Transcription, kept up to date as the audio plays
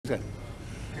Okay.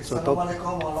 So,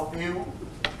 Assalamualaikum all of you.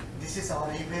 This is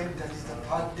our event, that is the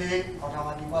third day of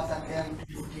our Nimbasa Camp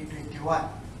 2021.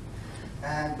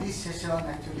 And this session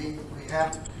actually we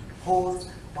have four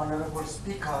honorable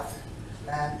speakers,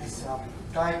 and this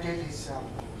title is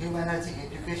Humanizing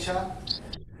Education,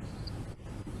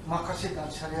 Maqasid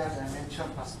and Shariah Dimension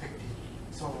Perspective.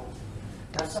 So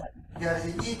that's why there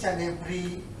is each and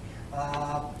every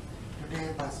today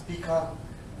speaker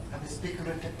have a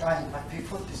speculated time, but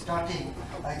before starting,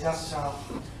 I just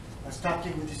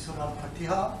starting with the Surah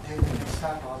Al-Fatiha, then we can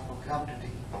start our program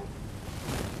today.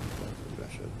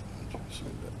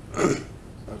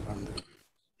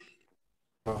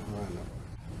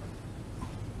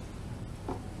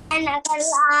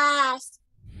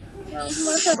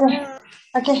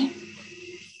 Okay.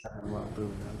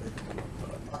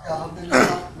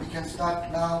 Alhamdulillah, we can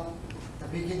start now the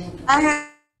beginning to the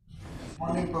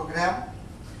morning program.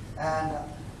 And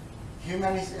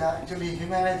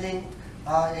humanizing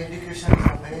education is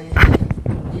a very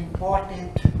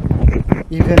important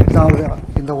event now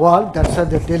in the world. That's why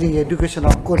they're telling education,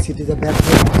 of course, it is a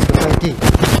backbone of society,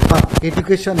 but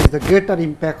education is the greater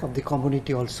impact of the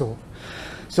community also.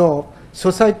 So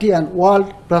society and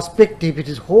world perspective, it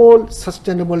is whole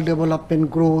sustainable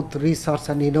development, growth, research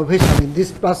and innovation. In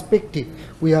this perspective,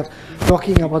 we are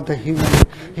talking about the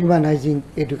humanizing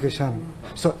education.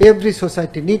 So every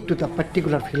society needs to the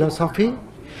particular philosophy,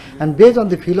 and based on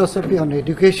the philosophy on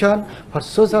education for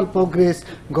social progress,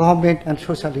 government and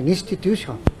social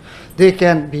institution, they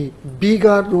can be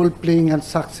bigger role playing and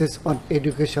success on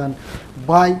education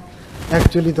by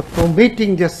actually the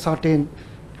promoting their certain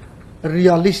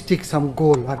realistic some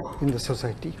goal in the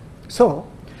society. So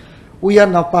we are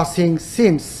now passing,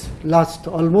 since last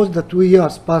almost the 2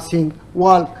 years passing,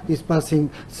 world is passing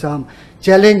some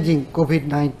challenging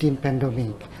COVID-19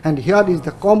 pandemic. And here is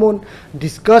the common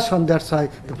discussion, that side,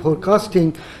 the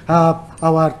forecasting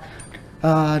our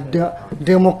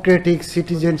democratic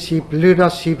citizenship,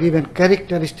 leadership, even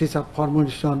characteristics of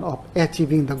formulation of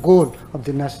achieving the goal of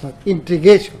the national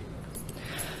integration.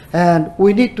 And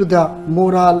we need to the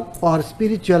moral or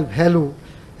spiritual value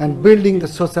and building the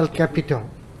social capital.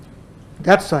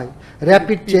 That's why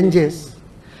rapid changes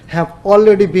have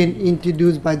already been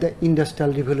introduced by the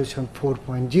Industrial Revolution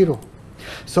 4.0.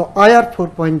 So IR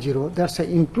 4.0, that's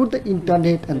include the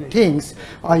internet and things,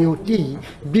 IoT,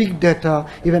 big data,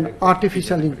 even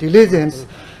artificial intelligence,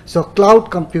 so cloud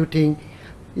computing,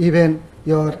 even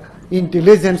your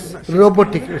intelligence,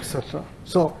 robotic, etc.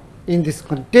 So in this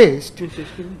context,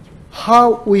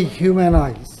 how we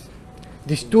humanize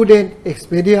the student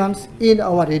experience in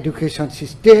our education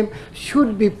system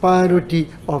should be priority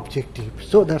objective.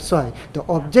 So that's why the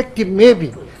objective may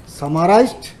be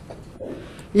summarized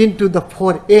into the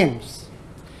 4 M's: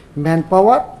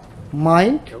 manpower,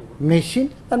 mind,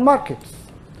 machine and markets.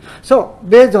 So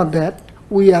based on that,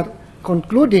 we are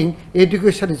concluding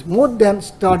education is more than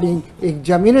studying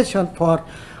examination for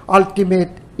ultimate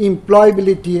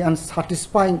employability and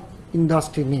satisfying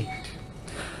industry need.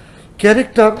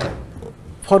 Character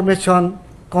formation,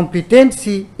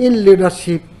 competency in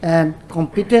leadership and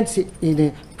competency in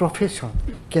a profession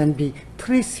can be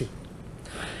 3C.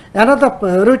 Another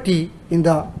priority in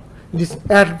this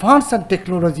advanced and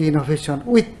technology innovation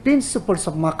with principles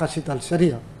of Maqasid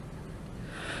al-Shariah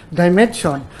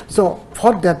dimension. So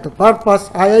for that the purpose,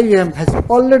 IIM has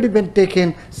already been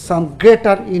taken some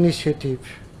greater initiative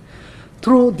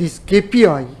through this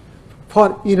KPI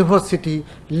for university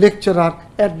lecturer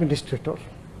administrator.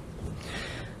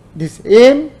 This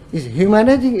aim is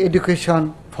humanizing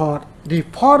education for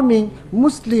reforming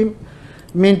Muslim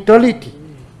mentality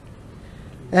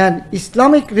and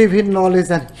Islamic revealed knowledge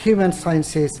and human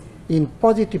sciences in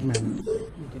positive manner.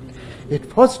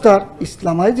 It fosters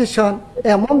Islamization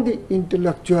among the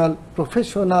intellectual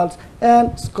professionals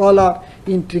and scholars,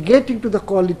 integrating to the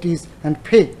qualities and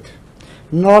faith,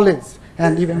 knowledge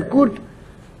and even good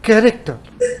character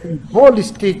in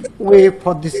holistic way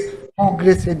for this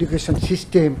progress education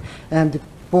system and the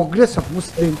progress of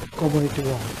Muslim community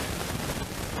world.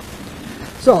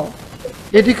 So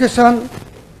education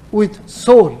with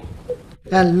soul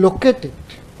and located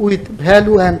with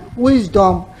value and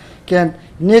wisdom can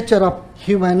nature of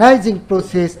humanizing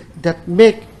process that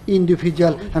make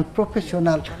individual and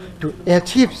professional to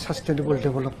achieve sustainable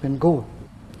development goal.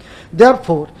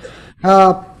 Therefore,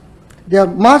 there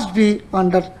must be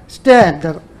understand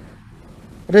the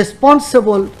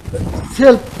responsible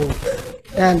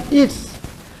self-worth and its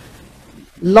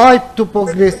life to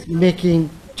progress making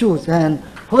choose and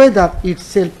whether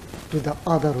itself to the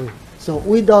other way. So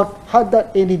without further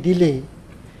any delay,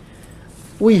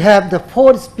 we have the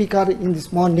 4 speakers in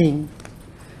this morning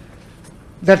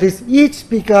That is, each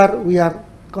speaker we are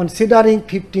considering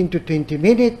 15 to 20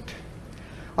 minutes.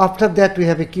 After that we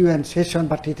have a Q&A session,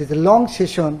 but it is a long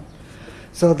session.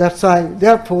 So that's why,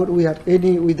 therefore, we are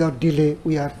without delay,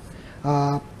 we are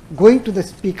going to the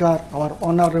speaker, our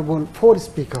honorable 4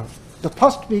 speakers. The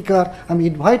first speaker I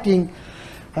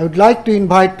would like to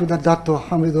invite to the Dato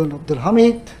Hamidon Abdul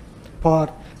Hamid for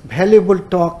valuable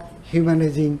talk,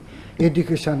 Humanizing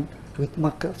Education with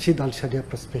Maqasid al-Shariah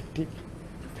perspective.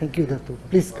 Thank you, Dato.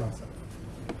 Please come.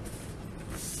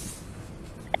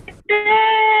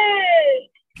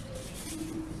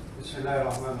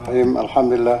 Bismillahirrahmanirrahim.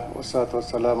 Alhamdulillah wassalatu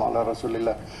wassalamu ala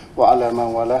Rasulillah wa ala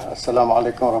man walah.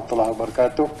 Assalamualaikum warahmatullahi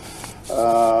wabarakatuh.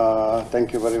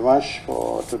 Thank you very much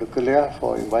to the kuliah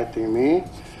for inviting me,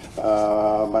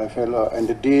 my fellow and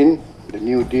the dean, the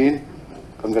new dean.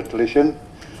 Congratulations,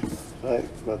 right,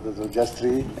 Brother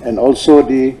Zahid, and also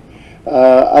the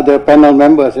other panel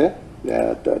members.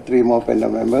 There are 3 more panel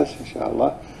members,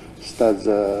 inshallah. Ustaz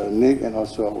Nick and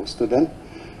also our student.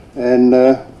 And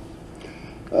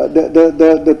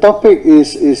the topic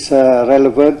is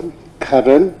relevant,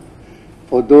 current,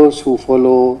 for those who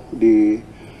follow the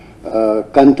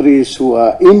countries who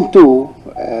are into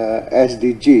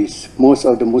SDGs. Most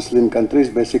of the Muslim countries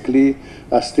basically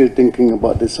are still thinking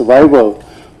about the survival,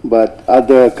 but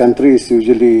other countries,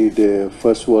 usually the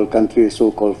first world country,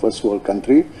 so-called first world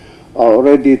country, are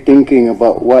already thinking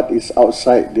about what is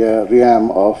outside their realm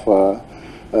of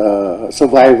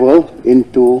survival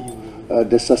into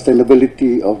the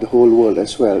sustainability of the whole world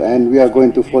as well. And we are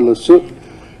going to follow suit,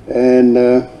 and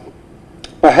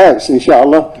perhaps,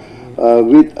 inshallah,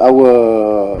 with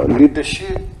our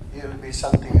leadership, it will be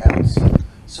something else.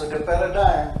 So the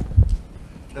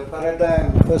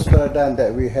first paradigm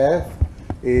that we have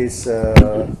is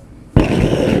the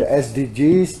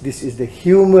SDGs. This is the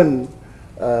human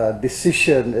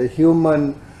decision, a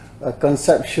human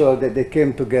conceptual that they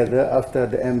came together after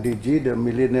the MDG, the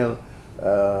millennial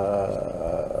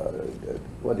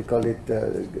what do you call it,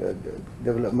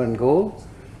 development goal.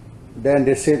 Then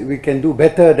they said we can do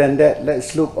better than that.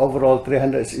 Let's look overall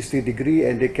 360 degree,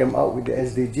 and they came out with the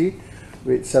SDG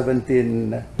with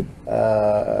 17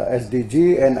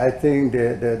 SDG, and I think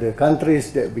the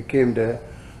countries that became the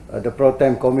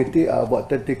pro-time committee are about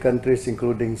 30 countries,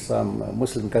 including some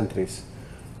Muslim countries.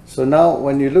 So now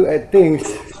when you look at things,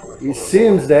 it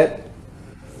seems that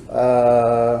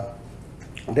the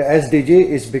SDG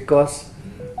is because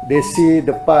they see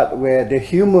the part where the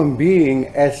human being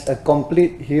as a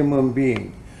complete human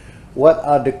being. What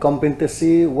are the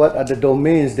competency, what are the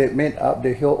domains that made up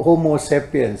the Homo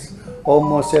sapiens?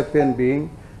 Homo sapien being,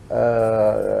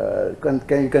 you can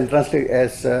translate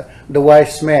as the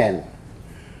wise man.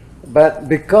 But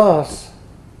because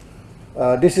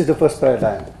this is the first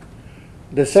paradigm.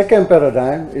 The second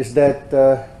paradigm is that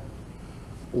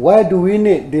why do we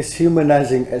need this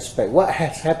humanizing aspect? What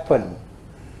has happened?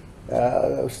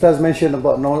 Ustaz mentioned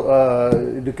about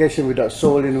education without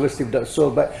soul, university without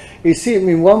soul, but it seems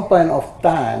in one point of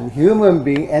time, human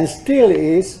being, and still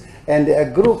is, and a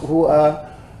group who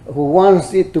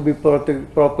wants it to be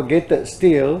propagated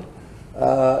still,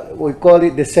 we call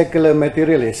it the secular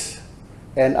materialists.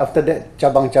 And after that,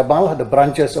 cabang-cabang lah, the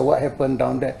branches of what happened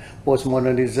down there,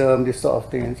 postmodernism, this sort of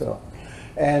thing and so on.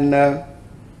 And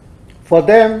for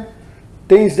them,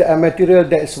 things that are material,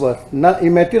 that's worth. Not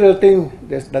immaterial thing,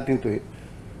 there's nothing to it,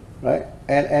 right?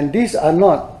 And these are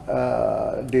not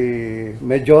the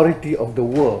majority of the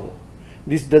world.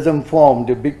 This doesn't form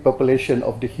the big population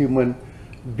of the human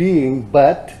being,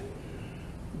 but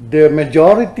the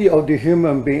majority of the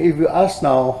human being. If you ask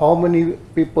now, how many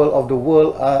people of the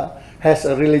world has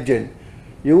a religion,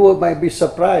 you might be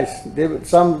surprised.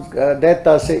 Some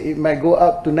data say it might go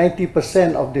up to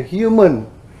 90% of the human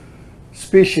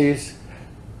species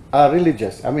are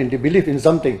religious. I mean, they believe in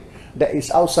something that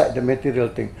is outside the material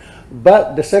thing.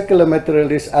 But the secular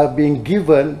materialists are being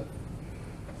given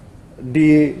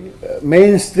the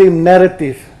mainstream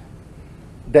narrative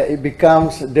that it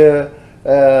becomes the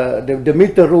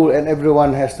meter rule and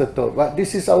everyone has to talk. But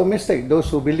this is our mistake. Those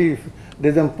who believe,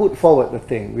 they don't put forward the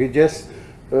thing. We just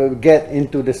get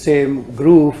into the same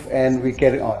groove and we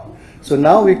carry on. So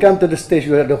now we come to the stage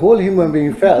where the whole human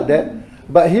being felt that,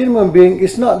 but human being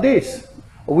is not this.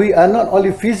 We are not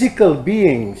only physical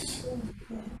beings.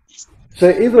 So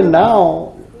even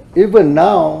now,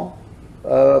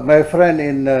 my friend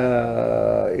in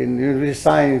University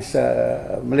Science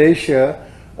Malaysia,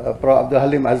 Prof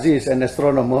Abdul Aziz, an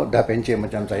astronomer, dah pencen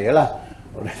macam saya lah.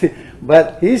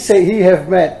 But he said he have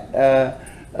met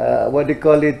what they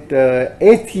call it,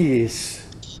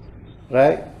 atheists,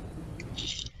 right?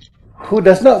 Who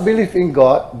does not believe in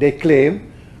God, they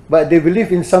claim, but they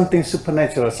believe in something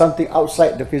supernatural, something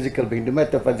outside the physical being, the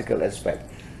metaphysical aspect.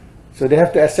 So they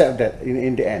have to accept that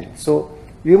in the end. So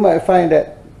you might find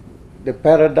that the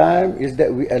paradigm is that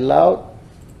we allow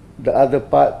the other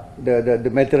part,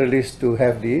 the materialists, to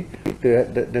have the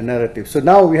narrative. So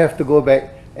now we have to go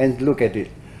back and look at it.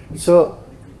 So,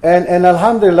 and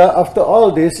Alhamdulillah, after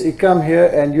all this, it come here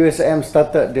and USM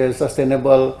started the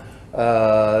sustainable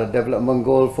development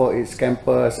goal for its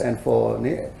campus and for,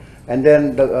 and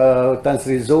then the Tan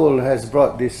Sri Zul has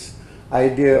brought this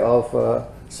idea of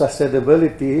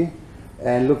sustainability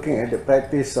and looking at the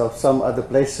practice of some other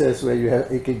places where you have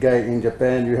Ikigai in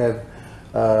Japan, you have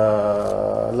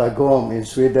Lagom in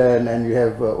Sweden, and you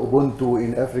have Ubuntu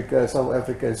in Africa, South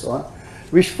Africa, and so on,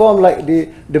 which form like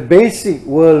the basic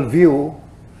worldview,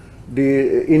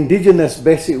 the indigenous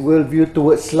basic worldview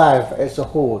towards life as a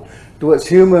whole, towards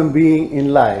human being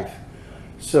in life.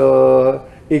 So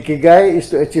Ikigai is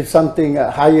to achieve something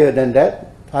higher than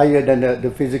that, higher than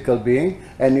the physical being,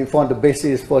 and you found the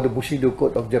basis for the Bushido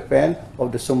code of Japan,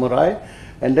 of the samurai.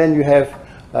 And then you have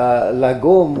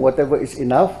Lagom, whatever is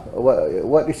enough.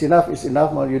 What is enough is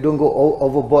enough. You don't go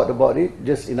overboard about it,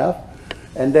 just enough.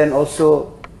 And then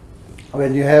also,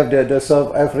 when you have the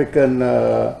South African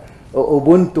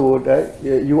Ubuntu, right?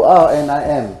 You are and I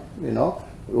am, you know.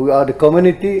 We are the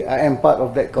community, I am part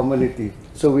of that community.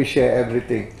 So we share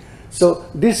everything. So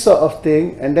this sort of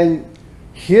thing, and then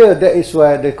here, that is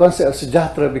why the concept of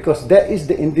sejahtera, because that is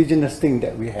the indigenous thing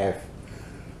that we have.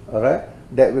 All right?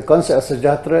 That we concept of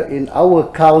sejahtera in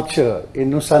our culture,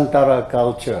 in Nusantara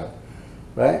culture.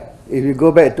 Right? If you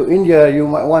go back to India, you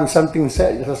might want something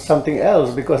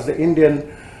else, because the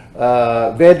Indian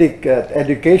Vedic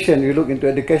education, you look into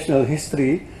educational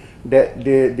history, that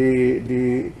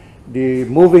the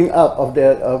moving up of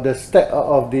the step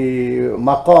of the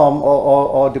maqam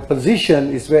or the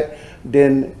position is where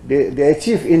then they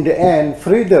achieve in the end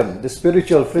freedom, the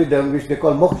spiritual freedom, which they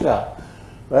call moksha,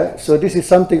 right? So this is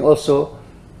something also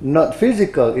not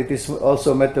physical, it is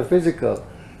also metaphysical.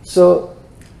 So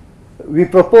we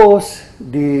propose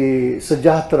the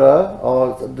sejahtera,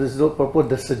 or propose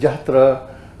the sejahtera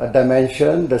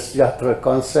dimension, the sejahtera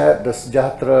concept, the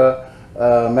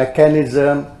sejahtera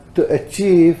mechanism to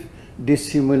achieve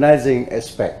this humanizing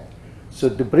aspect. So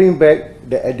to bring back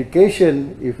the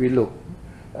education, if we look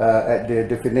at the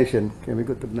definition, can we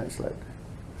go to the next slide?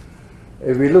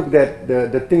 If we look at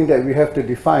the thing that we have to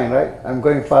define, right? I'm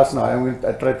going fast now, I'm going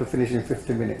to try to finish in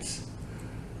 50 minutes.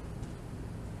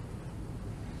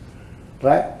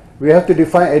 Right? We have to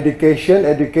define education.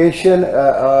 Education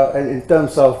in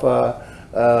terms of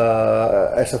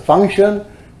as a function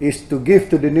is to give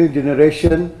to the new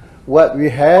generation what we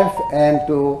have and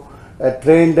to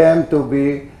train them to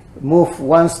move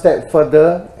one step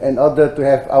further in order to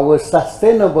have our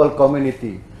sustainable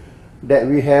community that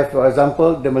we have. For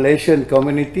example, the Malaysian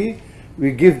community,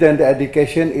 we give them the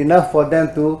education enough for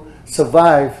them to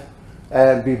survive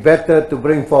and be better to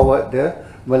bring forward the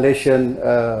Malaysian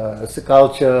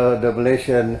culture, the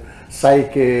Malaysian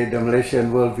psyche, the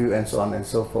Malaysian worldview, and so on and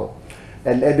so forth.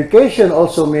 And education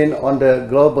also means on the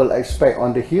global aspect,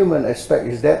 on the human aspect,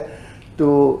 is that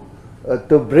to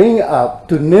bring up,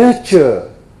 to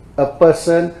nurture a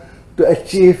person to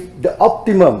achieve the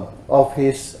optimum of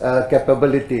his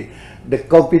capability, the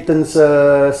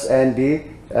competences and the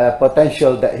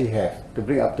potential that he has to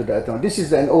bring up to the optimum. This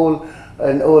is an old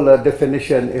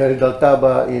definition,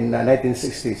 Taba in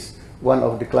 1960s, one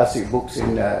of the classic books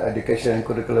in education and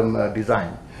curriculum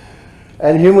design.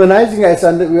 And humanizing, as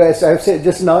I've said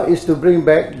just now, is to bring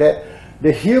back that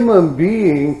the human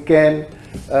being can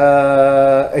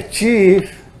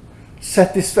achieve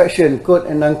satisfaction, quote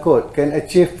and unquote, can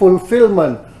achieve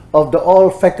fulfillment of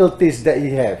all faculties that he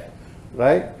have,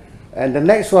 right? And the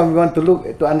next one we want to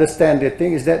look to understand the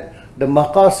thing is that the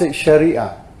Maqasid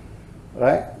Shariah,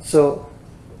 right? So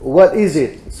what is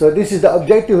it? So this is the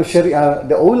objective of Shariah.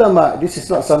 The ulama, this is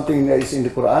not something that is in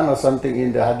the Quran or something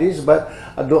in the Hadith, but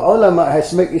the ulama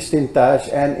has made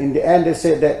istintaj, and in the end they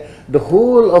said that the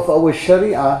whole of our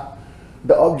Shariah,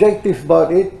 the objective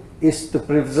about it is to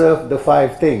preserve the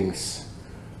 5 things.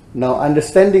 Now,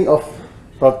 understanding of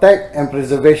protect and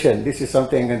preservation, this is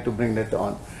something I'm going to bring later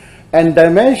on. And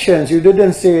dimensions, you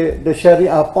didn't say the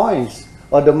Sharia points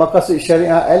or the Maqasid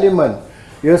Sharia element.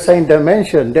 You're saying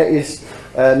dimension. There is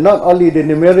not only the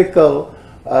numerical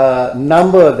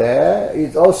number there,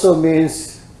 it also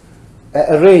means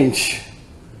a range,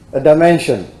 a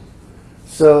dimension.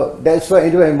 So that's why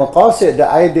in Maqasid, the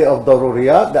idea of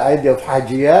daruriyat, the idea of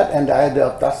hajiyat, and the idea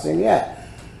of tasniyat.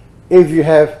 If you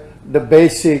have the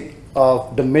basic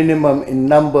of the minimum in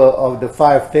number of the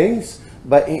 5 things,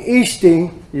 but in each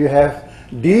thing you have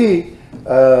the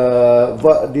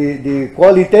the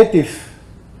qualitative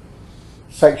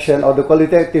section or the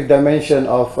qualitative dimension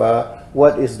of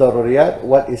what is daruriyat,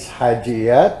 what is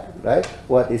hajiyat, right?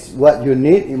 What you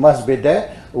need, it must be there.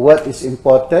 What is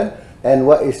important, and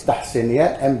what is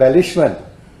tahsiniyat, embellishment.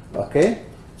 Okay,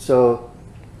 so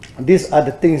these are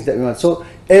the things that we want. So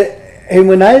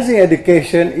humanizing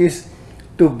education is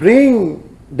to bring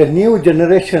the new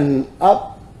generation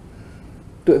up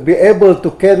to be able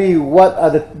to carry what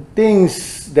are the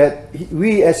things that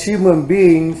we as human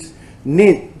beings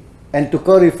need and to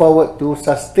carry forward to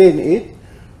sustain it.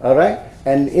 All right,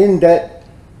 and in that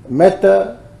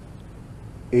matter,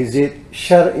 is it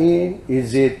Shariah?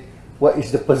 Is it, what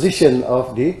is the position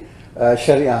of the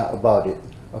Shariah about it?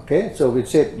 Okay, so we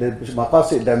said the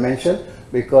Maqasid dimension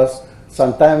because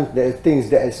sometimes there are things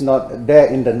that is not there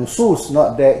in the nusus,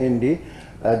 not there in the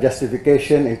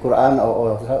justification in Quran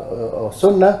or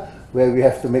Sunnah, where we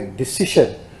have to make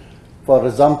decision. For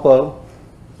example,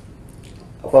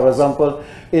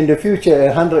 in the future,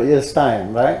 100 years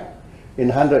time, right? In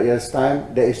 100 years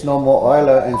time, there is no more oil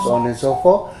and so on and so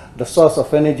forth. The source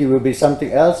of energy will be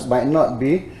something else, might not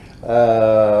be,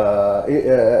 the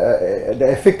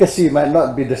efficacy might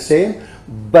not be the same,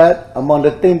 but among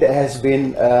the things that has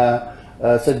been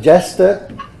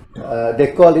suggested,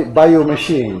 they call it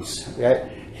biomachines, right?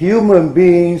 Human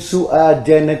beings who are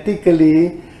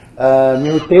genetically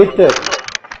mutated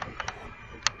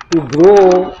to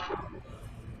grow,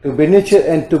 to be nurtured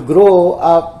and to grow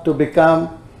up to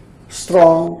become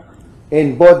strong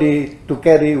in body, to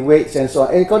carry weights and so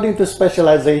on, according to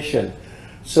specialization.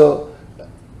 So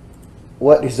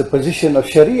what is the position of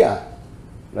Sharia,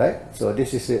 right? So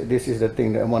this is the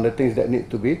thing, among the things that need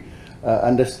to be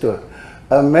understood.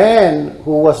 A man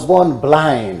who was born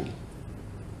blind,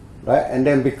 right, and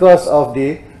then because of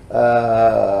the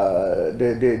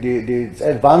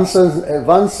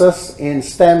advances in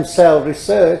stem cell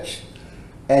research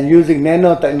and using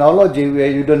nanotechnology,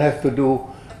 where you don't have to do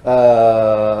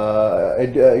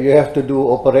you have to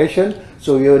do operation,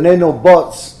 so your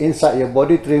nanobots inside your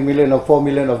body, 3 million or 4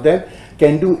 million of them,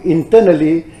 can do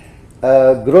internally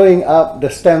growing up the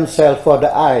stem cell for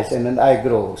the eyes, and an eye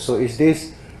grow. So is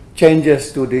this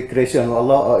changes to the creation of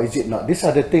Allah, or is it not? These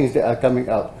are the things that are coming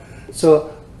out.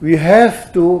 So we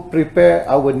have to prepare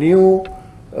our new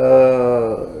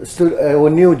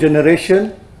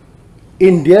generation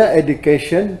in their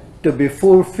education to be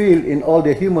fulfilled in all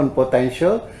the human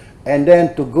potential, and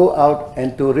then to go out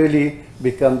and to really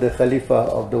become the Khalifa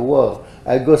of the world.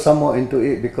 I'll go some more into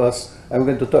it because I'm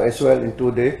going to talk as well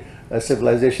into the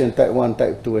civilization type 1,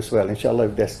 type 2 as well, inshallah,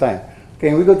 if there's time.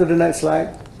 Can we go to the next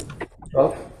slide,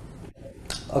 Prof?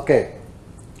 Okay.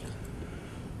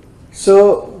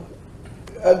 So,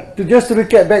 just to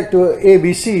recap back to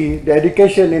ABC, the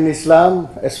education in Islam,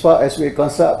 as far as we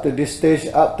concern up to this stage,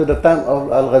 up to the time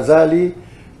of Al-Ghazali,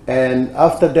 and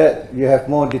after that you have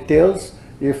more details,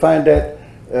 you find that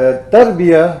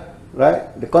tarbiyah,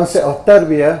 right, the concept of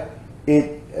tarbiyah,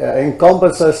 it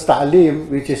encompasses ta'lim,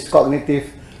 which is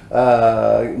cognitive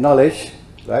knowledge,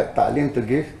 right, ta'lim, to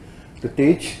give, to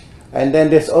teach, and then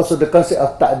there's also the concept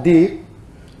of ta'dib,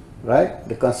 right,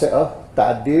 the concept of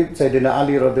ta'dib. Sayyidina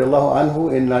Ali radiallahu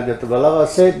anhu in Najatul Balagha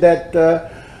said that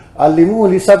alimu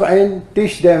li sab'in,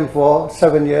 teach them for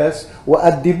 7 years, wa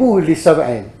addibu li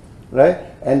sab'in, right,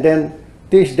 and then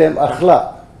teach them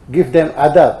akhlaq, give them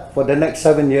adab for the next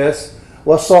 7 years,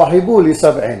 wa sahibu li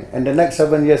sab'in, and the next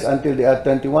 7 years until they are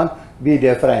 21, be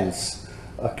their friends.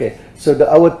 Okay, so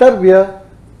our tarbiyah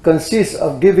consists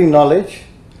of giving knowledge,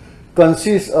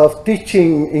 consists of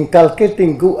teaching,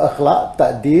 inculcating good akhlaq,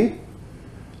 ta'dib,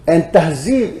 and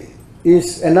tahzib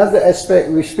is another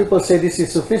aspect which people say this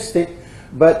is sophistic,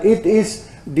 but it is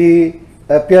the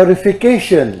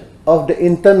purification of the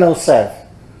internal self,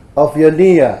 of your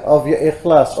niyyah, of your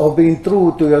ikhlas, of being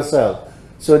true to yourself.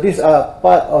 So these are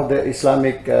part of the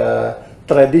Islamic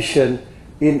tradition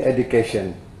in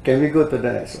education. Can we go to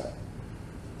the next slide?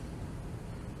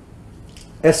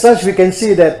 As such, we can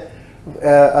see that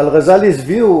Al-Ghazali's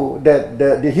view that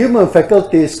the human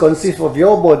faculties consist of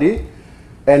your body,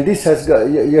 and this has got,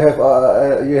 you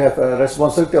have a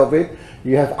responsibility of it.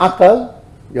 You have akal,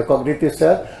 your cognitive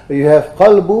self. You have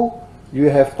qalbu,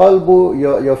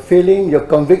 your feeling, your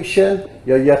conviction,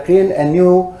 your yaqeen, and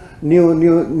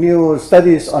new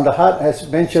studies on the heart has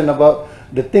mentioned about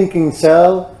the thinking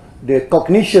cell, the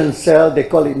cognition cell. They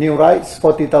call it neurites,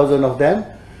 40,000 of them.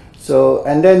 So,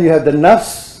 and then you have the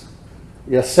nafs,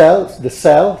 your cells, the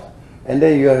self, and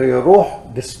then you have your ruh,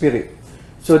 the spirit.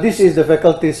 So this is the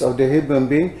faculties of the human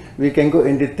being. We can go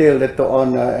in detail later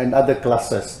on in other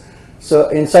classes. So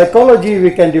in psychology, we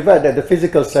can divide that the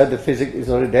physical side, the physics is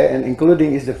already there, and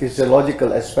including is the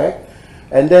physiological aspect.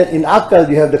 And then in akal,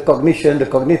 you have the cognition, the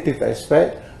cognitive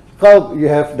aspect. Qalb, you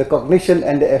have the cognition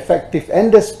and the affective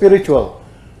and the spiritual,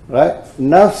 right?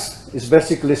 Nafs is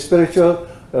basically spiritual.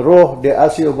 Roh, they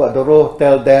ask you about the roh,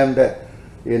 tell them that,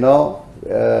 you know,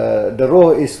 the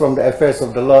roh is from the affairs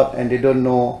of the Lord, and they don't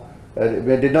know,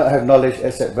 they did not have knowledge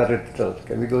except very little.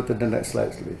 Can we go to the next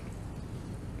slide,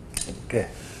 please? Okay.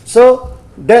 So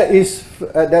that is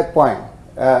at that point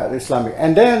Islamic,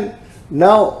 and then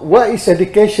now what is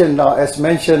education now, as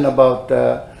mentioned about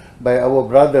by our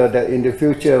brother, that in the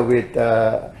future with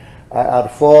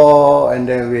IR4 and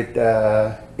then with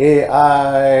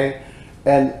AI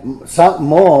and some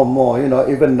more, you know,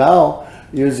 even now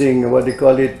using what they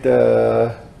call it,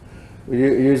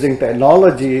 using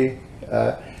technology,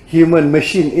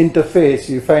 human-machine interface.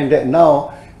 You find that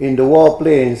now in the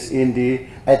warplanes, in the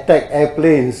attack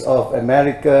airplanes of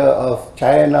America, of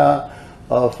China,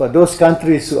 of those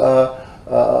countries who are,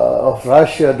 of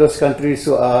Russia, those countries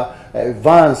who are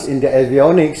advanced in the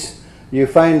avionics. You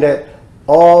find that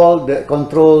all the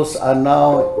controls are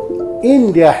now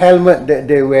in their helmet that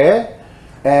they wear,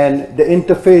 and the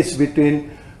interface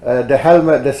between the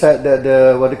helmet,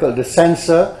 the what they call the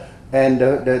sensor, and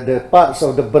the parts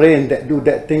of the brain that do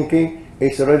that thinking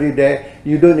is already there.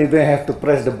 You don't even have to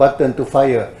press the button to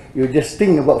fire. You just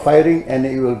think about firing and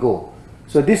it will go.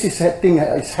 So this is thing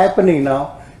is happening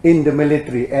now in the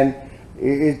military, and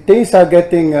things are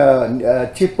getting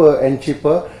cheaper and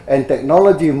cheaper, and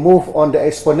technology move on the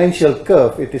exponential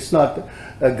curve. It is not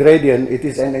a gradient, it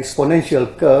is an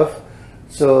exponential curve.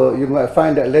 So you might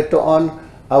find that later on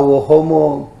our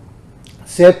Homo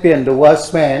sapien, the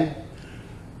wise man,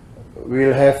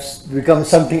 will have become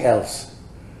something else.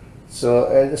 So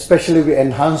especially with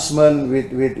enhancement,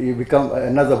 with you become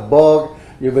another Borg,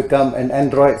 you become an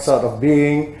android sort of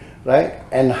being, right?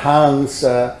 Enhance,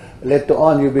 later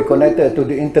on you'll be connected to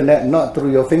the internet, not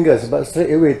through your fingers, but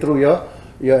straight away through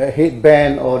your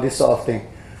headband or this sort of thing.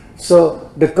 So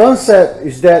the concept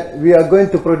is that we are going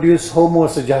to produce Homo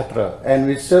Sejahtera, and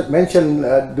we mentioned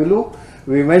dulu,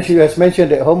 you has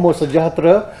mentioned that Homo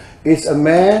Sejahtera is a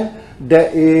man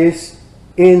that is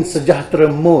in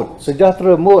Sejahtera mode.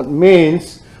 Sejahtera mode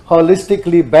means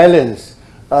holistically balanced.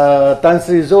 Tan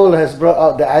Sri Zul has brought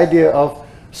out the idea of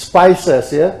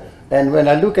spices, yeah? And when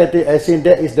I look at it, I see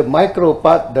that is the micro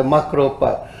part, the macro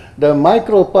part. The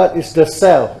micro part is the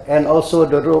cell and also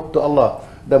the rope to Allah.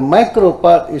 The micro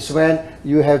part is when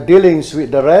you have dealings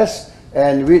with the rest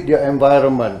and with your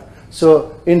environment.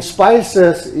 So in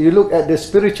spices, you look at the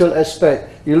spiritual aspect,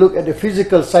 you look at the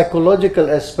physical, psychological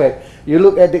aspect, you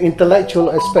look at the intellectual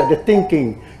aspect, the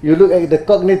thinking, you look at the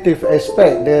cognitive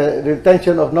aspect, the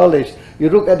retention of knowledge, you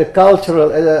look at the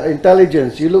cultural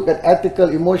intelligence, you look at ethical,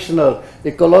 emotional,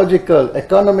 ecological,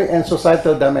 economic and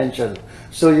societal dimension.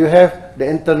 So you have the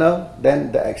internal,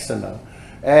 then the external.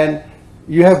 And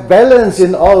you have balance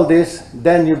in all this,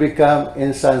 then you become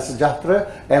insan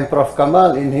sejahtera. And Prof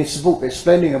Kamal in his book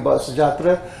explaining about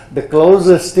sejahtera, the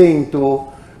closest thing to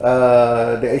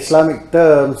the Islamic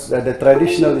terms, the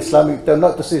traditional Islamic term,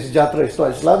 not to say sejahtera is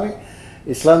not Islamic,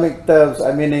 Islamic terms,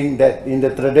 I meaning that in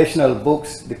the traditional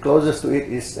books, the closest to it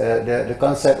is the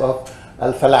concept of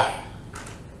al-falah,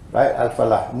 right?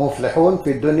 Al-falah, muflihun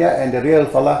fi dunya, and the real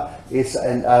falah is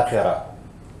an akhirah.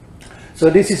 So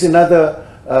this is another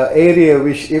area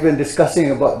which even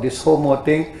discussing about this homo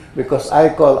thing, because I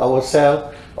call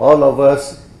ourselves, all of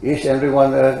us, each and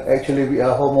everyone, actually we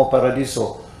are homo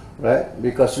paradiso, right?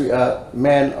 Because we are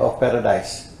men of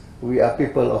paradise. We are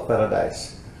people of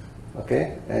paradise.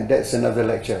 Okay, and that's another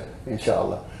lecture,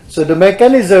 inshallah. So the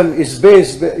mechanism is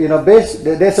based,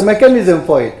 there's a mechanism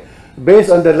for it. Based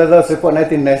on the Letters Report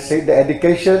 1996, the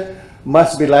education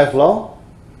must be lifelong,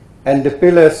 and the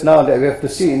pillars now that we have to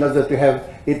see in order to have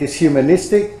it is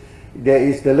humanistic. There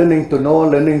is the learning to know,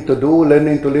 learning to do,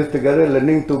 learning to live together,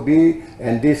 learning to be,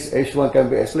 and this each one can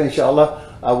be explained.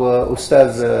 Inshallah, our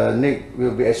Ustaz Nick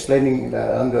will be explaining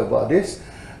about this.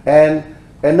 And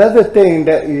another thing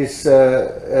that is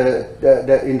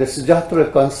that in the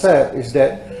Sejahtera concept is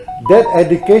that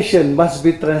education must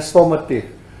be transformative.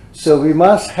 So we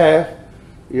must have,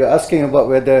 you're asking about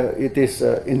whether it is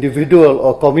individual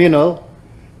or communal.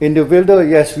 Individual,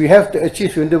 yes, we have to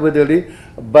achieve individually,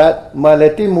 but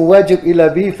malati muwajib ila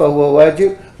bi fahuwa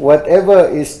wajib. Whatever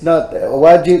is not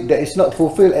wajib, that is not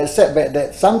fulfilled except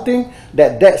that something,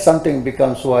 that something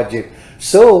becomes wajib.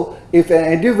 So if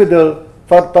an individual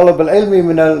طلب العلم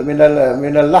من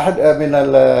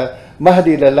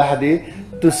المهدي إلى اللحدي,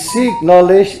 to seek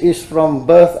knowledge is from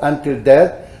birth until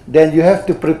death, then you have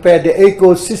to prepare the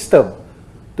ecosystem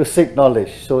to seek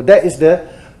knowledge. So that is the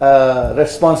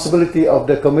responsibility of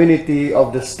the community,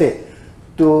 of the state,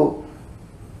 to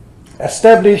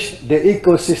establish the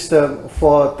ecosystem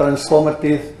for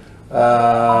transformative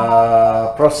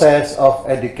process of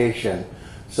education.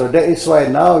 So that is why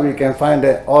now we can find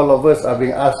that all of us are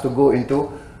being asked to go into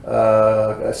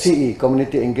CE,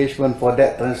 community engagement, for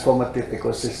that transformative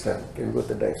ecosystem. Can we go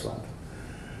to the next one?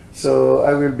 So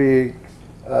I will be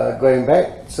going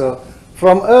back. So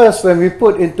from us, when we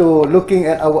put into looking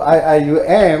at our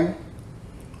IIUM,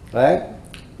 right,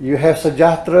 you have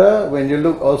Sejahtera. When you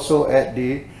look also at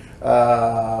the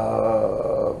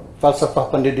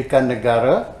Falsafah Pendidikan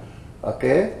Negara,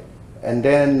 okay, and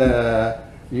then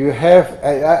you have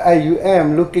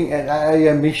IIUM looking at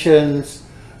IIUM missions,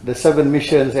 the 7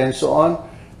 missions and so on.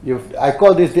 I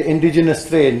call this the indigenous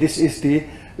strain. This is the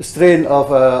strain of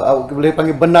boleh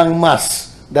panggil benang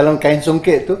emas dalam kain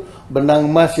songket tu, benang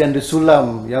emas yang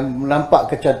disulam, yang nampak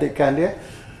kecantikan dia.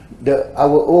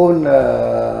 Our own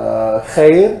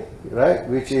khair, right,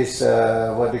 which is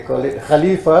what they call it,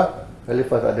 Khalifah.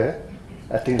 Khalifah tak ada.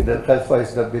 I think the Khalifah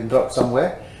has been dropped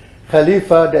somewhere.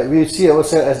 Khalifah, that we see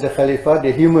ourselves as the Khalifah,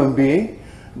 the human being,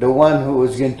 the one who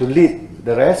is going to lead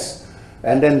the rest,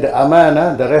 and then the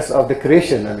Amanah, the rest of the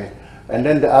creation, I mean, and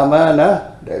then the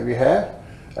Amanah that we have,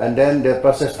 and then the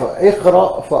process for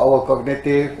Iqra, for our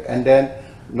cognitive, and then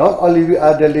not only we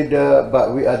are the leader,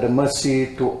 but we are the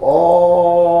mercy to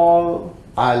all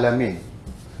Alamin,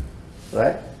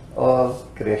 right, all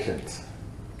creations,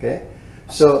 okay.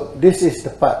 So this is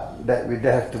the part that we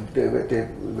have to do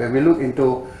when we look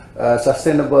into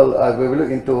sustainable, when we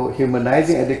look into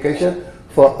humanizing education.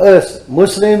 For us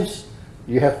Muslims,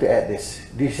 you have to add this.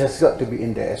 This has got to be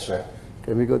in there as well.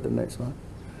 Can we go to the next one?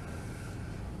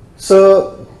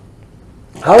 So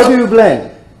how do you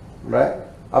blend, right?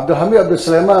 Abdul Hamid Abdul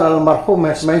Sulaiman al-Marhum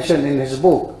has mentioned in his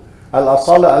book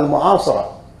Al-Asala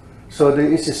al-Mu'asara. So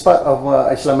this is part of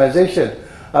Islamization.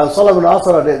 Al-Asala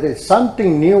al-Mu'asara, that is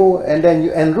something new, and then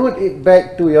you enroot it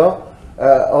back to your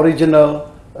original,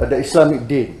 the Islamic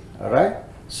deen. Alright?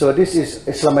 So this is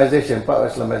Islamization, part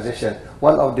of Islamization.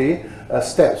 One of the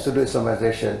steps to do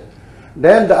Islamization.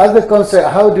 Then the other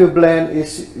concept, how do you blend,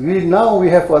 is we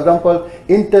have, for example,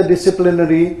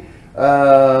 interdisciplinary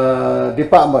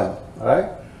department, right?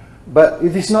 But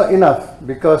it is not enough,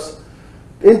 because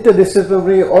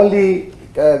interdisciplinary only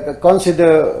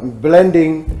consider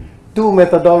blending 2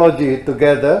 methodology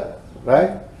together,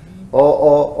 right?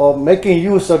 Or making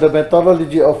use of the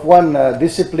methodology of one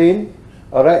discipline,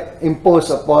 all right, imposed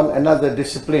upon another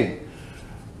discipline.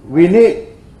 We need,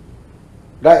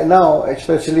 right now,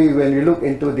 especially when you look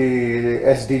into the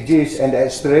SDGs and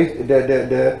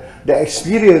the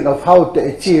experience of how to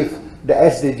achieve the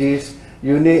SDGs,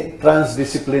 you need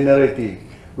transdisciplinarity,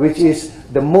 which is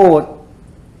the mode,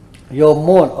 your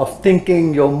mode of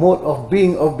thinking, your mode of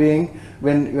being.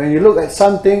 When you look at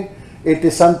something, it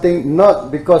is something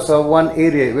not because of one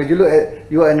area. When you look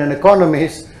at, you are an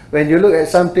economist, when you look at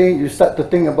something, you start to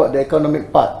think about the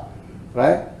economic part,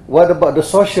 right? What about the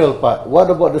social part? What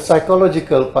about the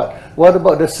psychological part? What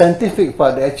about the scientific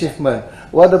part, the achievement?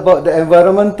 What about the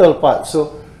environmental part?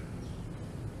 So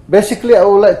basically, I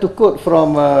would like to quote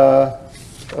from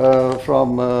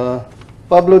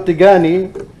Pablo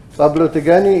Tigani. Pablo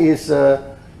Tigani is,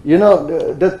 you know,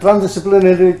 the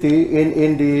transdisciplinarity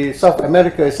in the South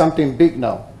America is something big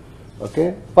now.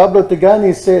 Okay, Pablo Tigani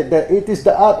said that it is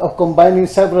the art of combining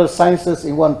several sciences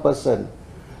in one person.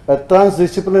 A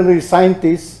transdisciplinary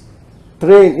scientist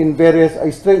trained in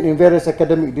various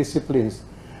academic disciplines.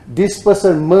 This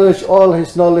person merged all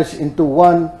his knowledge into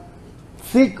one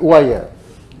thick wire.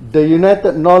 The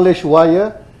united knowledge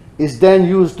wire is then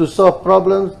used to solve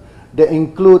problems that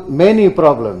include many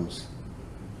problems.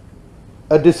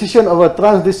 A decision of a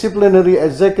transdisciplinary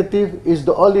executive is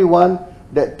the only one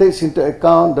that takes into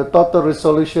account the total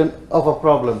resolution of a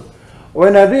problem.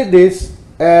 When I read this,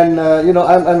 and you know,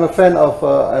 I'm a fan of,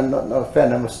 I'm not a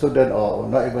fan, I'm a student, or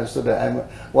not even a student, I'm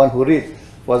one who read.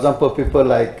 For example, people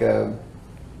like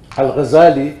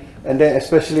Al-Ghazali, and then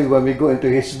especially when we go into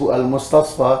his book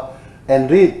Al-Mustasfa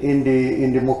and read in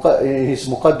his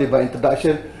Muqaddimah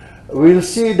introduction, we'll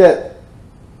see that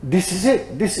this is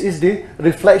it. This is the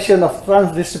reflection of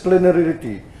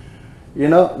transdisciplinarity. You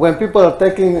know, when people are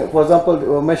taking, for example,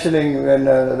 were mentioning when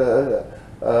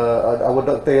our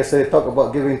doctor yesterday talked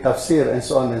about giving tafsir and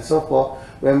so on and so forth.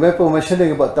 When people were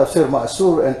mentioning about tafsir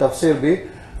ma'sur and tafsir bi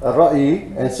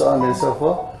ra'i and so on and so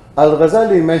forth,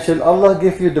 Al-Ghazali mentioned Allah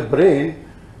gave you the brain,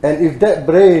 and if that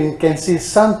brain can see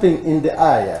something in the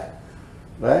ayah,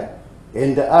 right,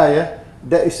 in the ayah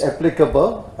that is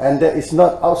applicable and that is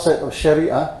not outside of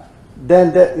Shariah,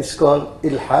 then that is called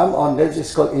ilham, or that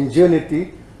is called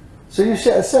ingenuity. So you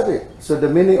should accept it. So the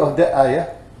meaning of that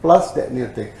ayah plus that new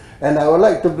thing. And I would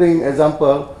like to bring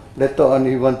example later on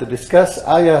you want to discuss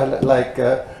ayah like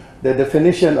the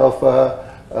definition of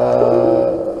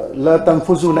la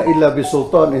tanfuzuna illa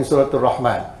bisultan in Surah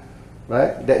Al-Rahman,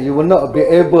 right? That you will not be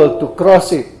able to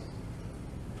cross it,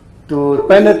 to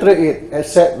penetrate it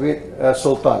except with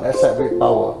sultan, except with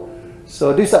power.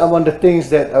 So these are among the things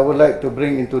that I would like to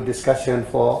bring into discussion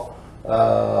for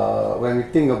when we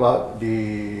think about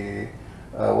the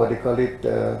what they call it,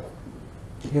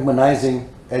 humanizing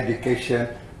education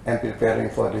and preparing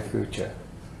for the future.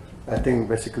 I think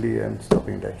basically I'm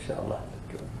stopping there, inshallah.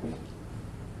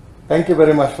 Thank you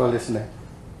very much for listening.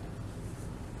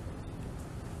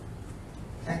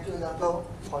 Thank you, Dato,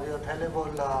 for your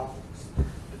valuable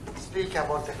speak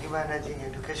about the humanizing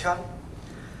education.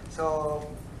 So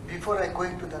before I go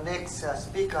into the next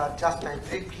speaker, just I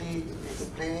briefly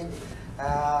explain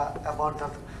about the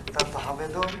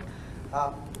Hamidon.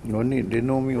 No need, they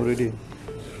know me already.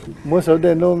 Most of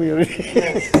them know me already.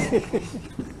 Yes.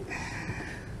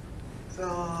 So,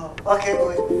 okay,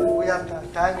 we have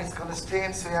time is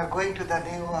constrained, so we are going to the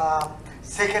new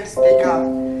second speaker,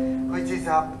 which is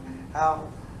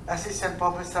Assistant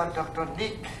Professor Dr.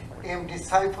 Nick M.D.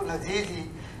 Saiful Azizi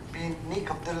bin Nick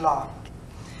Abdullah.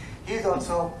 He is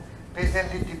also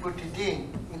presently Deputy Dean,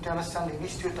 International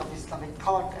Institute of Islamic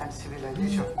Thought and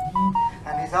Civilization.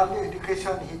 And his early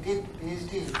education, he did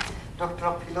PhD, Doctor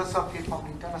of Philosophy from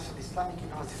International Islamic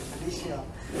University, Malaysia,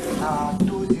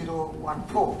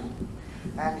 2014.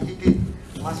 And he did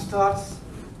Masters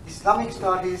Islamic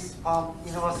Studies from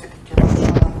University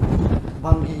Kelantan,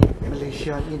 Bangi,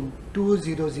 Malaysia in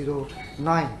 2009.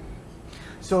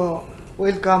 So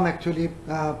welcome actually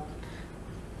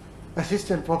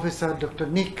Assistant Professor Dr.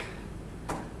 Nick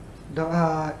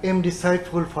M.D.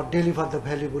 Saiful for deliver the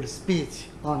valuable speech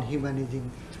on humanizing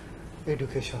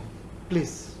education.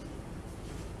 Please.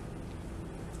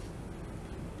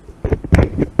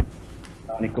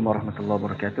 Assalamualaikum warahmatullahi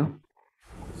wabarakatuh.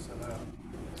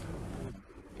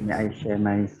 Can I share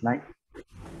my slide?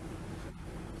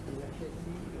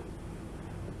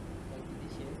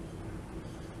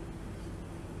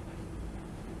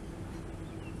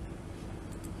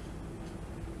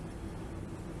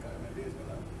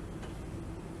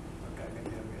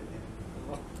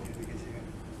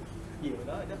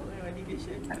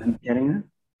 I'm sharing.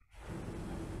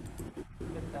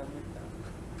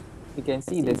 You can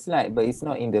see the slide, but it's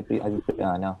not in the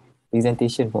now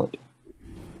presentation mode.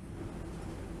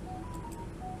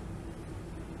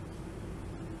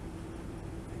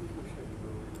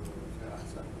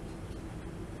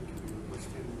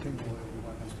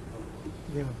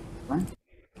 Yeah. Huh?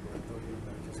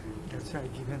 That's why I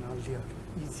given earlier.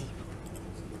 Easy.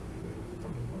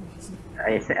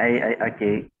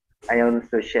 Okay. I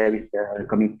also share with the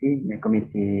committee. The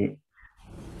committee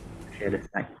share the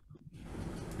slide.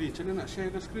 Macam mana nak share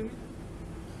the screen ni?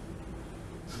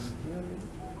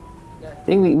 I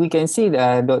think we can see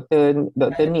Dr.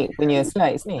 Nick punya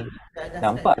slides ni.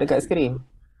 Nampak dekat skrin.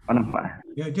 Oh, nampak?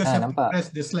 You just have nampak. to press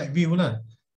the slide view lah.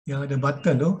 Yang ada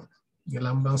button tu, yang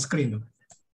lambang screen tu.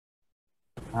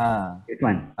 This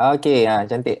one. Okay,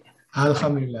 cantik.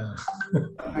 Alhamdulillah.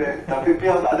 Tapi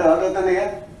pihak tak ada Dr. Nick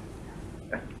kan?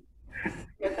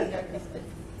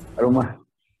 Rumah.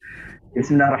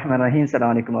 Bismillahirrahmanirrahim.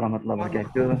 Assalamualaikum warahmatullahi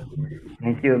wabarakatuh.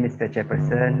 Thank you, Mr.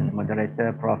 Chairperson,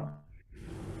 Moderator, Prof.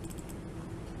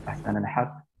 Hassan Al-Haq,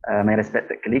 my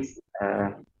respected colleagues,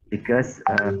 speakers,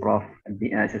 Prof.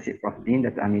 Associate Prof. Dean,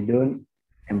 Dato Hamidon,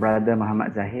 and Brother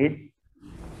Muhamad Zahid,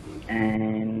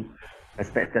 and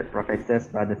respected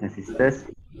professors, brothers and sisters.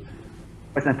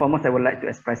 First and foremost, I would like to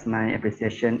express my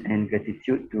appreciation and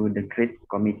gratitude to the great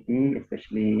committee,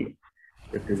 especially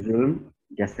Dr. Zul,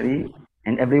 Jasri,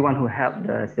 and everyone who helped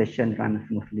the session run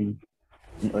smoothly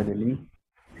and orderly.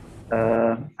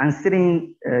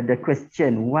 Answering the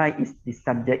question, why is this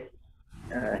subject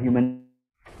humanizing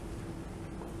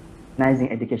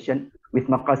education with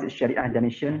Maqasid Shariah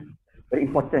dimension very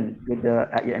important with the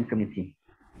IAM community.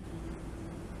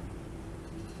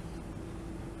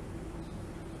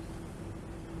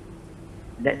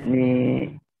 Let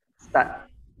me start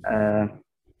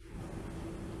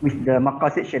with the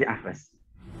Maqasid Shariah first.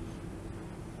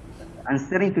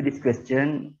 Answering to this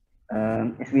question,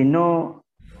 as we know,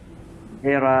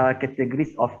 there are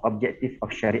categories of objectives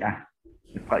of Shariah.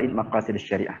 We call it Maqasid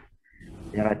Shariah.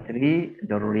 There are three: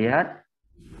 Daruriyat,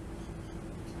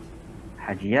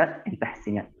 Hajiyat, and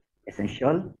Tahsiniyat.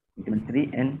 Essential,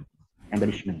 complementary, and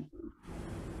embellishment.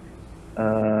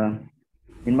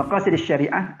 من مقاصد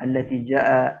الشريعة التي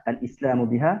جاء الإسلام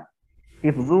بها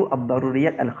Hifzu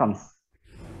al-daruriyat al-khams.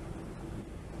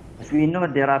 As we know,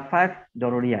 there are 5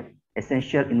 daruriyat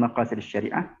essential in Maqasid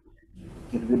al-Shariah.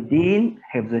 Hifzu al-din,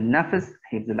 hifzu al-nafs,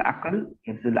 hifzu al-aql,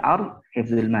 hifzu al-ard,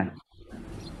 hifzu al-mal.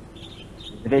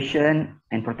 Preservation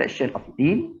and protection of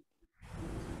deen,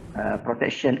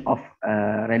 protection of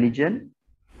religion,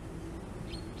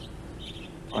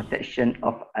 protection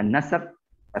of al-nasab,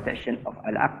 protection of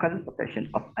al-aql, protection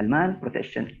of al-mal,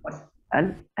 protection of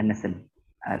al-nasl,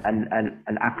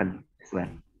 al-aql as well.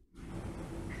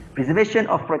 Preservation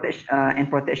of protection and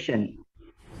protection,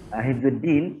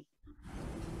 Hifzuddin,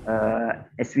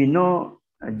 as we know,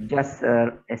 just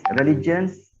as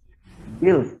religions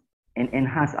build and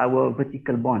enhance our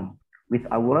vertical bond with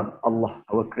our Allah,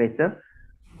 our Creator,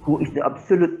 who is the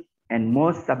absolute and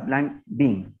most sublime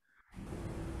being.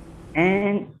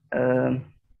 And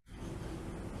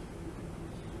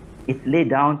it lay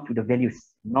down to the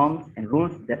values, norms, and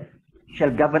rules that shall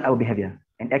govern our behavior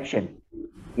and action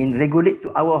in regulate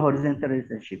to our horizontal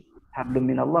relationship. Hablum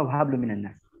min Allah wa hablum min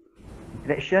nas.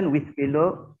 Interaction with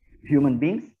fellow human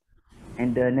beings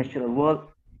and the natural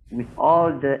world with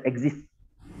all the exist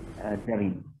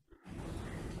therein.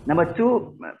 Number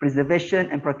 2,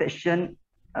 preservation and protection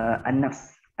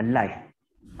an-nafs, life.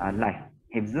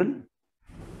 Hifzul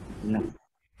nafs.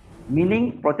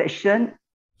 Meaning protection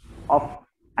of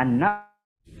an-nafs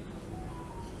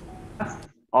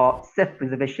or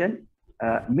self-preservation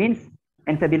means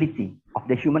entability of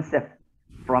the human self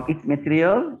from its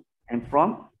material and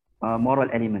from moral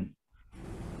element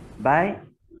by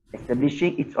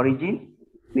establishing its origin,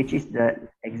 which is the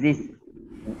exist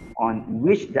on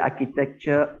which the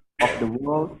architecture of the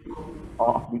world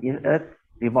or of the earth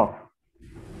revolve.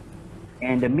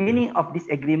 And the meaning of this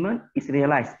agreement is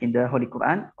realized in the Holy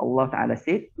Quran. Allah Ta'ala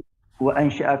said,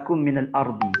 وَأَنْشَأَكُم مِّنَ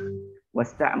الْأَرْضِ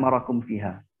وَاسْتَعْمَرَكُمْ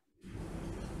فِيهَا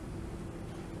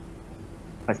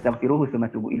فَاسْتَغْفِرُوهُ ثُمَّ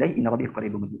تُوبُوا إِلَيْهِ إِنَّ رَبِّي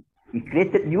قَرِيبٌ مُجِيبٌ. He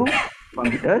created you from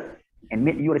the earth and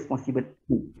made you responsible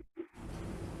too.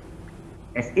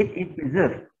 As it is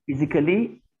preserved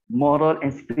physically, moral,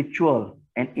 and spiritual,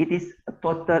 and it is a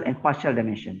total and partial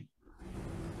dimension.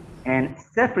 And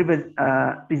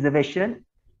self-preservation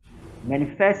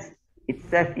manifests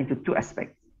itself into 2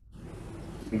 aspects: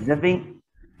 preserving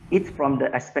it from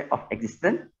the aspect of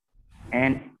existence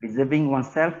and preserving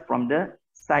oneself from the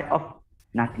side of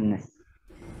nothingness.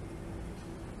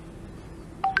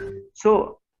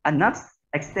 So an-nafs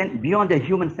extends beyond the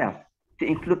human self to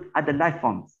include other life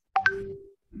forms.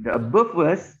 The above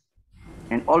verse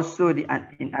and also the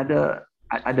in other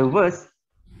verse,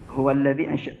 huwa alladhi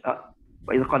ansha'a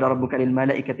wa idh qala rabbuka lil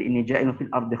malaikati inni ja'ilun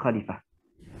fil ardi khalifah.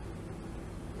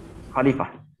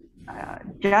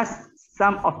 Just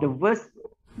some of the verse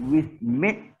with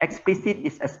made explicit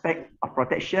this aspect of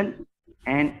protection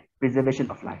and preservation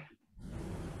of life.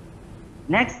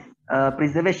 Next,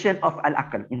 preservation of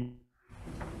al-aql,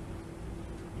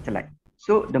 intellect.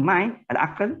 So the mind,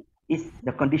 al-aql, is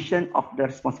the condition of the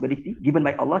responsibility given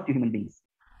by Allah to human beings.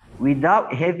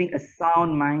 Without having a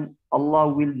sound mind, Allah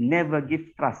will never give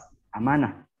trust,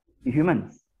 amanah, to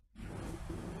humans.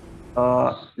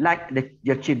 Like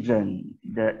your children,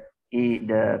 the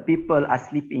people are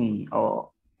sleeping,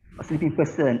 or a sleeping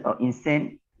person or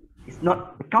insane is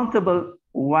not accountable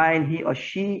while he or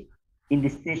she in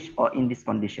this stage or in this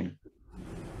condition.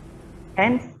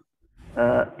 Hence,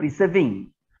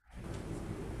 preserving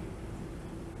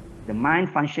the mind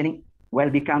functioning well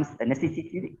becomes a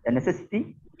necessity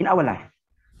in our life.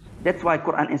 That's why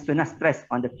Quran and Sunnah stress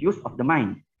on the use of the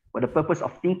mind for the purpose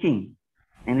of thinking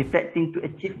and reflecting to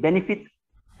achieve benefits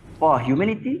for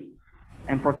humanity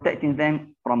and protecting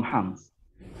them from harms.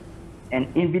 And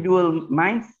individual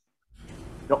minds,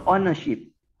 the ownership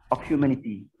of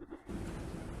humanity.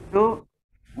 So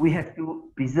we have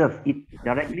to preserve it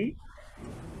directly,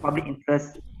 public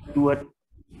interest toward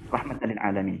Rahmatan lil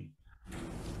Alamin.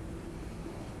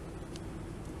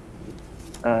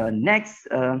 Next,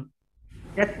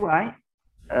 that's why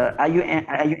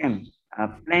IUM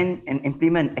plan and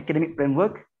implement academic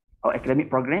framework or academic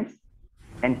programs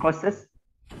and courses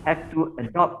have to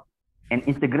adopt an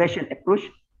integration approach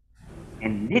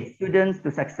and lead students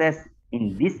to success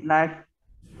in this life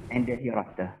and the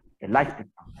hereafter, the life to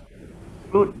come,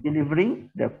 through delivering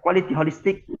the quality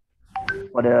holistic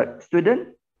for the student,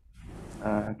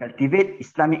 cultivate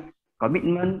Islamic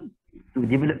commitment to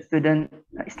develop student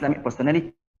Islamic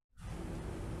personality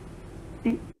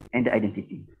and the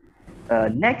identity.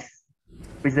 Next,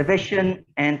 preservation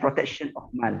and protection of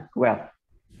wealth.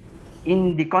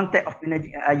 In the context of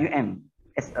IUM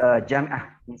as a Jami'ah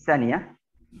Insaniyah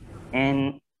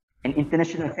and an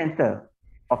international center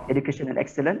of educational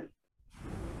excellence,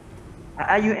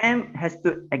 IUM has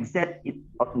to exert its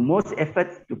utmost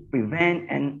efforts to prevent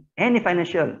any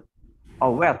financial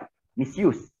or wealth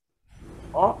misuse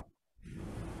or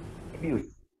abuse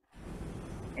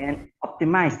and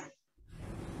optimize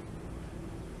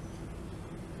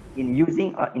in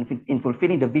using or in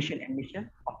fulfilling the vision and mission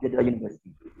of the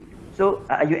university. So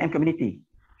IUM community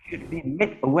should be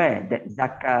made aware that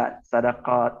zakat,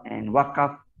 sadaqat, and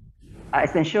wakaf are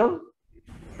essential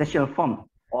form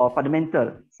or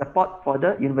fundamental support for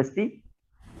the university,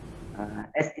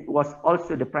 as it was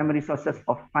also the primary sources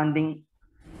of funding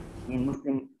in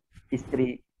Muslim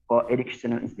history for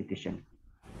educational institutions.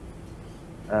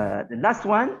 The last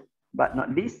one, but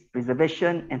not least,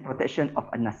 preservation and protection of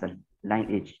an-nasl,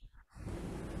 lineage.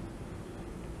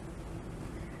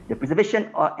 The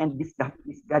preservation and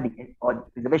discarding or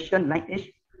preservation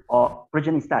lineage or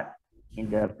progeny start in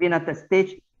the prenatal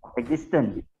stage of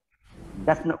existence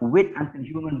does not wait until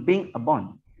human being are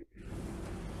born.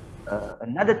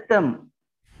 Another term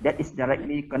that is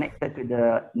directly connected to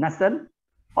the nasab,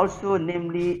 also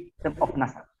namely term of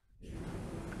nasab.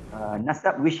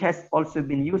 Nasab, which has also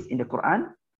been used in the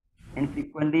Quran and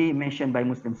frequently mentioned by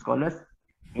Muslim scholars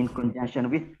in conjunction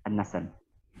with an-nasab.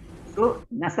 So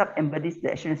nasab embodies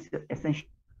the essential,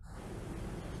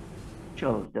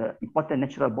 the important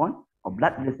natural bond or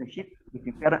blood relationship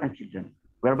between parent and children,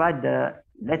 whereby the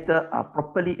latter are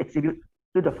properly attributed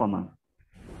to the former.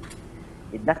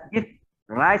 It does give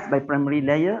rise by primary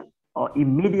layer or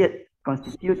immediate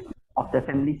constitute of the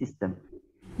family system,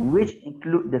 which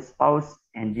include the spouse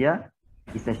and their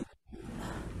descendants,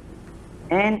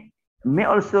 and may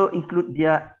also include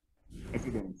their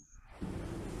descendants.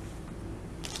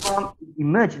 From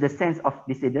emerge the sense of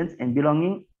descendants and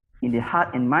belonging in the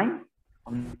heart and mind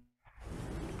of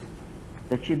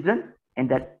the children, and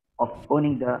that of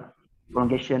owning the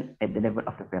prolongation at the level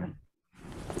of the parent.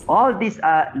 All these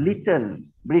are little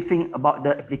briefing about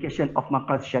the application of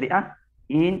Maqasid Shariah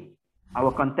in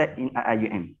our context in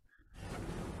IUM.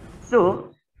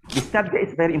 So the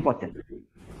subject is very important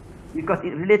because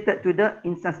it related to the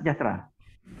Insan Sejahtera,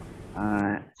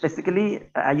 specifically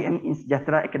IUM in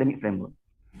Sejahtera academic framework.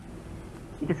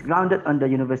 It is grounded on the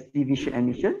university vision and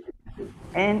mission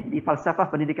and the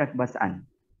falsafah pendidikan kebangsaan.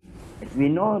 As we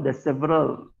know, the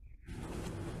several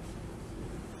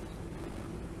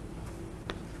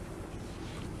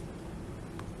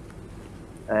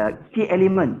key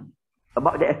elements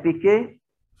about the FPK,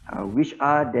 which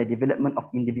are the development of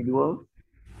individuals.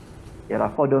 There are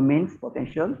 4 domains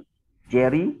potential.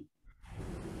 Jerry,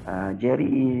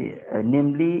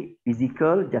 namely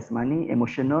physical, jasmani,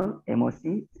 emotional,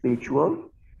 emosi,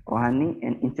 spiritual, rohani,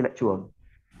 and intellectual.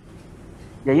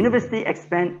 The university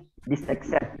expand this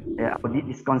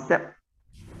concept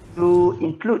to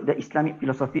include the Islamic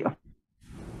philosophy of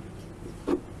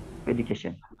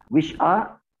education, which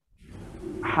are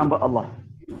hamba Allah,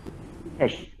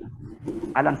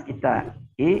 alam sekitar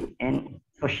A, and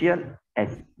social S,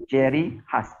 Jerry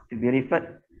has, to be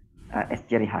referred as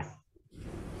Jerry has.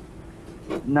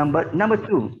 Number 2,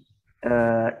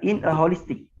 in a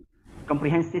holistic,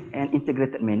 comprehensive, and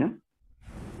integrated manner,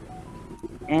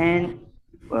 and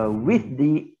with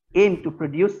the aim to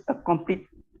produce a complete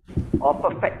or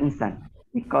perfect insan.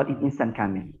 We call it insan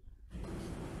kamil.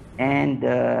 And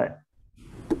the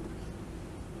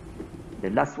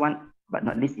last one, but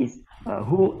not least, is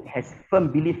who has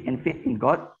firm belief and faith in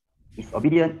God, is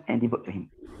obedient and devoted to Him.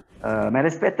 My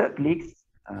respected colleagues,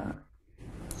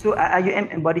 so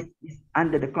IUM embodies this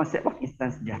under the concept of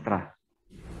Insan Sejahtera.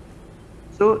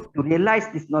 So to realize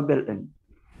this noble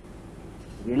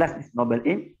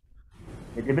aim,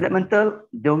 the developmental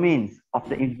domains of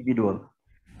the individual,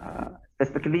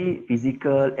 specifically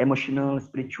physical, emotional,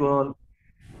 spiritual,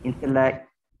 intellect,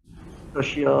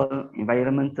 social,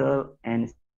 environmental,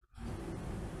 and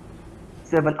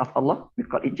servant of Allah, we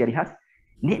call it jarihas,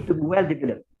 need to be well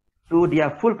developed to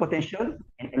their full potential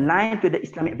and aligned to the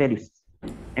Islamic values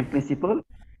and principles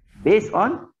based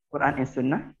on Quran and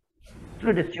Sunnah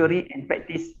through the theory and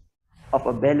practice of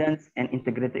a balanced and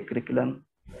integrated curriculum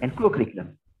and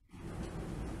co-curriculum.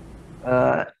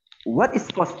 What is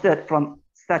fostered from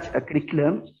such a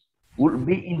curriculum would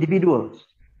be individuals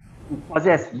who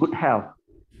possess good health,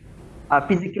 are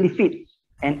physically fit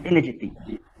and energetic,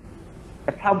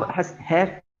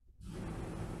 have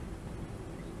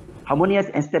harmonious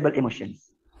and stable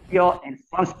emotions, pure and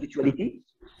sound spirituality,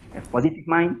 a positive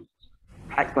mind,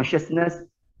 high consciousness,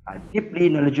 are deeply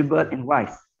knowledgeable and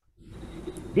wise.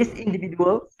 These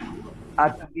individuals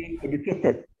are to be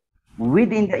educated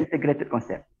within the integrated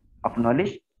concept of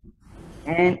knowledge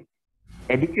and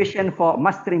education for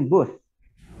mastering both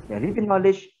the living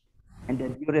knowledge and the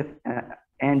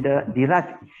and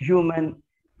derive human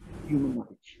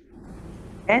knowledge,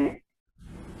 and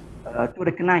to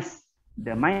recognize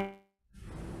the mindful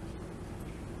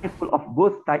of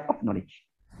both type of knowledge.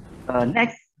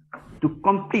 Next, to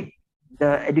complete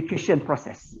the education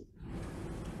process,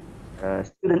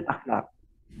 student akhlaq,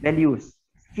 values,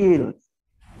 skills,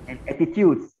 and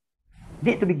attitudes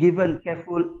need to be given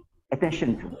careful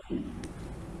attention to.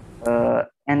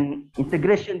 An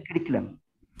integration curriculum,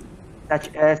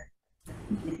 such as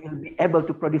this will be able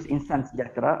to produce insan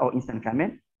sejahtera or insan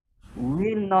kamil,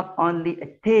 will not only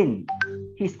attain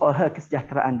his or her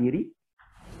kesejahteraan diri,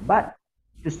 but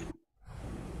to spread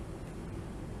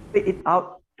it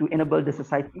out to enable the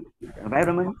society, the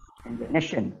environment, and the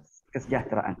nation's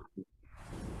kesejahteraan.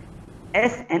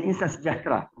 As an insan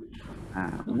sejahtera,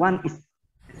 one is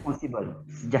responsible,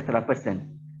 sejahtera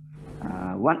person.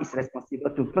 One is responsible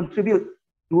to contribute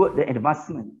toward the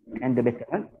advancement and the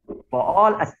betterment for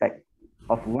all aspects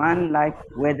of one life,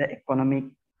 whether economic,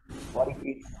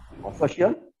 politics, or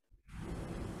social,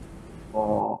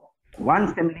 for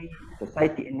one family,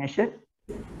 society, and nation,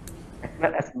 as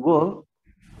well as world.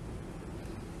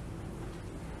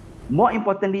 More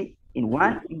importantly, in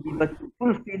one individual to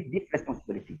fulfill this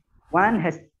responsibility, one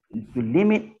has to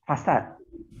limit fasad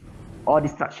or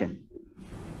destruction.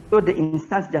 So the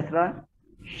insan sejahtera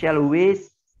shall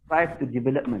always strive to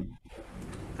development.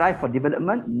 Strive for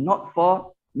development, not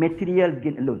for material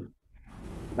gain alone,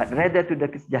 but rather to the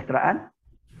kesejahteraan,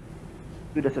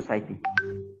 to the society.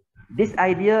 This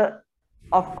idea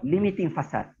of limiting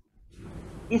fasad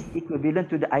is equivalent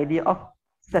to the idea of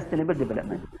sustainable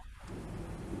development.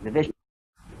 The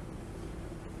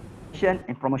vision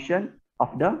and promotion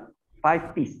of the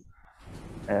 5 P's,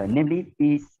 namely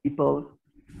peace, people,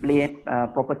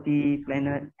 property,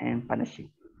 planet, and partnership.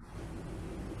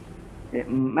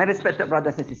 My respected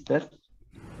brothers and sisters,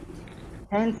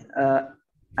 hence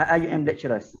IUM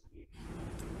lecturers,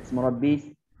 as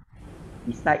Murabbis,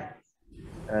 besides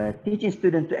teaching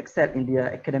students to excel in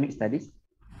their academic studies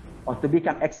or to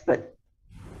become expert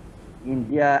in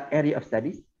their area of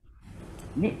studies,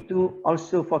 need to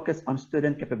also focus on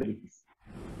student capabilities,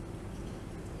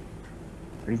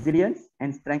 resilience,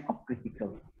 and strength of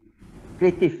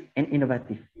creative and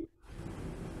innovative,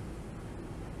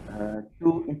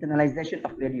 to internalization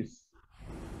of values,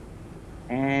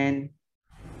 and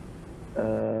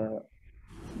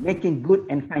making good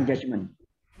and fine judgment,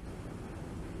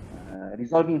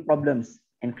 resolving problems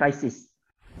and crises,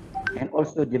 and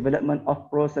also development of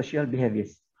pro-social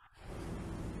behaviors.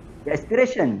 The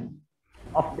aspiration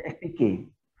of the FPK,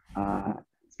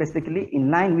 specifically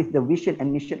in line with the vision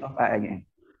and mission of IUM,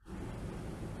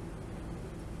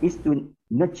 is to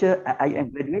nurture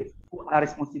IUM graduates who are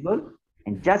responsible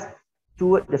and just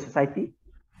toward the society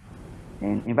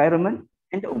and environment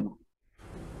and the ummah.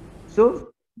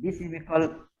 So this is we call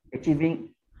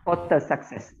achieving total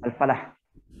success, al-falah,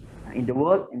 in the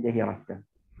world and the hereafter.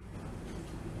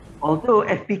 Although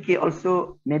FPK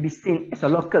also may be seen as a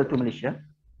local to Malaysia,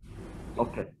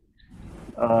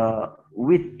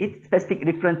 with its specific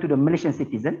reference to the Malaysian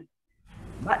citizen,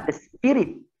 but the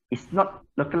spirit is not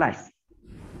localized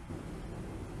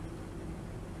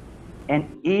and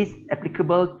is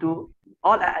applicable to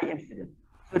all IIM students.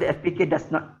 So the FPK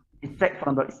does not distract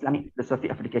from the Islamic philosophy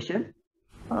application,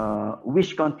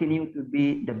 which continue to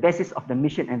be the basis of the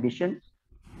mission and vision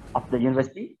of the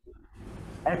university.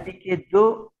 FPK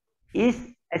though is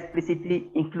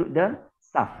explicitly include the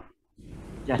SAF,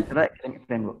 Sejahtera Academic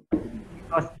Framework,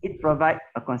 because it provides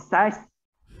a concise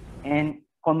and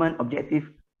common objective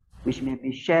which may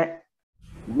be shared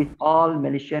with all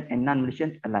Malaysian and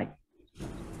non-Malaysians alike.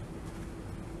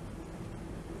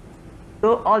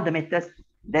 So all the matters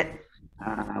that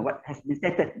what has been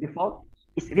stated before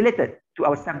is related to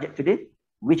our subject today,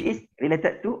 which is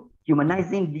related to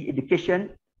humanizing the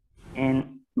education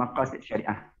and Maqasid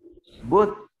Shariah.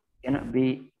 Both cannot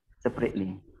be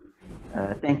separately.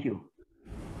 Thank you.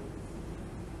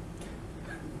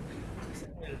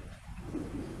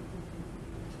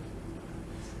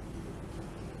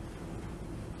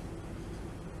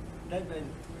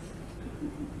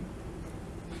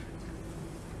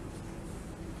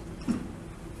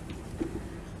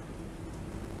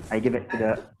 I give it to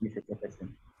the Mr.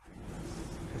 Chairperson.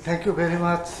 Thank you very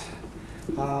much,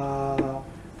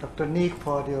 Dr. Nick,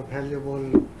 for your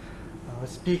valuable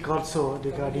speak also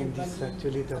regarding this,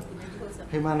 actually the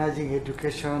humanizing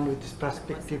education with this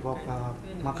perspective of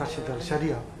Maqasid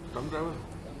al-Shariah.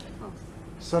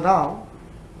 So now,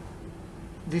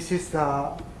 this is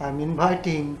I'm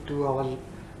inviting to our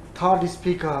third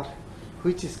speaker,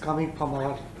 which is coming from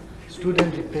our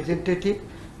student representative,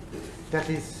 that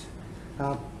is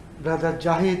Brother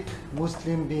Zahid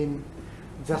Muslim bin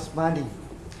Jasmani.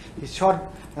 A short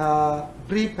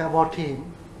brief about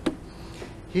him.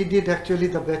 He did actually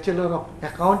the Bachelor of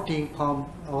Accounting from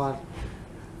our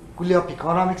College of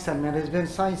Economics and Management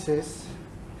Sciences.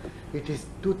 It is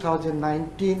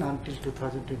 2019 until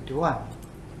 2021.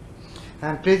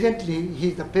 And presently he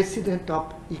is the President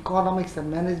of Economics and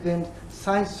Management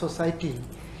Science Society,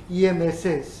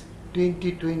 EMSS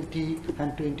 2020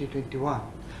 and 2021.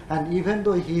 And even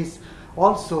though he is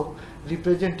also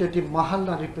representative,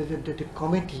 Mahalla Representative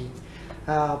Committee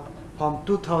from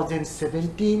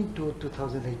 2017 to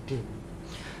 2018.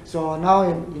 So now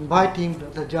I'm inviting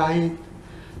Brother Zahid,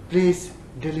 please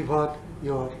deliver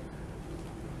your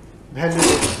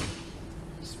valuable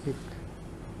speak.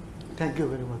 Thank you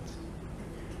very much.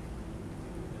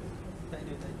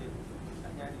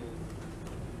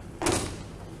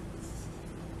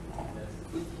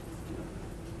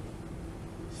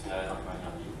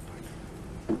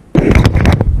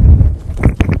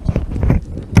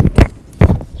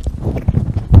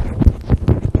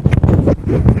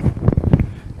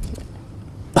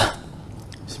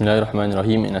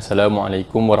 Bismillahirrahmanirrahim and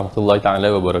Assalamualaikum warahmatullahi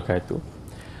ta'ala wabarakatuh.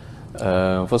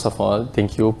 First of all,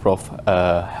 thank you Prof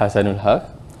Hasanul Haq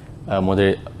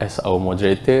as our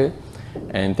moderator,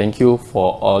 and thank you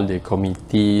for all the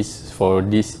committees for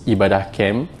this Ibadah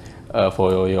camp,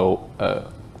 for your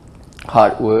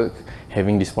hard work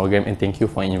having this program, and thank you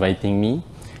for inviting me.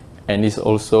 And it's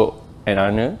also an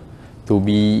honor to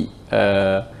be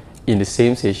in the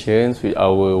same sessions with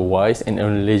our wise and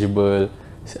knowledgeable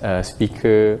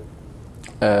speaker,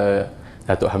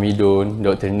 Dato Hamidon,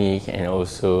 Dr. Nick, and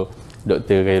also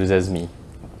Dr. Gairuazmi.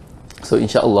 So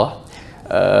inshallah,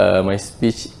 my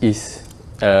speech is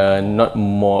not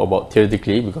more about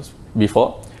theoretically, because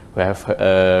before we have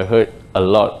heard a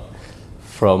lot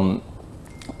from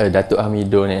Dato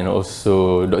Hamidon and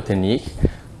also Dr. Nick.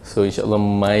 So inshallah,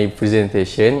 my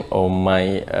presentation or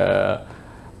my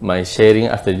my sharing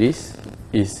after this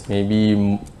is maybe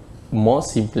more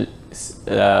simple,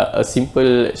 a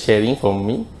simple sharing from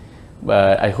me,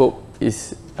 but I hope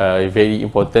it's very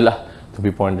important lah to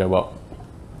be pondered about.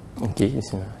 Okay,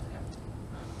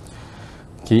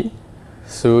 okay.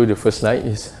 So the first slide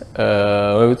is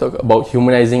when we talk about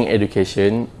humanizing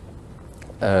education,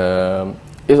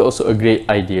 it's also a great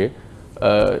idea.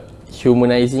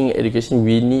 Humanizing education,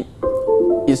 we need,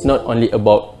 it's not only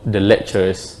about the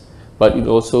lecturers, but it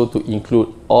also to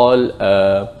include all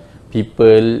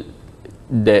people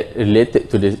that related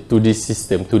to this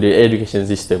system, to the education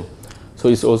system. So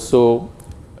it's also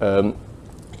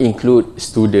include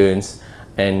students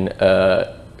and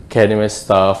KENMS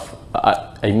staff,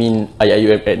 I mean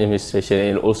IIUM administration,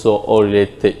 and also all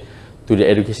related to the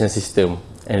education system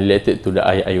and related to the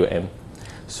IIUM.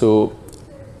 So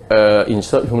in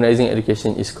short, humanizing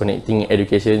education is connecting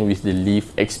education with the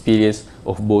lived experience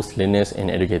of both learners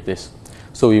and educators.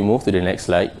 So we move to the next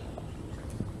slide.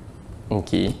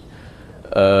 Okay.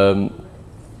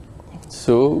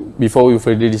 So before we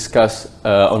further discuss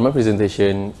on my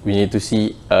presentation, we need to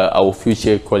see our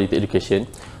future quality education.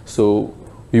 So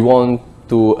we want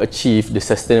to achieve the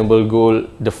sustainable goal,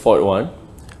 the fourth one,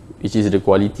 which is the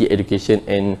quality education,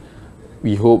 and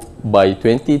we hope by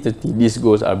 2030 these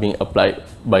goals are being applied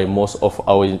by most of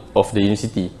the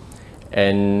university,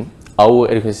 and our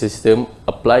education system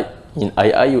applied in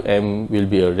IIUM will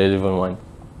be a relevant one,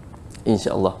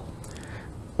 inshallah.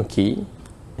 Okay,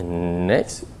 and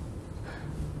next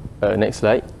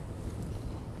slide.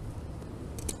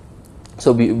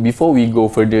 So before we go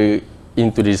further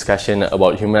into the discussion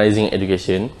about humanizing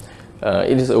education,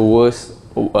 it is worth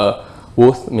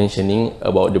mentioning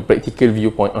about the practical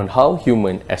viewpoint on how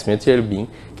human as material being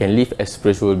can live as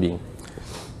spiritual being.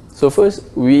 So first,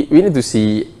 we need to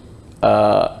see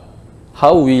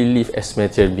how we live as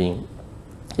material being.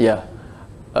 Yeah,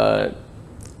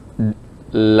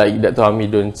 like Dato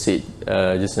Hamidon said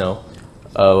just now,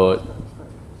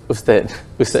 Ustad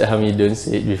Hamidon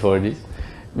said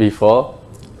before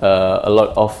a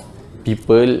lot of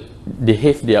people, they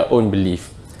have their own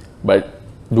belief, but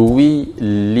do we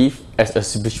live as a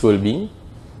spiritual being?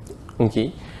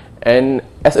 Okay, and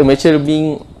as a material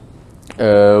being,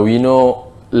 we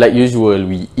know, like usual,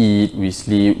 we eat, we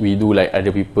sleep, we do like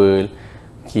other people.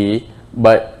 Okay,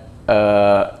 but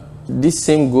this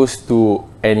same goes to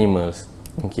animals.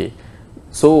 Okay,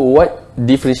 so what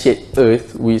differentiates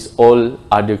Earth with all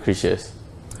other creatures?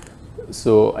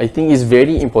 So I think it's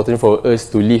very important for us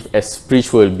to live as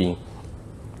spiritual being,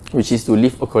 which is to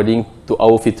live according to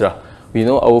our fitrah. We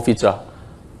know our fitrah.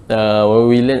 When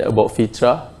we learn about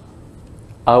fitrah,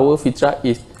 our fitrah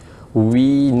is,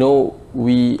 we know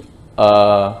we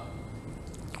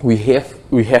have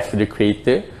we have the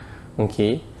creator,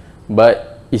 okay,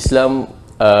 but Islam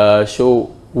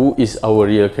show who is our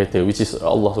real creator, which is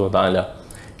Allah SWT,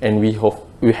 and we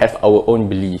have our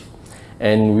own belief,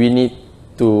 and we need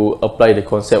to apply the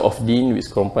concept of deen,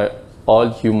 which comprise all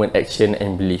human action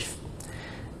and belief.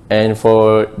 And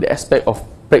for the aspect of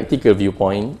practical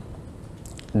viewpoint,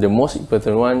 the most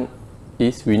important one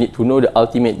is we need to know the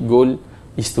ultimate goal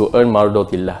is to earn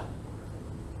mardatillah.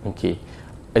 Okay,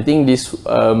 I think this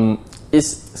is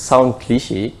sound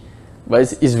cliche, but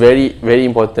it's very, very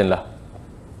important lah.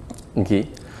 Okay,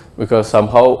 because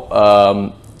somehow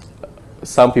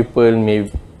some people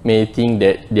may think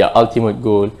that their ultimate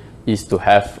goal is to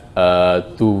have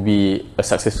to be a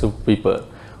successful people,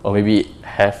 or maybe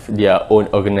have their own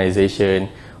organization,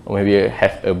 or maybe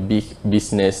have a big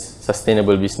business,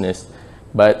 sustainable business.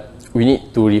 But we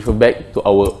need to refer back to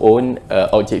our own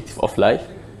objective of life,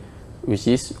 which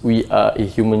is we are a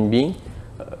human being.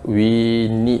 We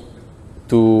need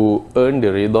to earn the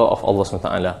rida of Allah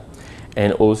SWT,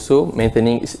 and also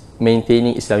maintaining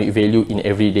Islamic value in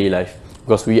everyday life,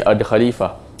 because we are the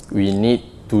Khalifah. We need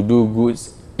to do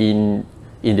goods in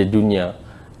the dunya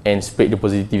and spread the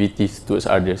positivities towards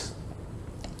others,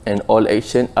 and all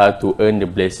action are to earn the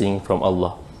blessing from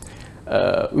Allah.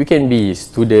 We can be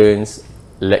students,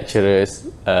 lecturers,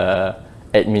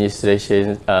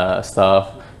 administration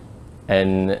staff,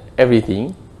 and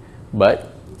everything, but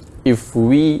if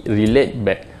we relate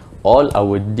back all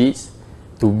our deeds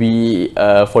to be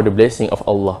for the blessing of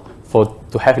Allah,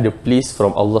 to have the please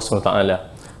from Allah SWT,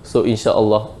 so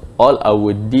inshallah all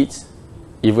our deeds,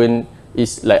 even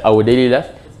is like our daily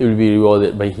life, it will be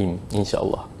rewarded by Him,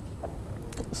 inshallah.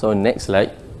 So next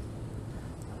slide.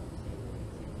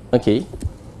 Okay,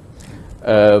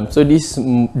 so this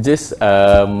just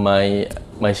my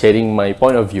sharing my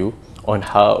point of view on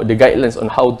how the guidelines on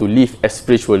how to live as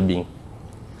spiritual being.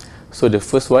 So the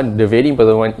first one, the very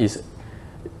important one, is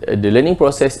the learning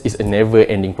process is a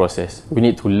never-ending process. We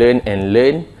need to learn and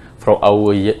learn from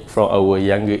our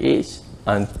younger age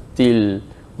until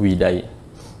we die.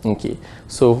 Okay,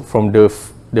 so from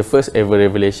the first ever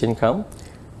revelation come,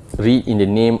 read in the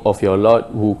name of your Lord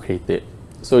who created.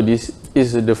 So this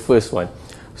is the first one.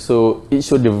 So it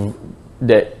showed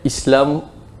that Islam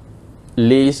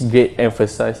lays great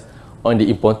emphasis on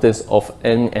the importance of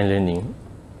learning and learning.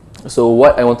 So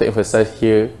what I want to emphasize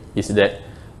here is that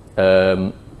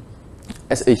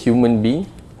as a human being,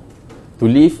 to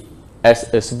live as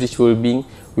a spiritual being,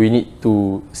 we need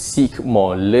to seek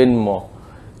more,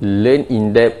 learn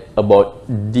in depth about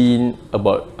deen,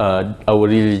 about our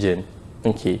religion.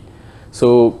 Okay,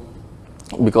 so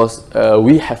because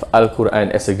we have Al-Quran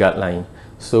as a guideline,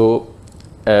 so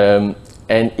and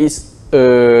it's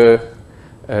a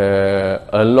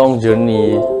long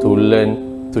journey to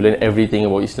learn everything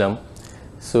about Islam.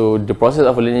 So the process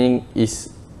of learning is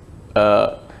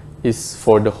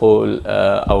for the whole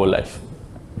our life.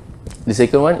 The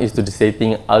second one is to the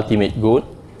setting ultimate goal,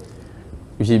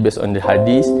 which is based on the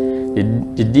hadith.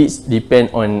 The deeds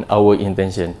depend on our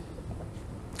intention.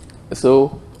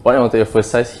 So what I want to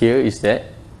emphasize here is that,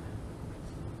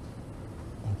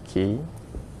 okay,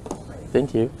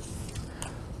 thank you.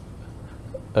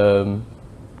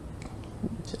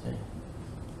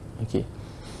 Okay,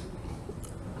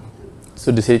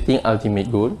 so the setting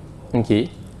ultimate goal. Okay,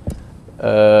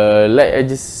 like I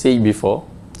just said before,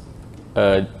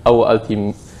 our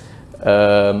ultimate,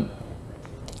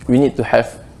 we need to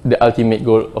have the ultimate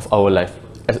goal of our life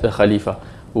as a Khalifah.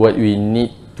 What we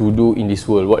need to do in this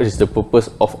world, what is the purpose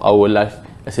of our life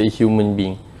as a human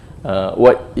being,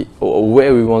 where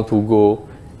we want to go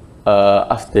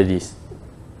after this.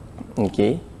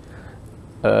 Okay,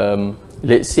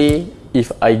 let's say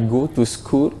if I go to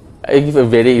school, I give a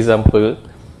very simple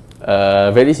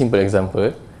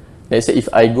example. Let's say if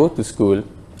I go to school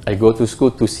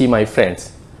to see my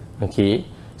friends. Okay,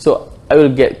 so I will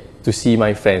get to see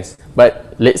my friends,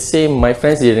 but let's say my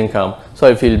friends didn't come, so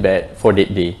I feel bad for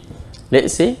that day.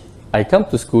 Let's say I come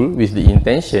to school with the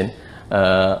intention,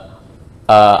 I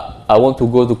want to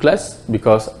go to class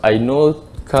because I know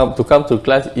to come to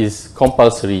class is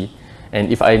compulsory,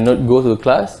 and if I not go to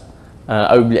class,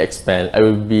 I will be expelled, I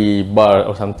will be barred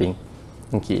or something.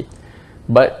 Okay,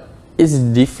 but it's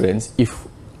different if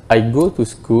I go to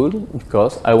school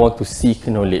because I want to seek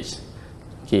knowledge.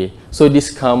 Okay, so this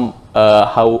come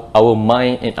how our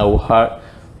mind and our heart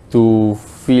to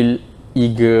feel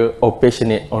eager or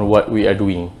passionate on what we are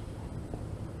doing.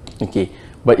 Okay,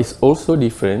 but it's also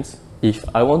different if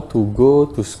I want to go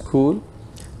to school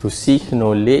to seek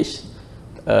knowledge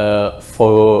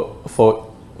for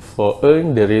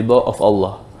earn the rida of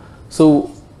Allah.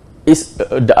 So it's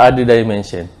the other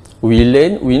dimension. We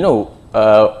learn, we know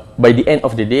by the end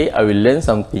of the day, I will learn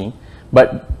something.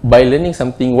 But by learning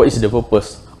something, what is the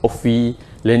purpose of we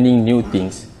learning new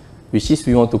things? Which is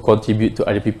we want to contribute to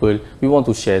other people, we want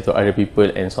to share to other people,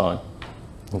 and so on.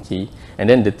 Okay, and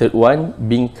then the third one,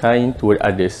 being kind toward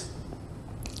others.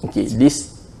 Okay,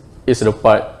 this is the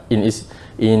part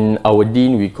in our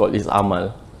deen we call this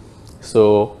amal.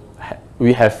 So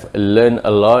we have learned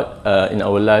a lot in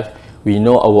our life. We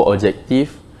know our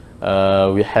objective.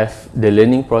 We have the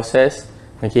learning process.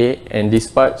 Okay, and this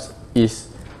part is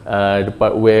the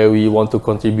part where we want to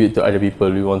contribute to other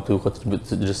people. We want to contribute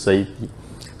to the society.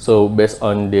 So based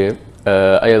on the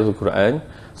ayat al-Quran,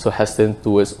 so hasten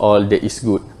towards all that is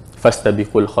good.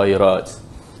 Fastabiqul khairat.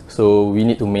 So we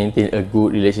need to maintain a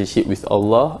good relationship with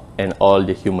Allah and all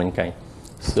the humankind.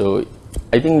 So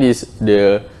I think this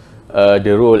the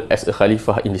role as a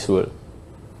Khalifah in this world.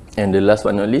 And the last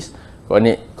but not least,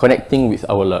 connecting with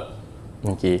our Lord.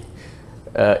 Okay,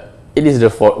 it is the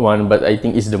fourth one, but I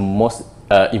think it's the most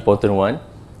important one.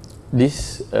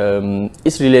 This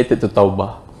is related to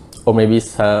Taubah, or maybe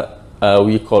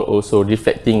we call also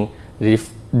reflecting,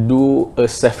 do a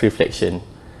self-reflection.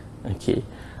 Okay,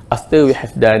 after we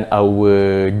have done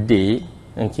our day,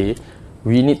 okay,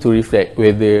 we need to reflect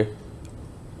whether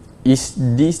is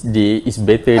this day is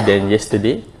better than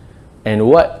yesterday, and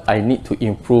what I need to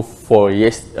improve for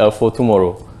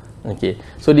tomorrow. Okay,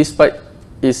 so this part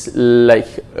is like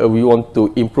we want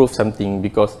to improve something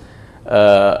because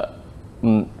I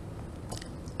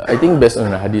think based on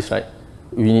the hadith, right,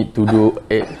 we need to do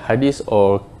a hadith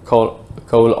or call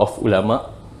of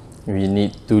ulama. We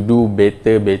need to do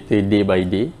better day by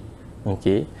day.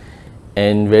 Okay,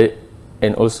 and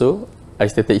also I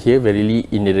stated here, verily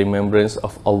in the remembrance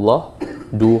of Allah,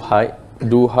 do hard,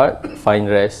 find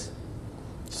rest.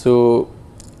 So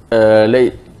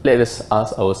let us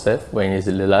ask ourselves, when is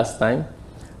the last time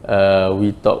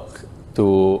we talk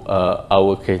to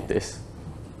our creators?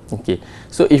 Okay,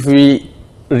 so if we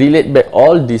relate back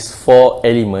all these four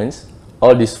elements,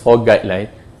 all these four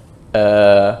guidelines,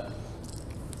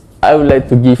 I would like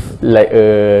to give like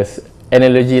a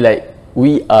analogy, like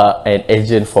we are an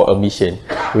agent for a mission.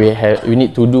 We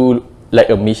need to do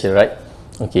like a mission, right?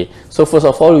 Okay, so first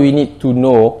of all, we need to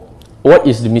know what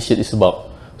is the mission is about.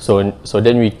 So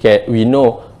then we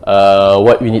know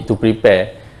what we need to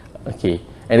prepare. Okay,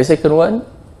 and the second one,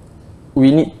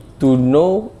 we need to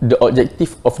know the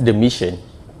objective of the mission.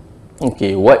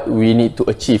 Okay, what we need to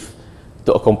achieve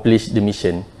to accomplish the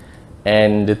mission.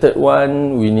 And the third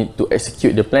one, we need to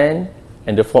execute the plan.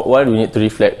 And the fourth one, we need to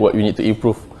reflect what we need to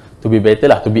improve to be better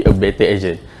to be a better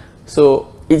agent.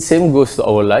 So it same goes to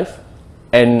our life,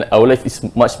 and our life is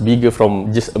much bigger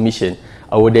from just a mission.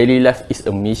 Our daily life is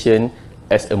a mission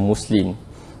as a Muslim.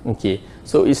 Okay,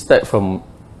 so it starts from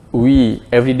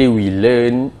every day we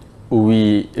learn,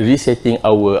 we resetting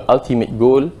our ultimate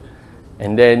goal,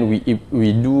 and then we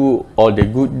do all the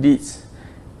good deeds.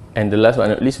 And the last but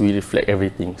not least, we reflect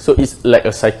everything. So it's like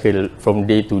a cycle from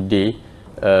day to day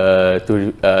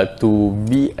to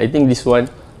be. I think this one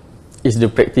is the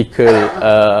practical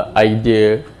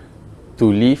idea to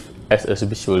live as a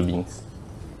spiritual beings.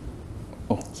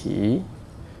 Okay.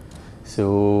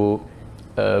 So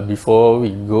before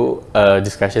we go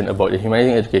discussion about the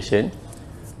humanizing education,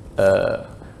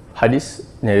 hadith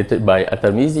narrated by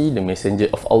At-Tirmidhi, the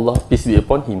messenger of Allah, peace be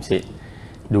upon him, said,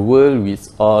 "The world with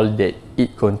all that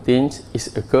it contains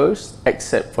is accursed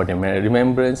except for the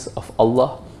remembrance of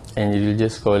Allah and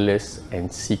religious scholars and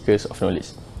seekers of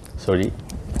knowledge." Sorry.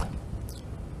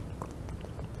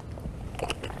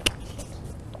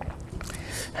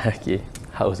 Okay,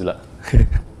 how's that?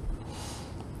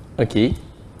 Okay,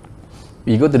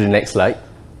 we go to the next slide.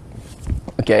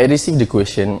 Okay, I received the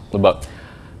question about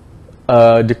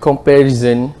the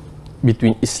comparison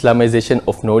between Islamization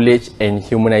of knowledge and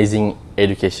humanizing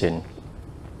education.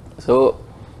 So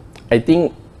I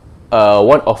think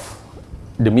one of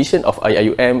the mission of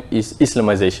IIUM is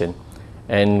Islamization,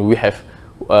 and we have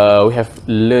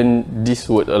learned this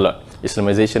word a lot,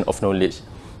 Islamization of knowledge.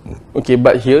 Okay,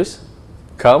 but here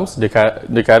comes the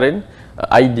current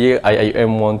idea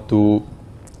IIUM want to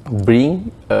bring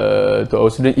to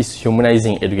our students is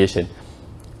humanizing education.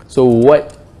 So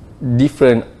what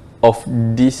different of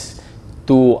these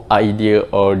two idea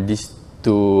or these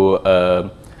two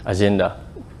agenda?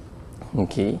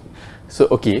 Okay, so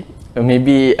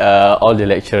maybe all the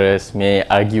lecturers may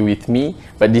argue with me,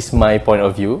 but this is my point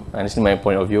of view, and this is my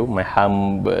point of view, my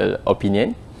humble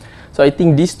opinion. So I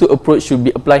think these two approaches should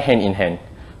be applied hand in hand.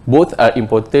 Both are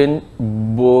important.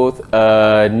 Both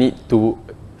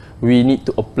we need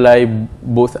to apply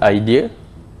both idea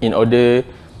in order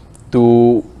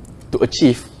to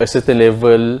achieve a certain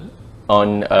level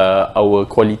on our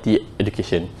quality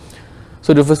education.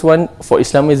 So the first one, for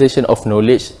Islamization of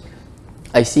knowledge,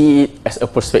 I see it as a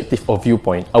perspective or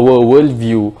viewpoint, our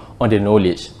worldview on the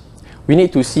knowledge. We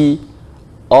need to see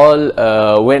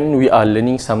when we are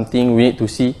learning something, we need to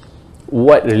see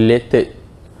what related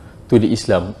to the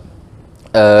Islam.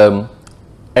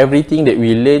 Everything that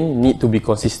we learn need to be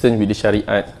consistent with the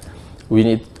Shariah. We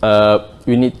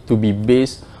need to be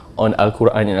based on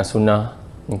Al-Quran and As-Sunnah.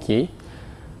 Okay.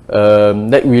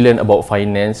 That we learn about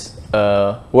finance.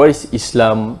 What is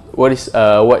Islam? What is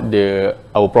what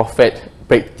our Prophet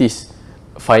practice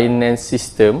finance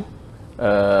system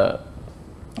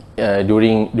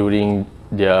during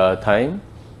their time.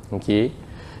 Okay.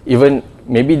 Even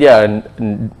maybe they are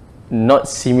not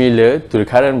similar to the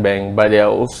current bank, but they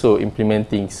are also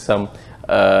implementing some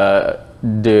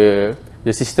the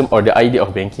system or the idea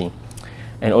of banking.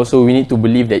 And also we need to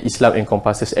believe that Islam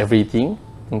encompasses everything.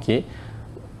 Okay,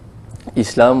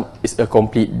 Islam is a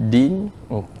complete deen.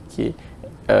 Okay,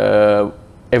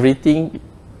 everything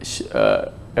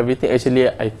actually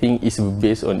I think is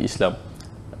based on Islam.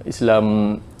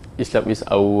 Islam is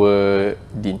our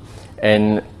deen,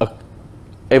 and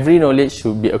every knowledge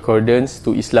should be accordance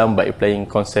to Islam by applying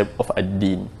concept of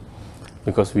ad-din,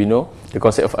 because we know the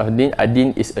concept of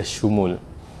ad-din is a shumul.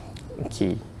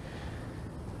 Okay.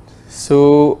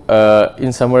 So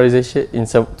to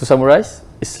summarize,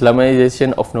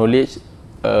 Islamization of knowledge,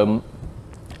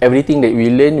 everything that we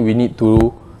learn, we need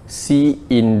to see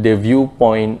in the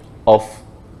viewpoint of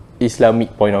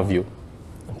Islamic point of view.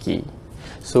 Okay.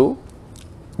 So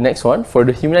next one, for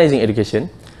the humanizing education,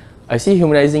 I see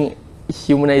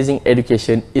humanizing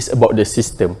education is about the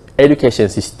system, education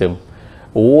system.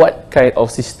 What kind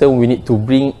of system we need to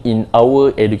bring in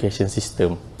our education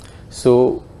system?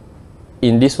 So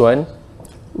in this one,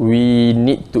 we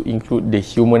need to include the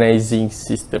humanizing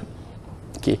system.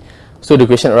 Okay, so the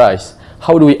question arises,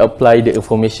 how do we apply the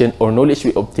information or knowledge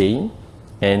we obtain,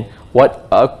 and what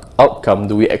outcome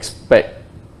do we expect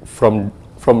from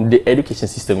the education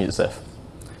system itself?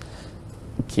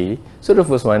 Okay, so the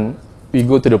first one, we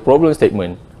go to the problem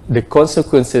statement, the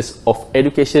consequences of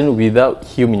education without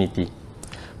humanity.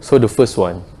 So the first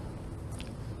one,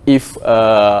 if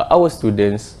our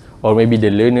students or maybe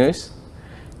the learners,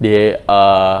 they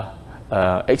are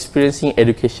experiencing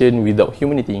education without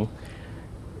humanity,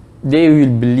 they will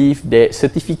believe that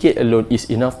certificate alone is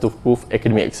enough to prove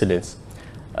academic excellence.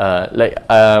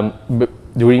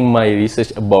 During my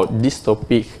research about this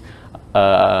topic,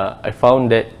 I found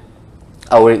that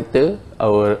our rector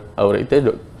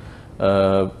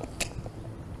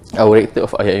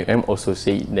of IIM also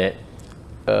said that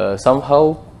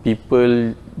somehow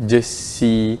people just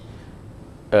see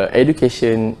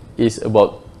education is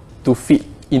about to fit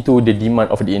into the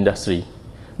demand of the industry,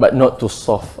 but not to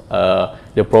solve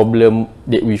the problem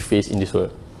that we face in this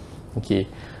world. Okay,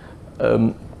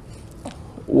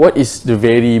 what is the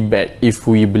very bad if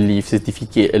we believe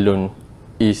certificate alone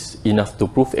is enough to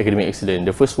prove academic excellence?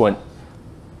 The first one,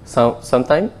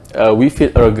 sometimes we feel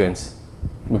arrogance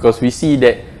because we see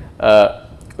that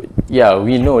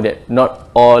we know that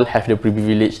not all have the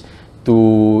privilege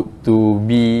to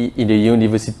be in the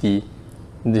university,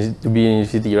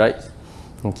 right?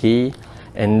 Okay,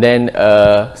 and then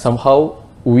somehow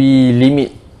we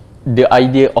limit the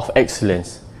idea of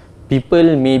excellence.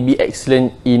 People may be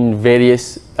excellent in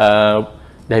various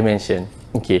dimensions.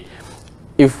 Okay,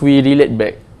 if we relate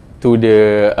back to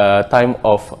the time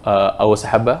of our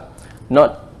Sahaba,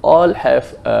 not all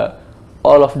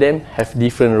of them have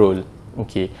different role.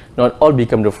 Okay, not all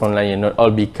become the frontline, not all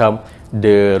become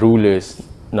the rulers,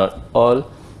 not all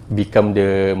become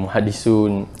the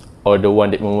muhaddisun or the one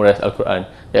that memorize Al-Quran.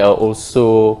 There are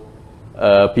also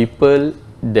people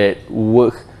that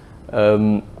work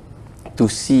to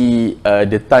see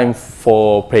the time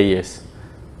for prayers.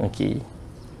 Okay,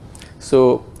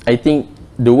 so I think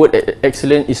the word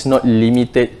excellence is not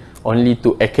limited only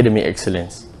to academic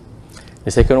excellence.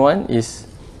 The second one is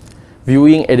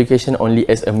viewing education only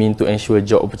as a means to ensure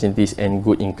job opportunities and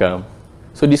good income.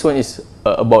 So this one is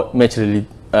about materiality.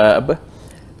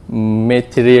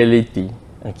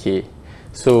 Okay,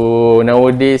 so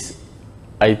nowadays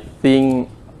I think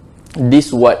this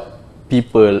is what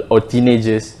people or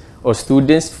teenagers or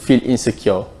students feel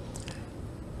insecure.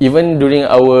 Even during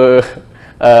our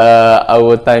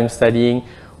time studying,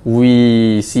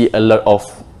 we see a lot of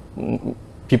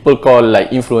people call like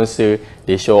influencer.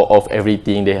 They show off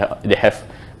everything. They have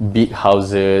big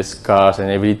houses, cars, and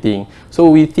everything. So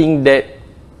we think that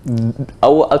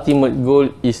our ultimate goal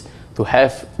is to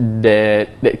have that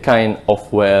kind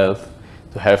of wealth,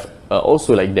 to have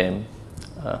also like them.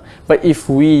 But if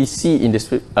we see in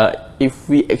if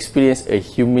we experience a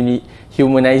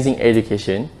humanizing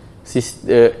education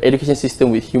system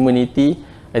with humanity,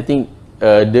 I think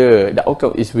the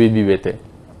outcome will be better.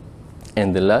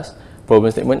 And the last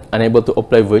problem statement, unable to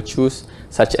apply virtues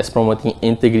such as promoting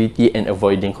integrity and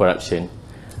avoiding corruption.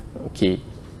 Okay.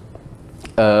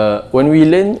 When we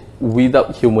learn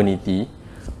without humanity,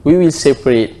 we will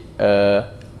separate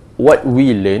what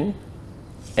we learn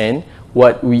and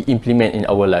what we implement in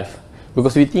our life.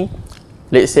 Because we think,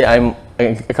 let's say I'm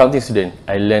an accounting student,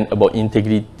 I learn about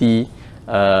integrity,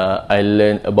 I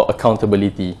learn about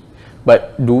accountability.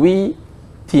 But do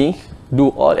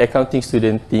all accounting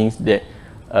students think that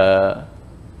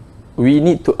we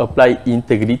need to apply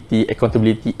integrity,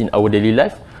 accountability in our daily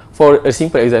life? For a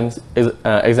simple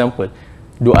example,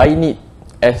 do I need,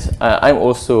 as I'm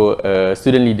also a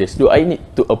student leader, do I need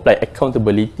to apply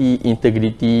accountability,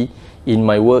 integrity in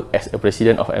my work as a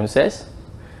president of EMSS?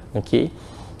 Okay,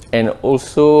 and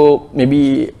also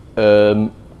maybe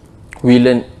we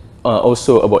learn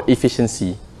also about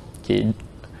efficiency. Okay,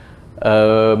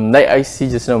 like I see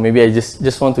just now, maybe I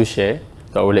just want to share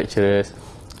to our lecturers.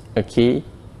 Okay,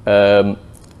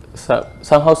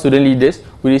 somehow student leaders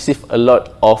we receive a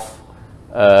lot of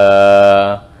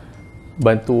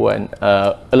bantuan,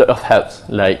 a lot of helps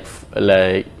like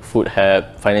food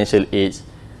help, financial aids.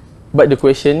 But the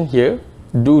question here,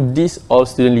 do these all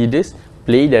student leaders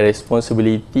play their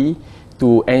responsibility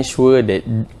to ensure that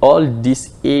all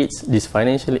these aids, these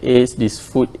financial aids, these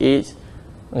food aids,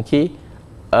 okay,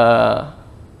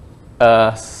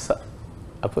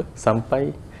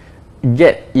 sampai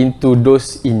get into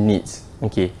those in needs,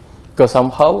 okay? Because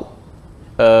somehow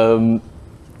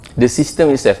the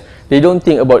system itself, they don't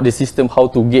think about the system how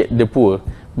to get the poor,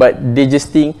 but they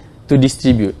just think to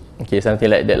distribute, okay, something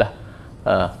like that lah.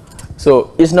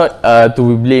 So it's not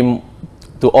to blame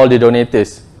to all the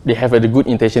donators. They have a good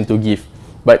intention to give,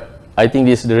 but I think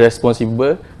this is the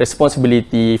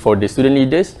responsibility for the student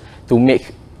leaders to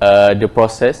make the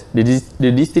process,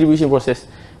 the distribution process,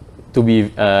 to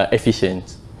be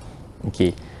efficient.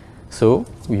 Okay, so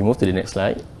we move to the next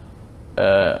slide.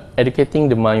 Educating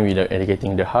the mind without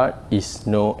educating the heart is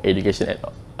no education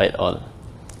at all.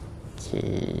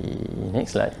 Okay,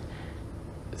 next slide.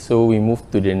 So we move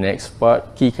to the next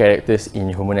part, key characters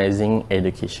in humanizing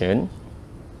education.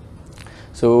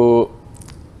 So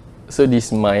this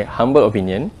is my humble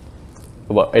opinion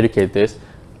about educators.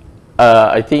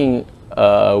 I think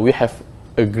we have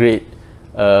a great,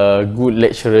 good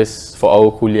lecturers for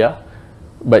our kuliah,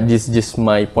 but this is just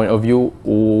my point of view,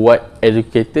 what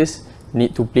educators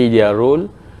need to play their role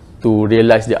to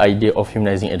realize the idea of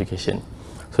humanizing education.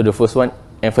 So the first one,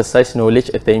 emphasize knowledge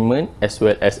attainment as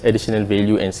well as additional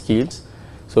value and skills.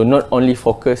 So not only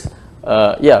focus,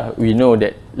 we know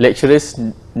that lecturers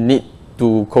need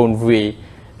to convey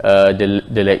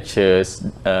the lectures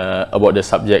about the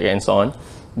subject and so on,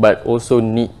 but also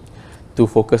need to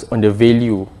focus on the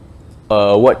value,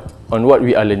 on what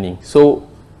we are learning. So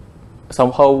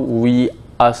somehow we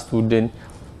ask students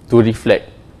to reflect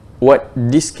what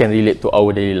this can relate to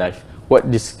our daily life,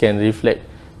 what this can reflect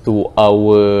to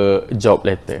our job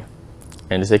later.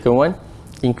 And the second one,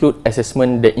 include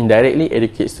assessment that indirectly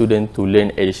educates students to learn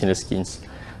additional skills.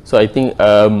 So I think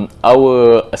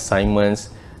our assignments,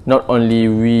 not only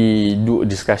we do a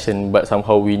discussion, but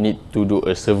somehow we need to do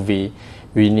a survey,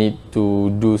 we need to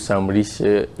do some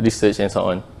research and so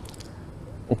on.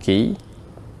 Okay,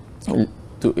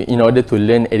 in order to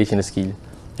learn additional skill.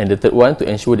 And the third one, to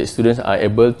ensure that students are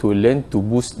able to learn to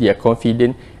boost their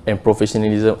confidence and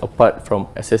professionalism apart from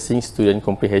assessing student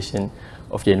comprehension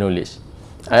of their knowledge.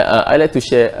 I like to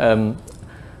share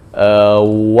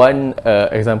one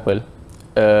example.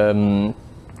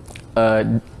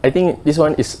 I think this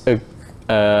one is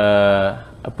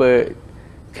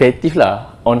creative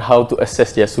lah on how to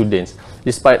assess their students.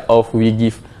 Despite of we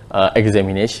give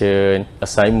examination,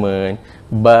 assignment,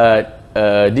 but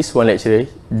this one lecturer,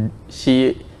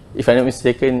 she, if I'm not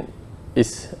mistaken,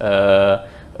 is a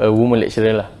woman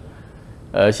lecturer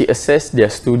lah. She assessed their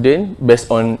student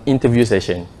based on interview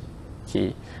session.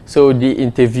 Okay, so they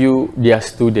interview their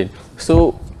student.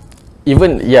 So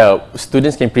even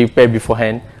students can prepare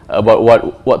beforehand about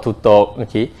what to talk.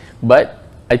 Okay, but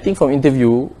I think from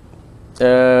interview,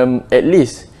 at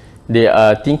least they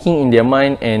are thinking in their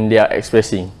mind and they are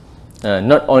expressing.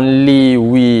 Not only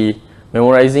we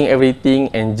memorizing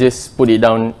everything and just put it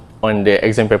down on the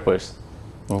exam papers.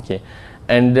 Okay,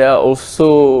 and there are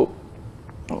also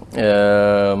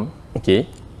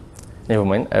okay, never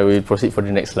mind, I will proceed for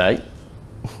the next slide.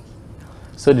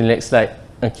 So the next slide,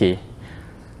 okay,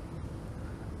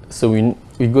 so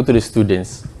we go to the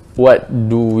students. What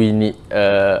do we need,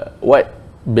 what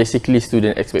basically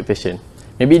student expectation.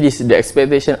 Maybe this is the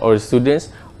expectation of the students,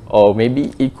 or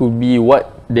maybe it could be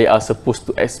what they are supposed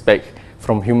to expect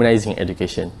from humanizing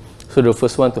education. So the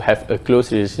first one, to have a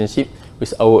close relationship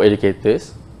with our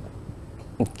educators.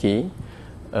 Okay.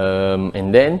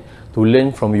 And then to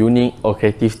learn from unique or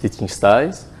creative teaching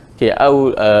styles. Okay, I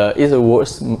will,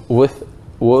 it's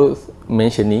worth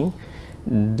mentioning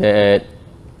that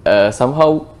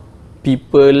somehow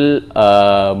people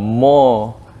are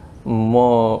more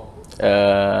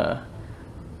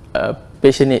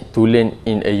passionate to learn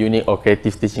in a unique or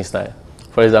creative teaching style.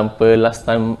 For example, last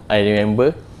time I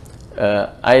remember,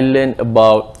 I learned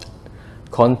about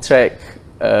contract,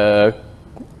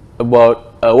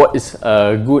 about what is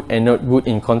good and not good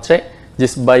in contract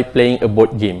just by playing a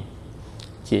board game.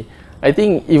 Okay, I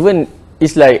think even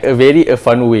it's like a very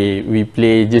fun way we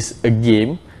play just a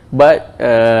game, but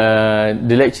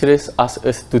the lecturers ask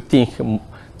us to think,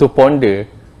 to ponder,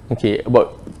 okay,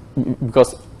 about,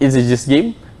 because it's just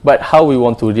game, but how we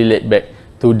want to relate back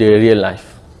to the real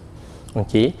life.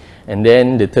 Okay, and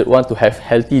then the third one, to have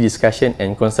healthy discussion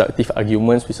and constructive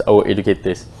arguments with our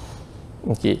educators.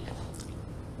 Okay,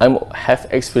 I'm have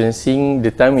experiencing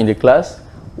the time in the class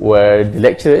where the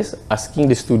lecturers asking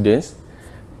the students,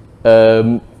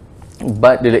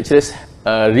 but the lecturers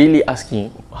really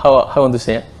asking, how I want to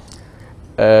say,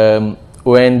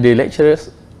 when the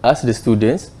lecturers ask the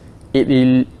students, it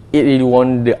really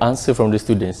want the answer from the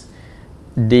students.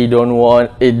 They don't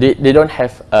want, they don't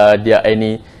have their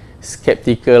any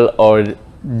skeptical or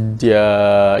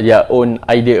their own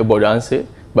idea about the answer,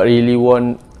 but really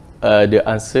want the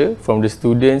answer from the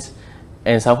students.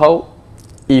 And somehow,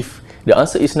 if the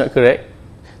answer is not correct,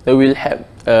 they will help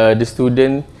the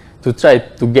student to try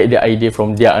to get the idea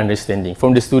from their understanding,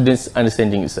 from the students'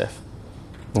 understanding itself.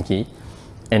 Okay,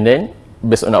 and then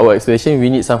based on our expectation,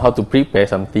 we need somehow to prepare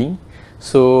something.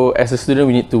 So as a student,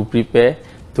 we need to prepare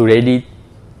to ready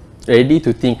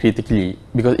to think critically,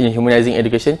 because in humanizing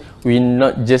education, we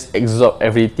not just absorb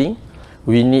everything,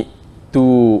 we need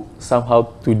to somehow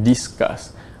to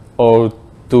discuss or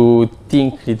to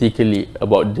think critically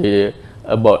about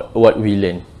what we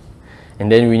learn.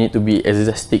 And then we need to be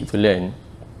enthusiastic to learn.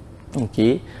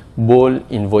 Okay, bold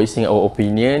in voicing our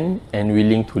opinion and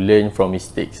willing to learn from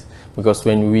mistakes, because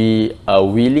when we are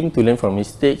willing to learn from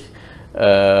mistakes,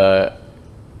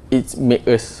 it makes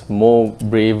us more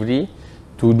bravery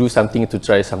to do something, to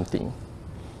try something.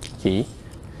 Okay,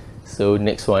 so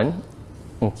next one.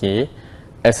 Okay,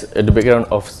 as the background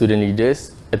of student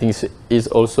leaders, I think it's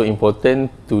also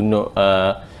important to know,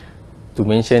 to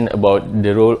mention about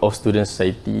the role of student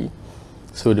society.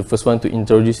 So the first one, to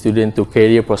introduce students to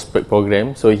career prospect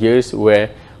program. So here's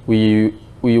where we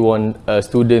want a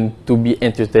student to be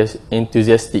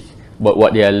enthusiastic about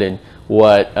what they are learn,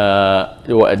 what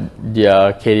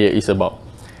their career is about.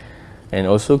 And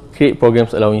also create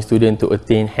programs allowing students to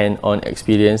attain hand-on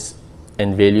experience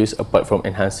and values apart from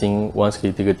enhancing one's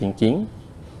critical thinking.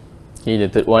 Okay, the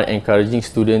third one, encouraging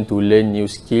students to learn new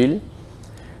skill,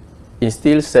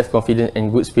 instill self-confidence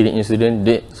and good spirit in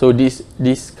students. So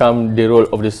this come the role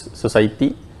of the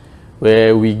society,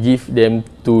 where we give them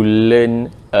to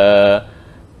learn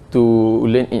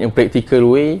in a practical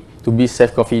way, to be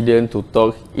self-confident, to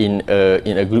talk in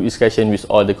a group discussion with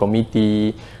all the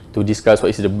committee, to discuss what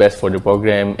is the best for the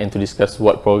program, and to discuss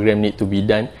what program need to be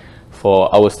done for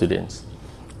our students.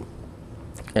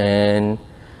 And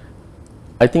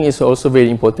I think it's also very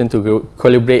important to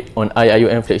collaborate on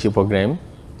IIUM flagship program.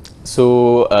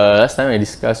 So last time I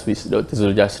discussed with Dr.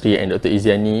 Zulkifli and Dr.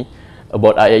 Iziani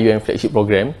about IIUM flagship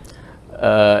program.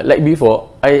 Like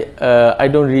before, I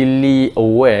don't really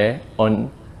aware on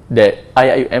that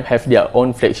IIUM have their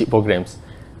own flagship programs,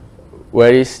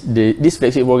 whereas this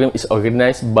flagship program is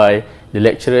organized by the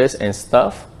lecturers and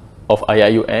staff of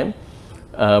IIUM,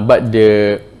 but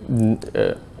the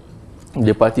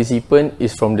participant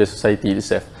is from the society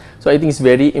itself. So I think it's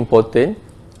very important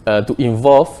to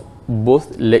involve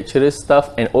both lecturers, staff,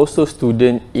 and also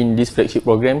students in this flagship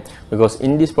program, because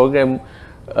in this program,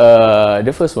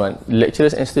 the first one,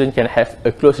 lecturers and students can have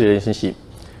a close relationship,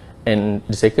 and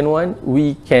the second one,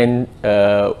 we can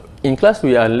in class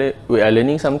we are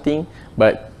learning something,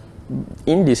 but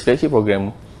in this flagship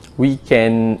program, we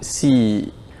can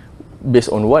see, based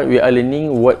on what we are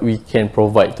learning, what we can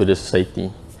provide to the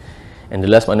society. And the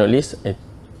last but not least,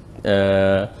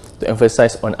 to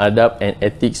emphasize on adab and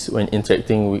ethics when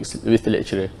interacting with the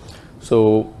lecturer.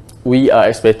 So we are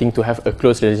expecting to have a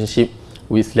close relationship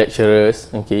with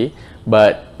lecturers, okay,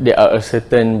 but there are a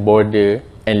certain border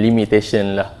and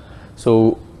limitation lah.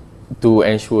 So to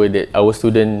ensure that our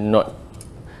student not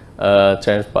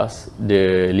trespass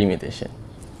the limitation.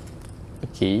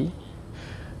 Okay,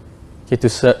 Okay,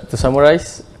 to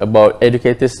summarize about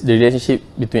educators, the relationship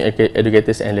between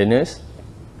educators and learners,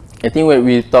 I think when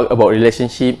we talk about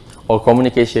relationship or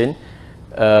communication,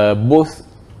 both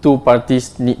two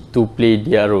parties need to play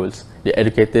their roles, the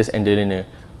educators and the learner.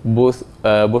 Both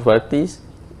parties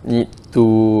need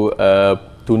to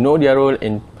know their role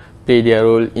and play their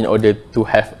role in order to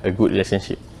have a good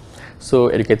relationship. So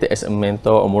educator as a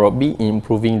mentor or murabbi in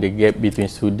improving the gap between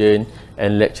student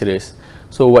and lecturers.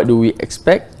 So what do we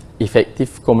expect?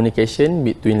 Effective communication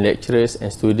between lecturers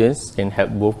and students can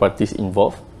help both parties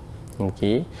involved.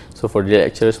 Okay, so for the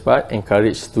lecturers part,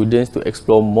 encourage students to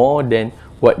explore more than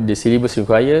what the syllabus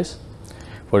requires.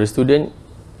 For the student,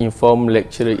 inform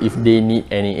lecturer if they need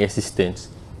any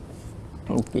assistance.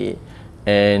 Okay,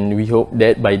 and we hope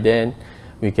that by then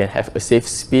we can have a safe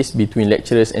space between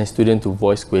lecturers and students to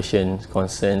voice questions,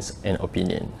 concerns, and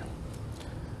opinion.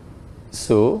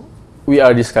 So we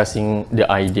are discussing the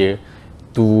idea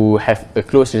to have a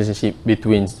close relationship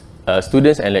between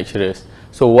students and lecturers.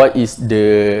 So what is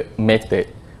the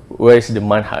method? Where is the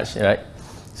manhaj, right?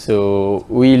 So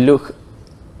we look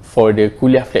for the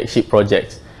kuliah flagship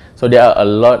projects. So there are a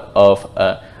lot of,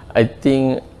 I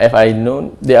think, if I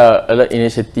know, there are a lot of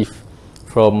initiatives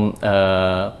from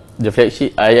the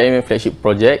flagship, IIM flagship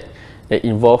project that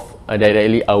involve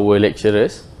directly our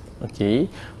lecturers, okay,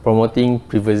 promoting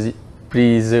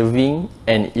preserving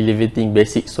and elevating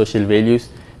basic social values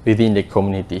within the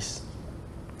communities.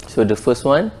 So the first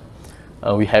one,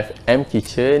 we have M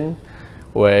Kitchen,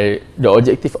 where the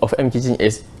objective of M Kitchen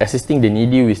is assisting the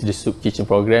needy with the soup kitchen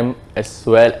program as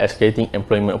well as creating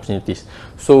employment opportunities.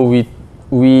 So we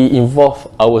involve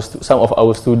some of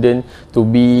our students to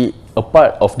be a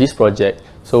part of this project.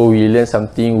 So we learn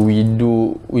something. We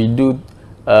do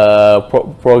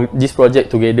this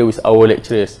project together with our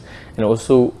lecturers, and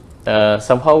also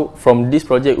somehow from this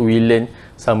project we learn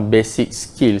some basic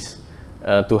skills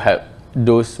to help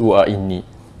those who are in need.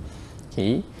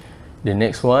 Okay, the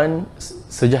next one,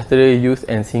 Sejahtera Youth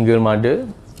and Single Mother,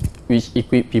 which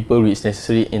equip people with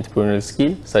necessary entrepreneurial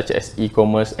skills such as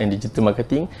e-commerce and digital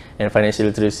marketing and financial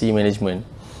literacy management.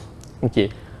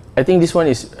 Okay, I think this one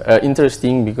is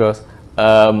interesting because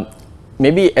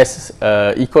maybe as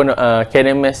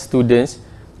KENMS students,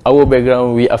 our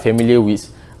background, we are familiar with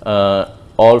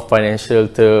all financial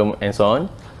term and so on.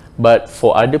 But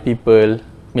for other people,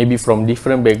 maybe from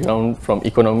different background, from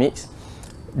economics,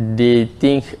 they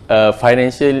think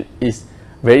financial is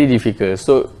very difficult.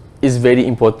 So it's very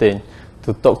important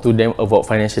to talk to them about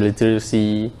financial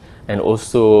literacy and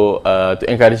also to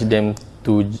encourage them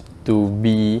to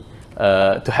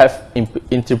have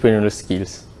entrepreneurial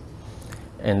skills.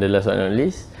 And the last but not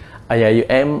least,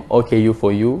 IIUM OKU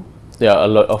for you. There are a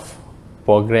lot of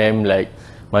program like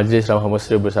Majlis Ramah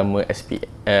Mesra bersama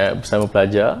bersama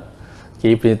pelajar.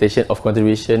 Okay, presentation of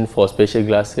contribution for special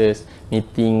classes,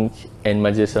 meeting, and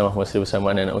Majlis Ramah Mesra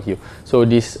bersama anak-anak OKU. So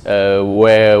this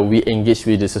where we engage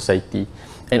with the society.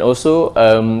 And also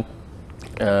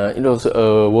it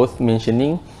also worth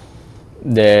mentioning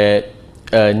that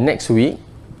next week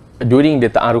during the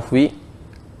Ta'aruf week,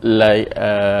 like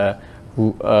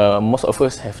most of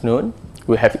us have known,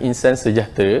 we have Insan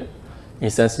Sejahtera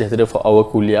for our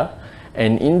kuliah,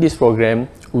 and in this program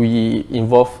we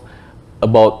involve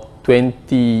about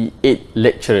 28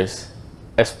 lecturers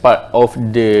as part of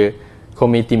the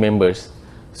committee members.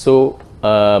 So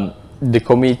the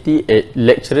committee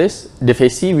lecturers, the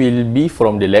FESI will be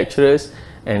from the lecturers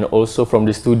and also from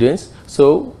the students.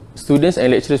 So students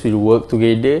and lecturers will work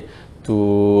together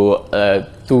to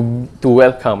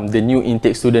welcome the new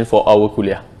intake student for our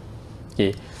kuliah.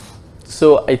 Okay,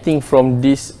 so I think from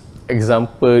this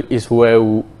example is where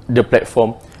the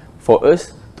platform for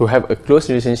us to have a close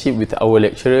relationship with our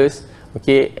lecturers,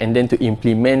 okay, and then to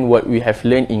implement what we have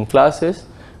learned in classes,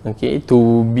 okay,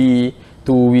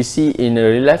 we see in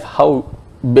real life how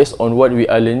based on what we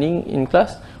are learning in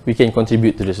class we can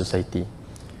contribute to the society.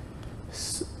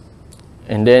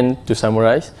 And then to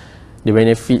summarize, the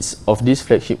benefits of this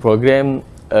flagship program,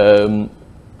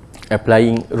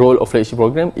 applying role of flagship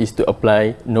program is to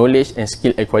apply knowledge and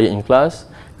skill acquired in class,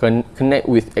 connect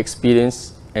with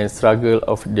experience and struggle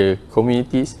of the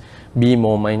communities, be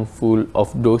more mindful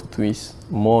of those with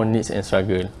more needs and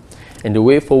struggle. And the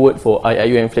way forward for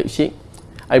IIUM flagship,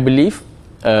 I believe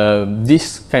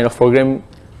this kind of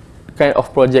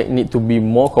project need to be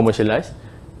more commercialized.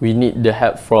 We need the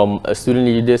help from student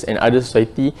leaders and other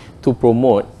society to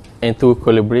promote and to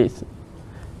collaborate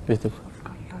with the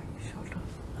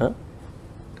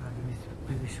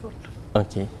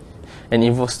okay, and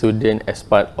involve students as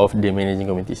part of the managing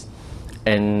committees.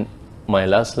 And my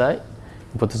last slide,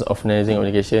 importance of managing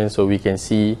education. So we can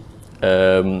see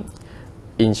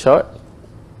in short,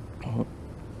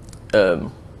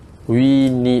 we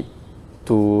need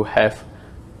to have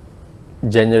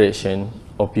generation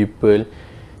of people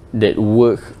that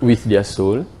work with their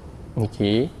soul.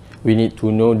 Okay, we need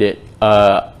to know that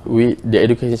the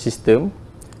education system,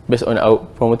 based on our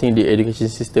promoting the education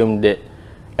system, that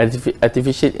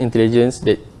artificial intelligence,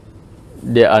 that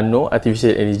there are no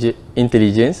artificial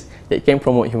intelligence that can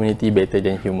promote humanity better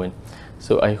than human.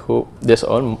 So I hope that's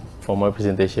all for my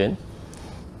presentation.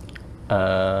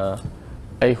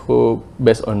 I hope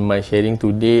based on my sharing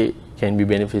today can be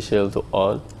beneficial to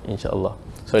all, inshallah.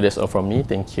 So that's all from me.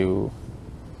 Thank you.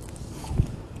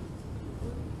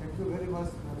 Thank you very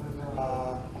much,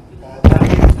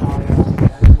 Zahid, for your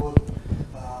valuable,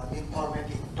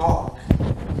 informative talk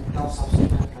in terms of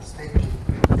student perspective.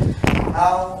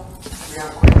 Now we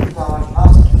are going to our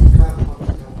last speaker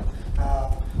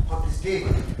for this day,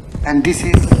 and this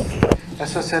is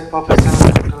Associate Professor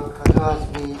Dr.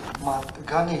 Gairuazmi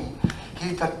Ghani. He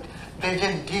is the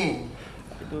present Dean,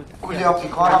 College of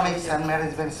Economics and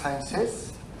Management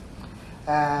Sciences,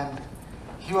 and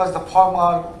he was the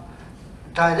former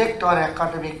Director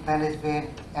Academic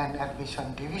Management and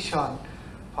Admission Division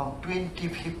from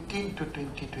 2015 to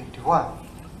 2021.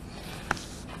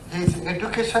 His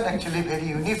education actually very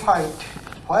unified.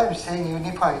 Why I'm saying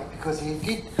unified? Because he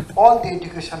did all the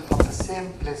education from the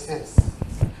same places.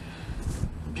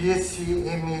 BSc,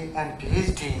 MA and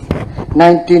PhD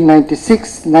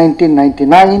 1996,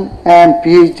 1999 and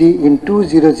PhD in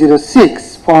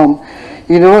 2006 from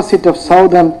University of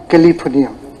Southern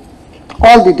California.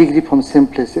 All the degree from same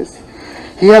places.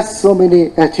 He has so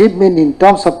many achievements in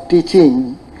terms of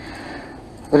teaching,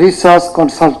 research,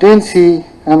 consultancy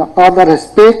and other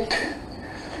aspects.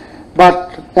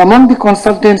 But among the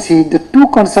consultancy, the two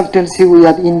consultancy we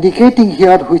are indicating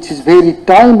here, which is very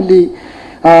timely,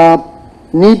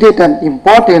 needed and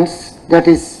importance, that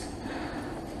is,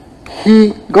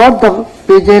 he got the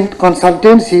present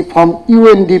consultancy from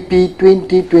UNDP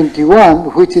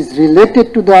 2021, which is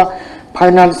related to the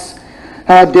finance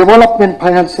development,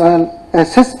 financial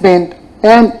assessment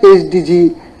and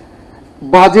SDG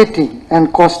budgeting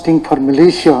and costing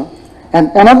formulation,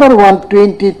 and another one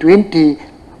 2020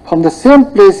 from the same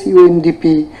place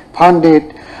UNDP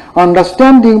funded,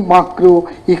 understanding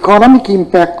macroeconomic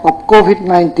impact of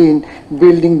COVID-19,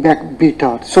 building back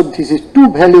better. So this is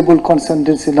two valuable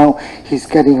consultancy now he's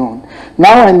carrying on.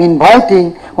 Now I'm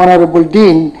inviting Honorable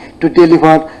Dean to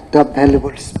deliver the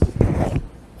valuable speech.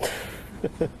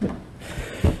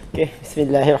 Okay,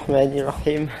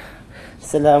 Bismillahirrahmanirrahim.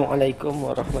 Assalamualaikum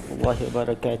warahmatullahi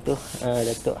wabarakatuh.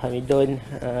 Dato Hamidon,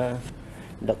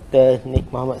 Dr.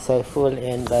 Muhamad Saiful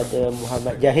and Brother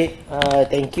Muhammad Zahid,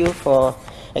 thank you for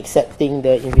accepting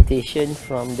the invitation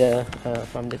from the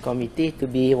committee to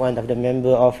be one of the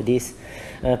member of this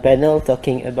panel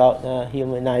talking about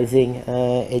humanizing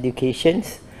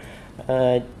educations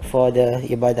for the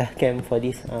Ibadah camp for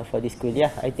this kuliah.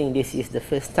 I think this is the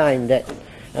first time that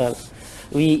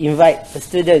we invite a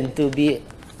student to be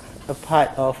a part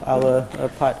of our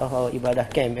Ibadah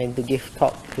camp and to give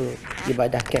talk to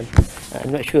Ibadah camp.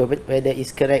 I'm not sure whether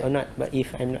it's correct or not, but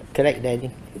if I'm not correct,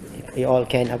 then you all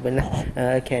can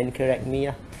correct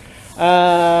me.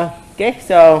 Okay,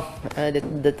 so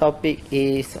the topic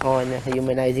is on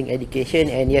humanizing education,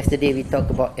 and yesterday we talked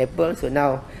about apple, so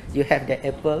now you have the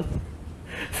apple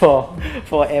for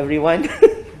everyone.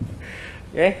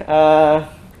 Okay.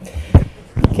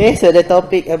 Okay, so the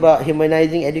topic about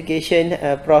humanizing education,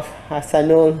 Prof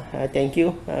Hassanul, thank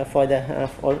you for the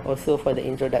also for the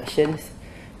introductions.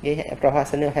 Okay, Prof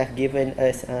Hassanul have given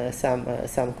us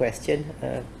some question.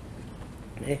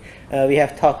 We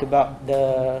have talked about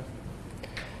the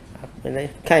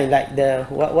kind of like the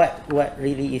what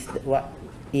really is what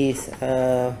is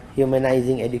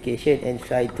humanizing education, and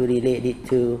try to relate it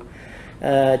to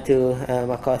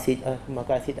Maqasid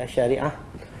Shariah.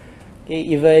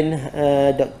 Okay, even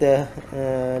Dr.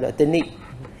 Nick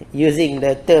using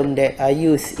the term that I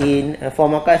use in for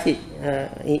Maqasid,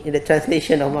 in the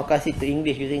translation of Maqasid to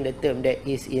English, using the term that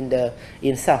is in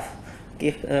SAF,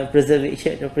 okay,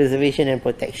 preservation and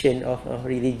protection of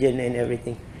religion and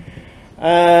everything.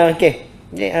 Okay,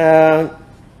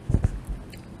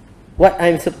 what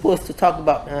I'm supposed to talk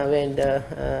about when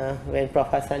Prof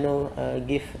Hassanul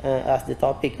give us the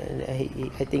topic,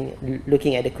 I think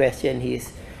looking at the question,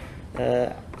 he's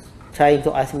trying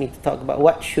to ask me to talk about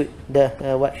what should the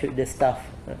staff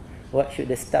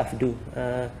do.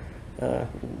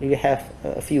 We have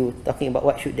a few talking about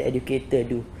what should the educator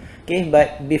do. Okay,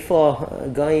 but before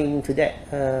going to that,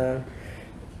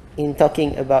 in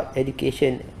talking about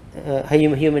education,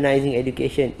 humanizing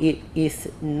education, it is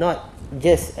not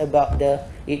just about the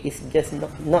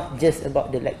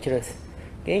lecturers.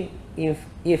 Okay,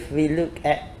 if we look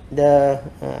at the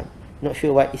not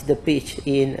sure what is the page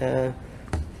in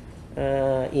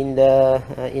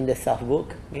the South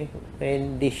book, okay,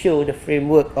 when they show the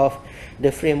framework of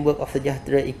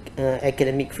Sejahtera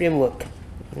academic framework,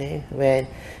 okay,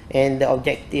 and the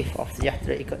objective of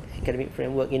Sejahtera academic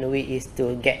framework in a way is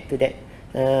to get to that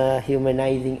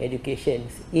humanizing education.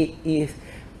 It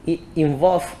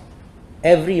involves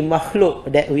every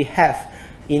makhluk that we have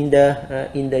in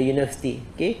the university.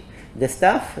 Okay, the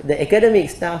staff, the academic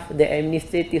staff, the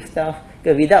administrative staff.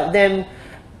 Okay, without them,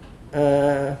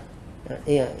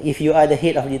 if you are the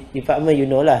head of the department, you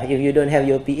know lah. If you don't have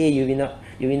your PA, you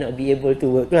will not be able to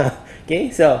work lah.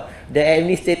 Okay, so the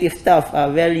administrative staff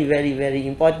are very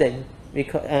important,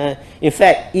 because in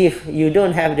fact, if you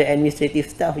don't have the administrative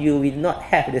staff, you will not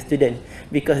have the student,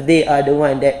 because they are the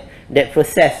one that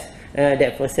process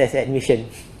admission.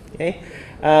 Okay,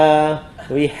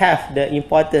 we have the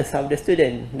importance of the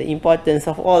student, the importance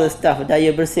of all the staff,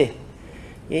 daya bersih.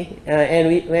 Okay,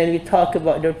 and when we talk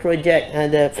about the project,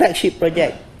 the flagship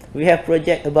project, we have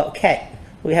project about cat.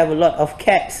 We have a lot of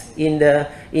cats in the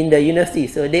university,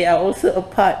 so they are also a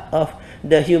part of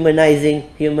the humanizing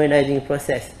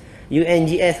process.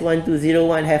 UNGS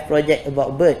 1201 have project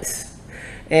about birds,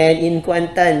 and in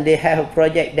Kuantan they have a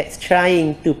project that's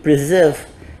trying to preserve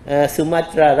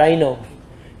Sumatra rhino.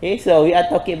 Okay, so we are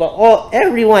talking about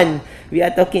everyone. We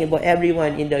are talking about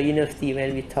everyone in the university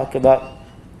when we talk about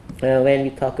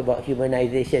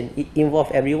humanization. It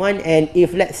involves everyone, and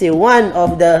if let's say one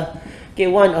of the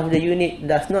unit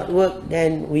does not work,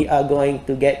 then we are going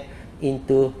to get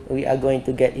into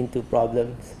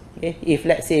problems. Okay? If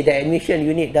let's say the admission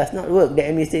unit does not work, the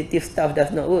administrative staff does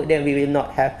not work, then we will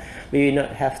not have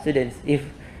students. If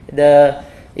the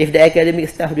academic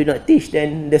staff do not teach,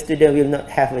 then the student will not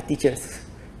have teachers.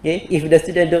 Okay? If the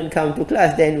student don't come to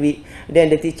class, then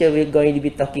the teacher will going to be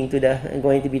talking to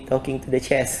the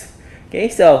chairs. Okay,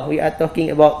 so we are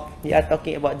talking about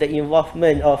the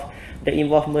involvement of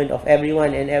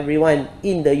everyone, and everyone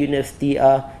in the university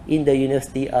are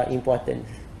important.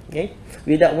 Okay,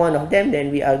 without one of them,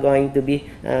 then we are going to be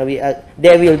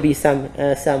there will be some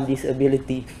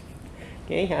disability.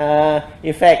 Okay,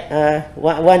 in fact,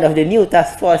 one of the new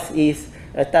task force is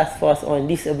a task force on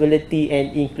disability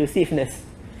and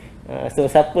inclusiveness. So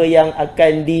siapa yang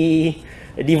akan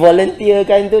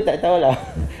di-volunteerkan tu tak tahulah.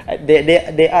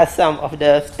 There are some of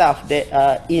the staff that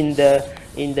are in the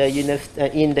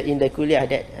kuliah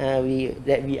that we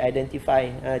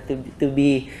identify to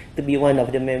be one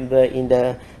of the member in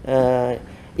the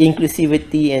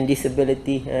inclusivity and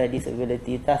disability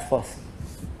task force.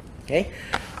 Okay,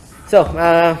 so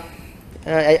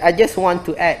I just want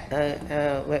to add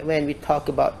when we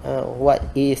talk about what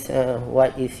is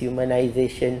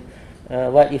humanization.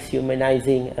 What is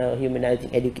humanizing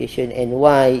education, and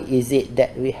why is it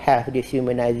that we have this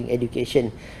humanizing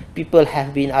education? People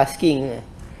have been asking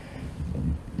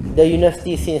the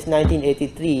university since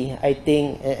 1983. I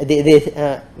think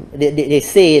they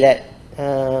say that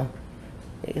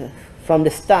from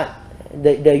the start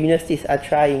the universities are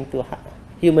trying to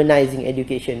humanizing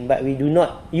education, but we do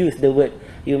not use the word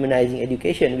humanizing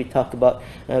education. We talk about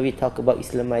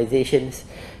Islamizations,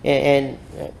 and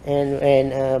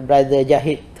Brother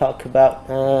Zahid talk about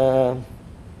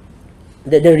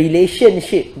the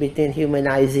relationship between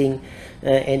humanizing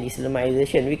and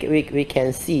Islamization. We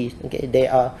can see, okay, there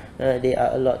are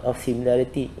a lot of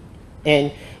similarity,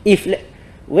 and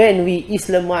when we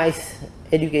Islamize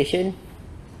education,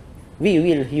 we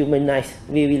will humanize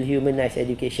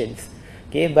educations.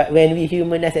 Okay, but when we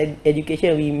humanize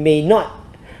education, we may not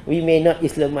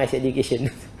Islamize education.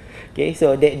 Okay,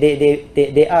 so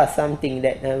there are something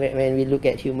that when we look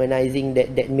at humanizing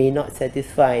that may not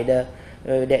satisfy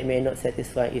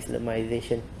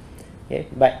Islamization. Okay,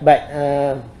 but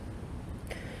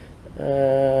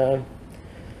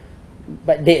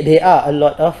there are a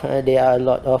lot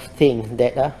of things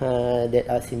that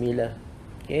are similar.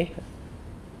 Okay,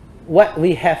 what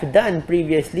we have done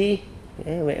previously.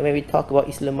 When we talk about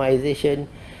Islamization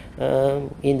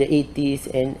in the 80s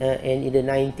and in the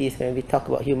 90s, when we talk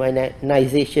about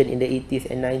humanization in the 80s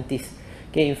and 90s,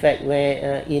 okay, in fact,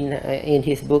 where in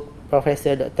his book,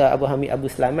 Professor Dr. Abu Hamid Abu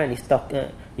Sulaiman is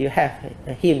you have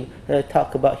him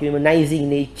talk about humanizing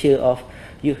nature of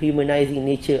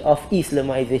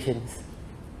Islamizations.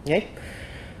 Okay,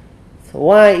 so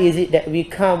why is it that we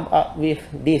come up with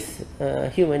this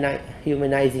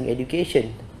humanizing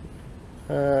education?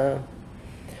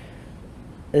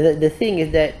 The thing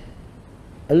is that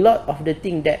a lot of the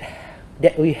things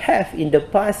that we have in the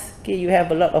past, okay, you have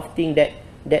a lot of things that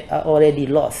are already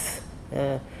lost.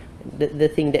 The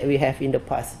thing that we have in the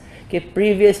past. Okay,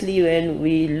 previously when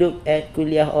we look at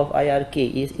kuliah of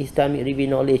IRK, is Islamic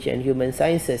Review Knowledge and Human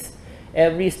Sciences,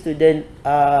 every student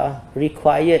are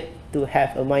required to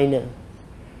have a minor.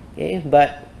 Okay,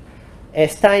 but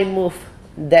as time move,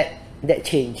 that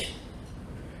change.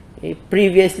 Okay,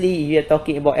 previously, if you're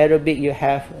talking about Arabic, you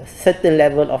have a certain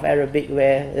level of Arabic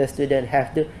where the student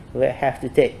have to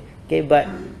take. Okay, but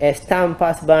as time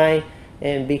pass by,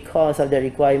 and because of the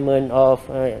requirement of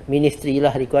ministry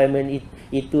lah, requirement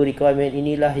itu requirement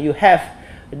inilah, you have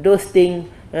those things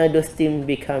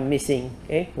become missing.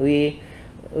 Okay,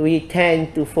 we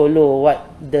tend to follow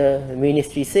what the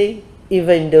ministry say,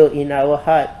 even though in our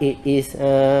heart it is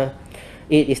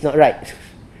not right.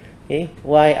 Okay,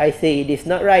 why I say it is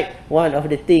not right? One of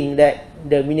the things that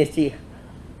the ministry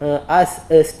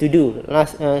asked us to do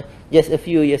just a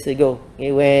few years ago,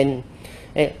 okay, when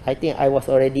I think I was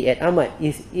already at Ahmad,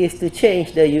 is to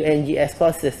change the UNGS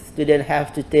courses. Students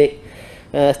have to take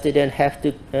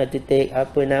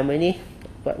apa nama ni,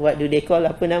 what do they call,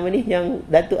 apa nama ni yang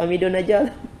Dato Hamidon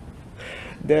ajar,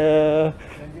 the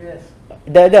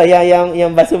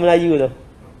yang bahasa Melayu tu.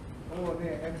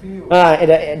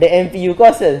 The MPU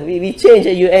courses. We change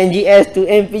the UNGS to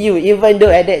MPU, even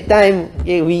though at that time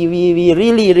we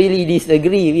really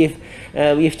disagree with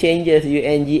changes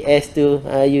UNGS to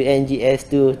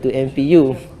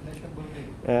MPU.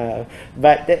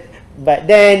 But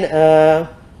then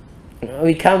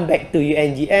we come back to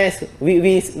UNGS. We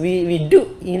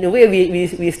do, in a way,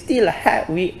 we still have,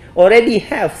 we already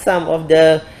have some of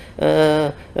the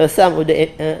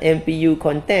MPU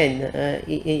content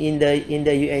in the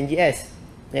UNGS,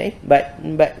 right? But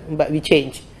we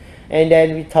change, and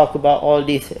then we talk about all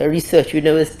these research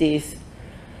universities,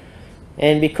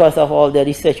 and because of all the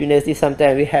research universities,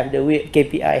 sometimes we have the weird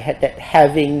KPI that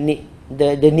having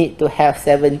the need to have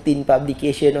 17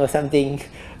 publication or something.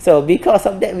 So because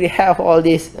of that, we have all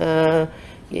this.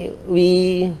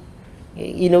 We,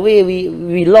 in a way,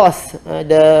 we lost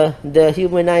the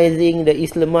humanizing, the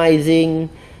Islamizing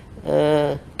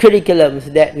curriculums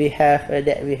that we have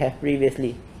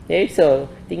previously. Okay, so I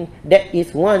think that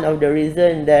is one of the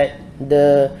reasons that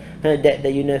the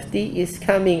university is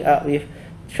coming up with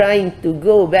trying to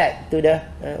go back to the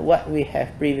what we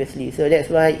have previously. So that's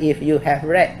why if you have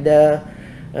read the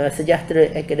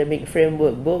Sejahtera Academic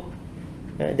Framework book,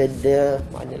 the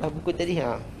manalah buku tadi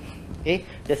okay,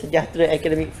 the Sejahtera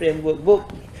Academic Framework book,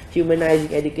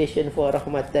 Humanizing Education for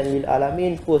Rahmatan lil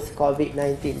Alamin post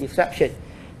COVID-19 disruption.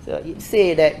 So it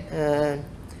say that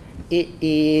it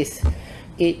is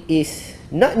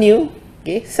not new.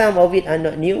 Okay, some of it are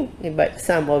not new, but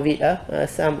some of it are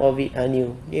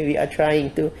new. Okay, we are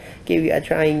trying to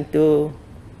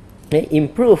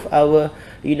improve our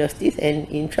universities, and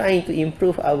in trying to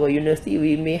improve our university,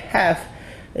 we may have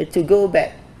to go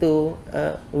back to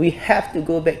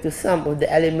some of the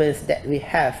elements that we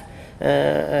have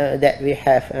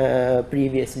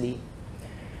previously.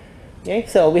 Okay,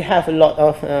 so we have a lot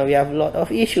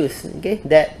of issues. Okay,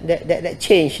 that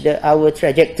change our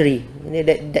trajectory.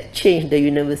 That change the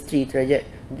university trajectory.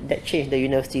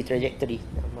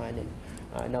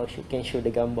 Now you can show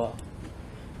the gambar.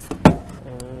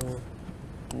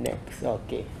 Next,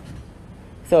 okay.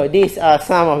 So these are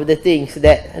some of the things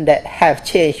that have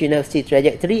changed university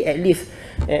trajectory, at least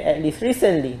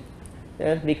recently,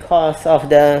 because of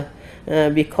the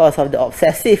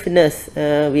obsessiveness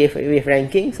with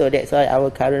ranking. So that's why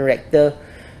our current rector,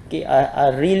 okay,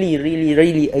 are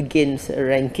really against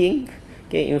ranking.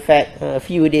 Okay, in fact, a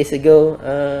few days ago,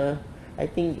 I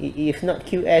think if not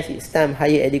QS, it's time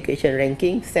higher education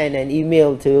ranking sent an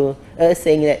email to us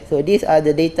saying that, so these are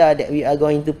the data that we are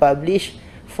going to publish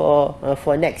for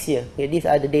next year. Okay, these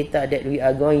are the data that we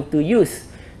are going to use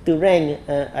to rank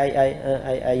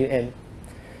IUM.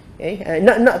 Okay,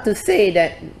 not to say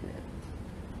that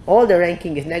all the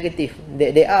ranking is negative.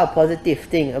 There are positive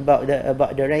thing about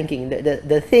the ranking.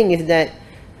 The thing is that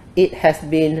it has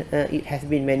been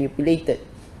manipulated.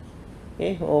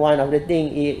 Okay, one of the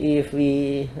thing, if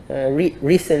we read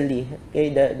recently, okay,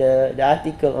 the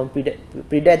article on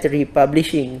predatory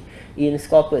publishing in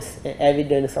Scopus,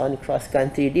 evidence on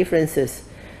cross-country differences.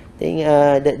 I think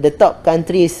the top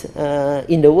countries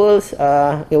in the world,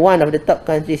 one of the top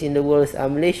countries in the world are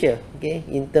Malaysia. Okay,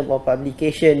 in terms of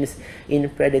publications in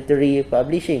predatory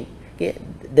publishing. Okay,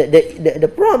 the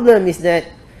problem is that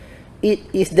it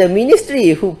is the ministry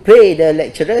who pay the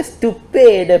lecturers to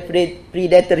pay the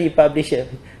predatory publisher.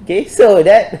 Okay, so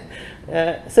that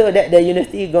the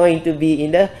university is going to be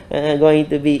in the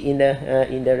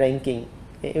ranking.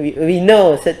 We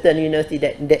know certain university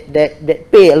that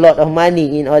pay a lot of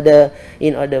money in order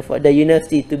for the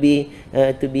university to be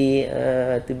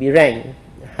ranked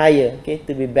higher, okay,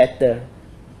 to be better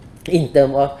in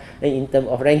term of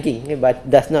ranking, okay, but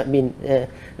does not mean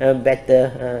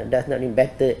better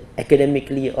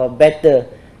academically or better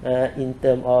in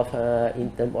term of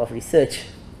research.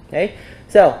 Okay,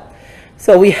 so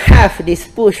we have this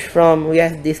push from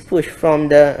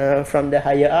the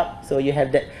higher up. So you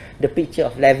have the picture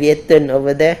of Leviathan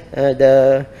over there,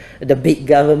 the big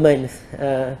governments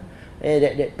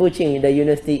that pushing the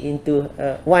university into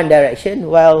one direction,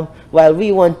 while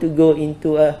we want to go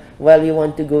into a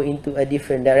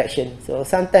different direction. So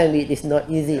sometimes it is not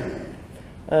easy.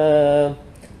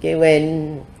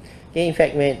 In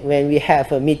fact, when we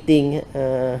have a meeting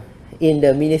in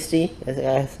the ministry,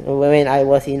 when I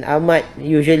was in Ahmad,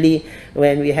 usually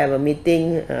when we have a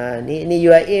meeting, ni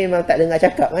UIA memang tak dengar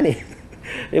cakap kan ni.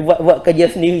 Dia buat kerja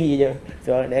sendiri je.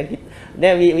 So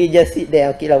then we just sit there,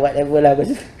 okay lah, whatever lah,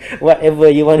 whatever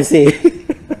you want to say.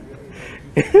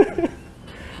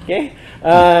 Okay,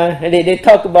 they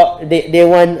talk about they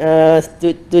want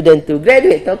student to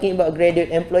graduate, talking about graduate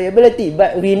employability,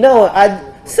 but we know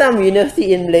some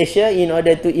university in Malaysia, in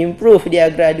order to improve their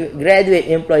graduate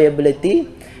employability,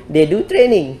 they do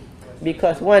training,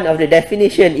 because one of the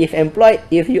definition, if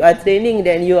you are training,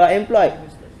 then you are employed.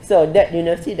 So that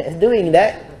university that's doing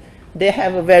that, they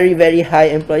have a very, very high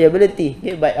employability,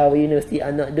 okay, but our university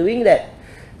are not doing that.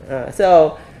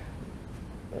 So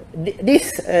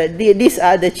these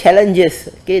are the challenges,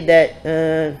 okay, that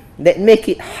make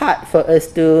it hard for us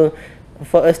to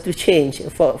change,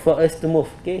 for us to move.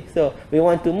 Okay, so we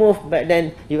want to move, but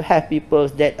then you have people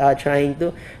that are trying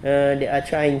to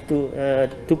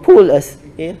pull us,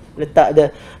 okay,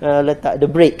 letak the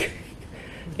brake.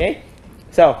 Okay,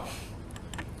 so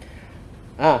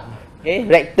okay,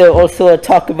 rector also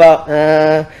talk about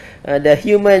the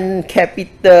human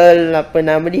capital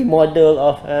model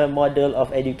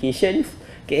of education.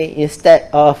 Okay,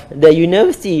 instead of the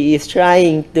university is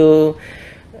trying to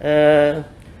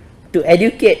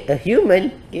educate a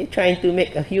human, okay, trying to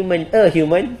make a human,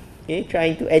 okay,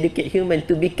 trying to educate human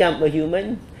to become a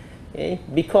human. Okay,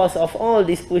 because of all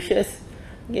these pushes,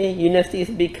 okay, universities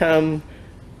become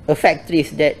a factories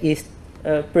that is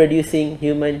producing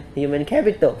human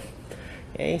capital.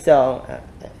 Okay, so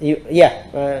they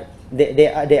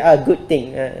are good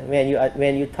thing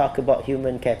when you talk about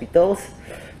human capitals.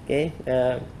 Okay,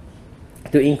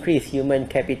 to increase human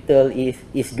capital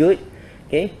is good.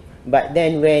 Okay, but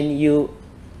then when you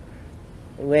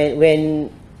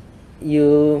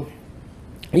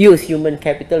use human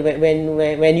capital,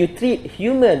 when you treat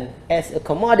human as a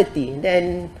commodity,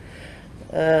 then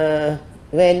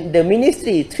when the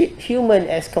ministry treat human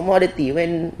as commodity,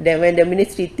 when the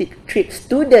ministry treat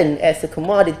student as a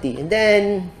commodity,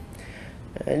 then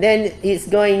it's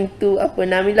going to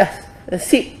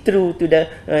seep through to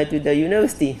the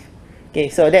university. Okay,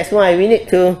 so that's why we need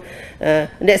to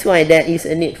that's why there is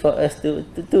a need for us to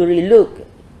relook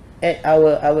at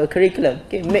our curriculum.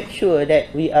 Okay, make sure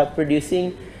that we are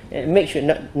producing, make sure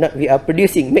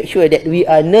make sure that we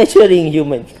are nurturing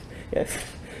humans. Yes.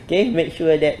 Okay, make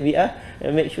sure that we are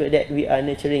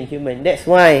nurturing human. That's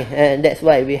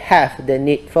why we have the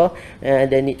need for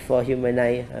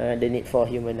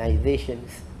humanizations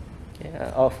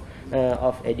of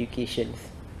education.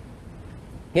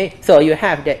 Okay, so you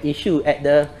have that issue at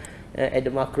the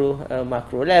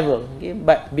macro level. Okay,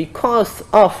 but because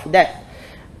of that,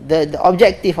 the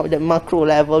objective of the macro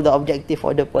level, the objective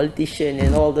of the politician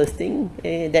and all those things,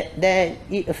 that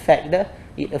it affect the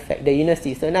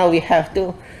university. So now we have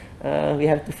to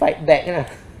fight back.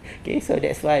 Okay, so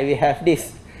that's why we have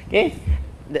this. Okay,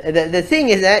 the thing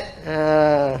is that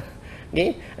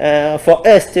for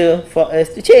us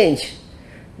to change,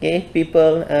 okay,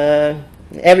 people,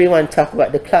 everyone talk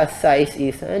about the class size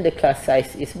is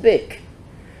big.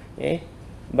 Okay,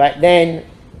 but then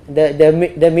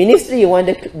the ministry want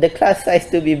the class size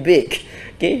to be big.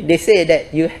 Okay, they say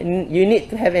that you need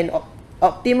to have an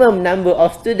optimum number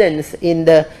of students in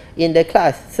the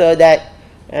class, so that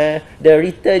the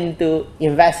return to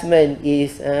investment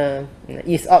is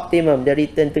optimum. The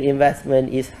return to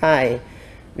investment is high,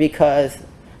 because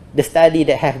the study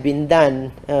that have been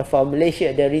done for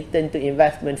Malaysia, the return to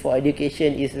investment for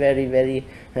education is very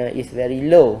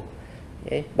low.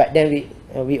 Okay? But then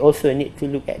we also need to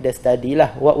look at the study lah.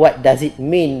 What does it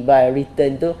mean by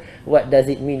return to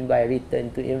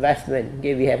investment?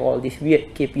 Okay, we have all this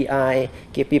weird KPI.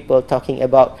 Okay, people talking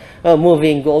about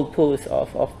moving goalposts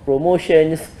of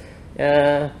promotions.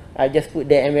 I just put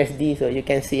the MSD so you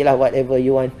can see lah, whatever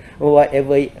you want,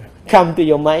 whatever come to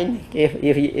your mind. Okay,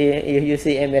 if you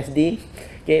say MSD,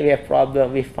 okay, we have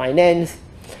problem with finance.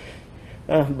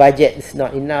 budget is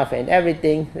not enough and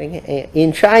everything.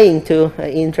 In trying to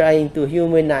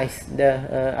humanize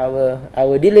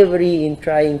our delivery, in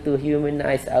trying to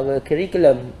humanize our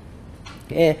curriculum,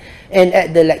 and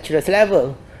at the lecturers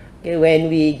level. Okay, when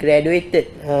we graduated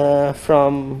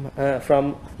from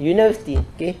university,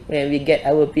 okay, when we get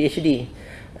our PhD,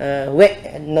 let's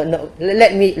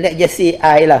just say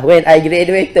when I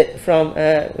graduated from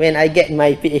when I get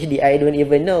my PhD, I don't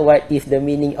even know what is the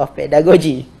meaning of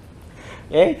pedagogy.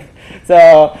 Okay,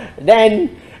 so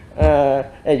then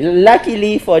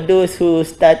luckily for those who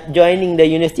start joining the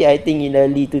university, I think in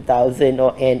early 2000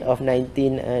 or end of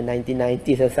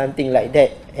 1990s or something like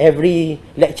that, every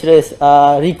lecturers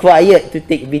are required to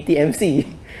take BTMC.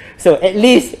 So at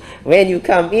least when you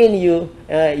come in, you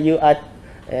are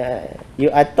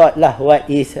taught lah what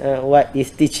is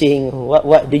teaching,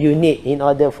 what do you need in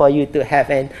order for you to have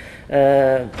an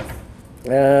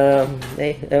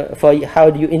for how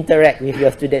do you interact with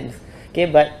your students. Okay,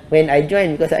 but when I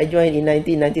joined, because I joined in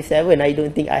 1997, I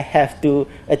don't think I have to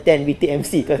attend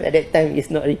BTMC because at that time it's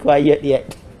not required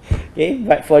yet. Okay,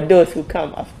 but for those who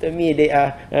come after me, they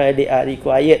are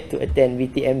required to attend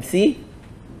BTMC.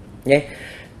 Okay,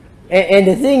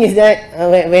 and the thing is that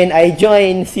when I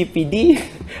joined CPD,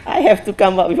 I have to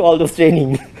come up with all those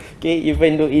training. Okay,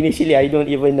 even though initially I don't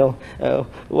even know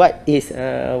what is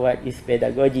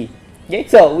pedagogy. Okay,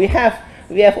 so we have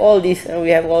all these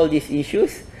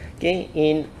issues. Okay,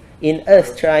 in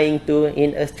us trying to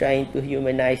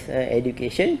humanize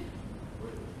education.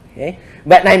 Okay,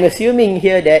 but I'm assuming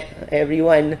here that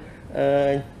everyone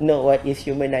know what is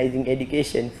humanizing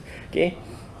education. Okay,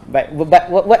 but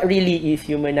what really is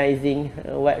humanizing?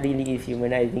 What really is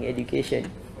humanizing education?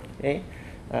 Okay,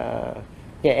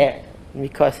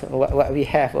 because what we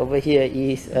have over here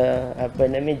is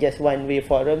just one way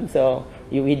forum, so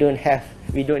we don't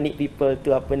need people to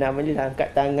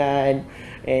angkat tangan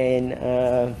and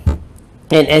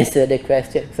answer the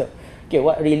question. So okay,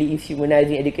 what really is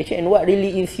humanizing education, and what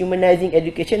really is humanizing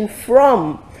education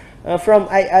from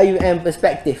IIUM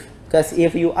perspective? Because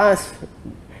if you ask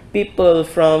people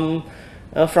from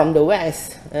the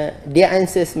West, their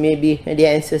answers may be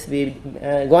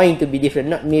going to be different.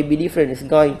 Not maybe different, it's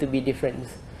going to be different.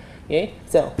 Okay,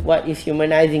 so what is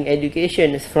humanizing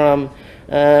education is from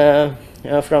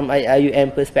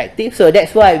IIUM perspective. So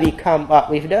that's why we come up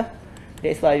with the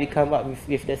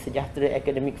Sejahtera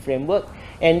Academic Framework,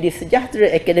 and the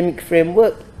Sejahtera Academic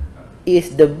Framework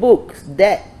is the book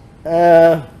that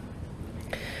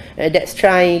that's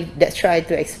try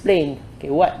to explain, okay,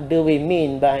 what do we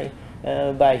mean by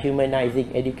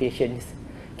humanizing education.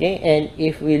 Okay, and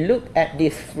if we look at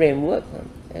this framework,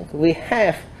 we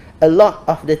have a lot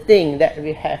of the thing that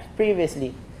we have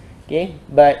previously. Okay,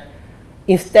 but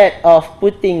instead of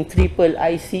putting triple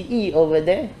ICE over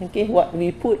there, okay, what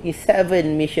we put is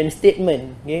 7 mission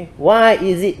statement. Okay, why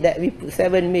is it that we put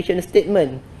 7 mission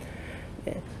statement?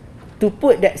 To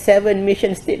put that 7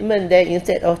 mission statement there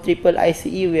instead of triple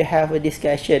ICE, we have a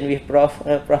discussion with Prof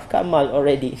Kamal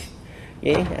already.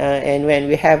 Okay, and when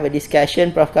we have a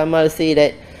discussion, Prof Kamal say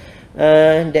that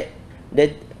that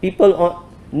people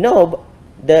know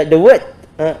the word.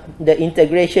 The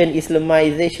integration,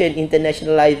 Islamization,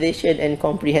 internationalization, and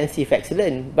comprehensive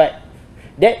excellence. But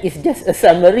that is just a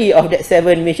summary of that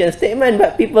 7 mission statement.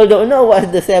 But people don't know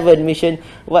what's the 7 mission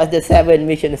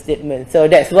statement. So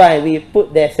that's why we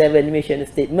put the 7 mission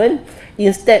statement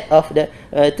instead of the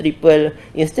triple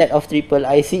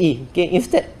ICE. Okay,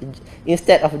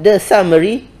 instead of the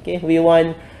summary. Okay, we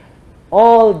want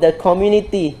all the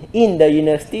community in the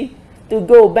university to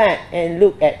go back and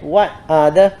look at what are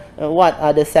the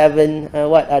 7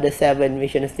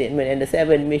 mission statement, and the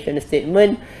 7 mission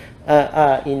statement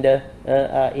are in the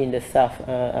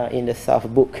SAF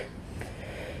book.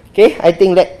 Okay, I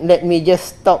think let me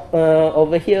just stop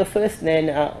over here first, then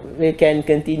we can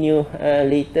continue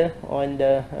later on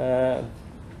the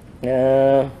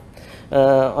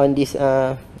on this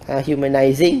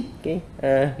humanizing. Okay,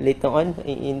 later on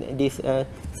in this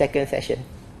second session.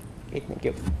 Okay, thank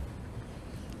you.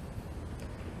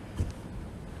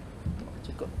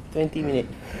 20 minutes.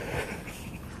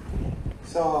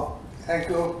 So,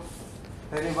 thank you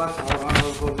very much, our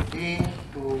Honorable Dean,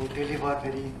 to deliver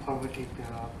very informative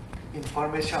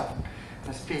information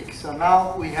and speak. So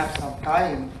now we have some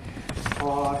time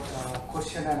for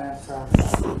question and answer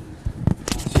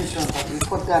session. But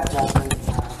before that,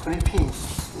 briefing.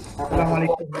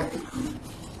 Assalamualaikum.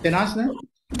 Can I ask now?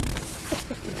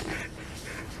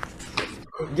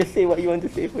 Just say what you want to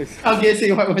say first. Okay,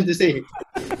 say what I want to say.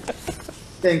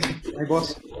 Thanks, my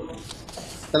boss.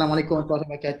 Assalamualaikum warahmatullahi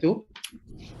wabarakatuh.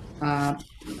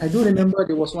 I do remember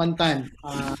there was one time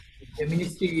the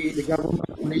ministry, the government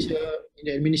of Malaysia,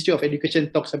 the Ministry of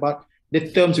Education talks about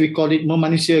the terms we call it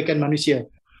memanusiakan manusia.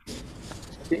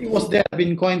 It was there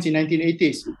been coined in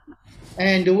 1980s.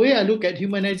 And the way I look at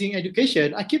humanizing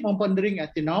education, I keep on pondering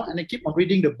until now, and I keep on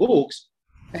reading the books,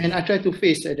 and I try to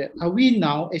face that are we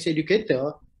now as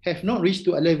educator have not reached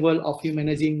to a level of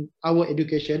humanizing our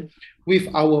education with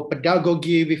our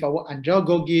pedagogy, with our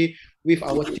andragogy, with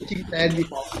our teaching plan,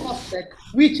 with our course plan,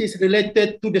 which is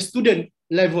related to the student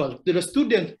level, to the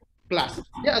student class.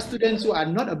 There are students who are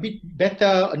not a bit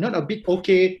better, not a bit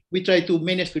okay, we try to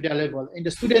manage to their level. And the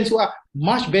students who are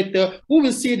much better, who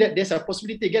will see that there's a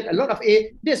possibility to get a lot of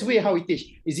A, that's way how we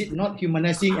teach. Is it not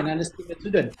humanizing and understanding the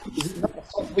student? Is it not a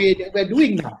soft way that we're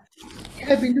doing now? We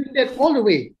have been doing that all the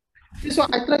way. That's why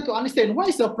I try to understand what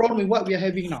is the problem with what we are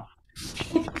having now.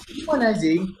 Should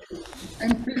humanizing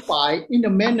amplify in the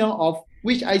manner of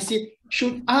which I say,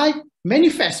 should I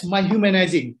manifest my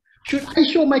humanizing? Should I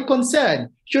show my concern?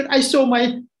 Should I show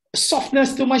my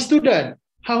softness to my student?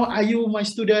 How are you, my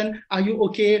student? Are you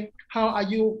okay? How are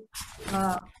you,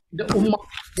 the ummah,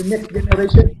 the next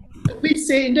generation? We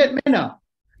say in that manner.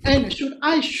 And should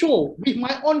I show with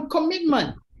my own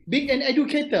commitment, being an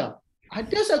educator?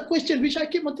 That's a question which I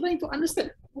keep on trying to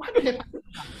understand. What do they have?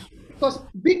 Because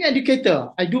being an educator,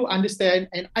 I do understand,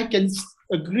 and I can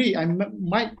agree.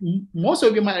 Most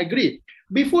of you might agree.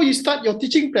 Before you start your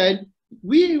teaching plan,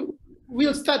 we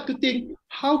will start to think,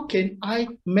 how can I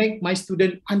make my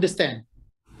student understand?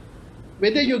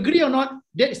 Whether you agree or not,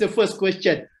 that is the first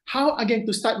question. How am I going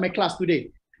to start my class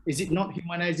today? Is it not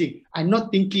humanizing? I'm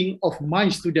not thinking of my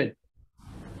student.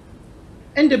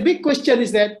 And the big question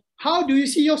is that, how do you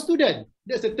see your student?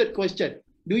 That's the third question.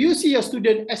 Do you see your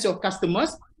student as your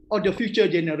customers or the future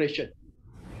generation?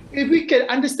 If we can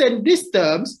understand these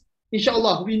terms,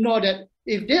 inshallah, we know that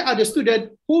if they are the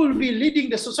student who will be leading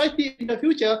the society in the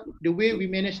future, the way we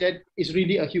manage that is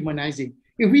really a humanizing.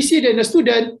 If we see that the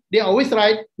student, they are always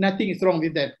right, nothing is wrong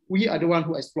with them. We are the one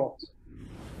who explores.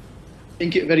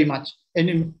 Thank you very much.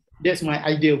 And that's my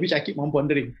idea, which I keep on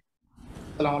pondering.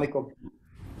 Assalamu alaikum.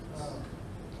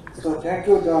 So thank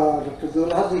you,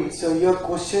 Dr. Abdul. So your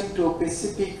question to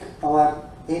Pacific or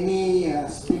any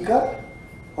speaker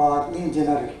or in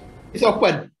general? It's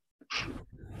open.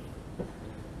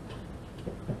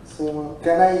 So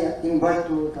can I invite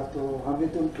to Dato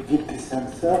Hamidon to give this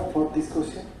answer for this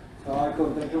question? Thank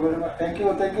you very much. Thank you,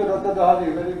 Dr.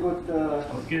 Dahali. Very good.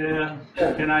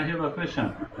 Okay, can I have a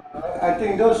question? I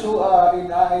think those who are in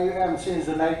IUM since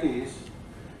the 90s,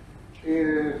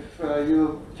 if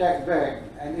you check back,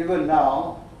 and even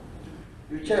now,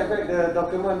 you check back the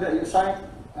document that you signed.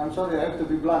 I'm sorry, I have to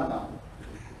be blunt now.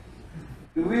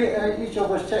 Do we, each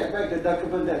of us, check back the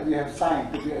document that we have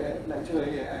signed to be a lecturer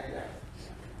here at IUM?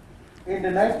 In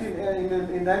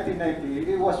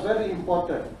 1990, it was very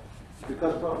important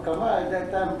because Prof. Kamal at that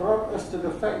time brought us to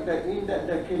the fact that in that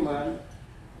document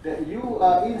that you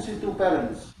are in situ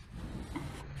parents,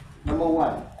 number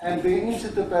one, and being in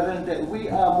situ parents that we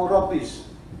are murabbis.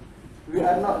 We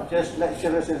are not just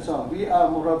lecturers and so on, we are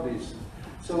murabbis.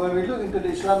 So when we look into the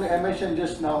Islamic, I mentioned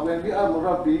just now, when we are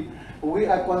murabbi, we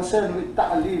are concerned with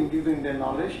ta'lim, giving the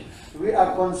knowledge, we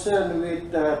are concerned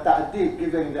with ta'dib,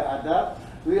 giving the adab,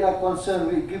 we are concerned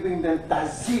with giving them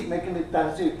tahzib, making it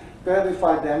tahzib,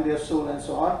 purify them, their soul and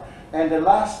so on. And the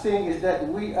last thing is that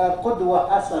we are qudwa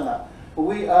hasana,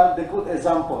 we are the good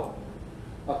example.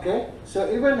 Okay, so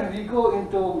even if you go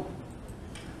into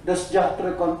the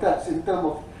sejahtera context in terms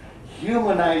of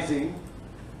humanizing,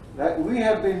 right, we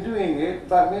have been doing it,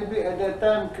 but maybe at that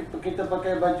time kita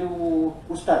pakai baju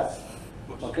ustaz.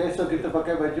 Okay, so kita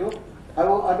pakai baju. I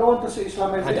don't want to say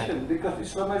Islamization, because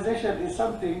Islamization is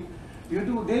something you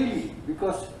do daily,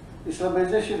 because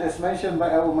Islamization, as mentioned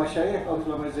by our Mashayikh of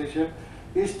Islamization,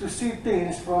 is to see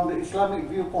things from the Islamic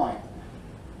viewpoint,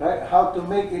 right? How to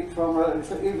make it from,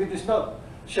 if it is not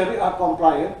Shariah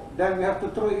compliant, then we have to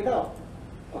throw it out.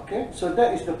 Okay, so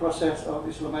that is the process of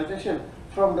Islamization,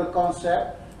 from the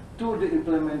concept to the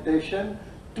implementation,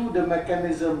 to the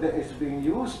mechanism that is being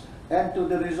used, and to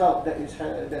the result that is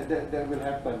that will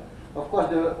happen. Of course,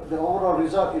 the overall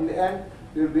result in the end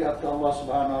will be up to Allah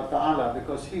subhanahu wa ta'ala,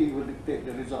 because He will dictate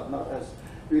the result, not us.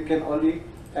 We can only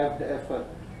have the effort.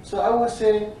 So I would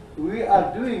say we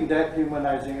are doing that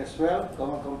humanizing as well,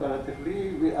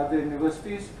 comparatively with other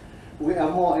universities. We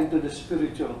are more into the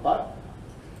spiritual part.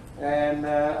 And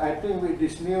I think with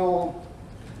this new,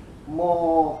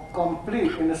 more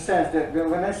complete, in the sense that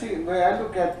when I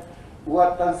look at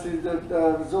what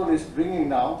Zul is bringing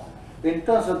now, in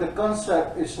terms of the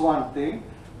concept is one thing,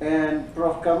 and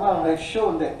Prof. Kamal has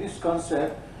shown that this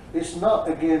concept is not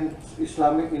against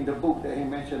Islamic in the book that he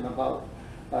mentioned about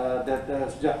that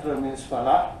Sejahtera means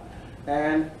Falah.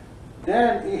 And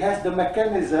then it has the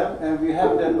mechanism, and we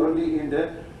have that already in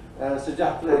the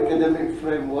Sejahtera academic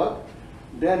framework.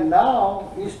 Then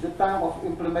now is the time of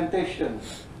implementation.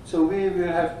 So we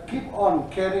will have keep on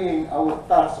carrying our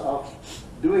task of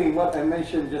doing what I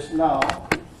mentioned just now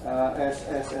as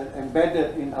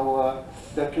embedded in our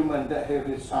document that have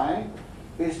been signed.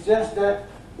 It's just that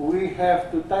we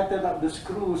have to tighten up the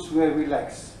screws where we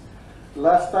lax.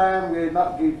 Last time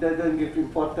we didn't give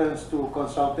importance to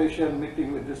consultation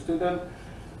meeting with the student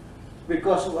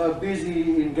because we are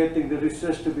busy in getting the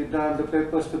research to be done, the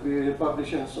papers to be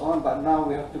published and so on, but now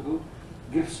we have to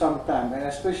give some time. And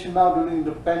especially now during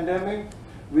the pandemic,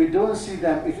 we don't see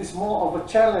them. It is more of a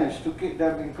challenge to keep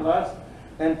them in class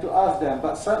and to ask them,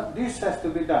 but this has to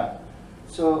be done.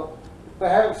 So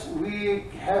perhaps we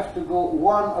have to go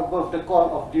one above the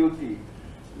call of duty.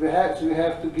 Perhaps we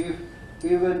have to give,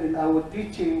 even in our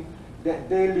teaching, that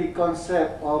daily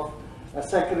concept of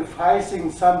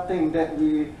sacrificing something that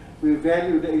we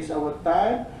value, that is our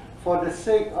time, for the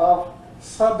sake of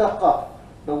sadaqah,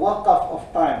 the waqaf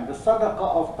of time, the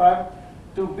sadaqah of time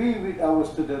to be with our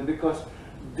students. Because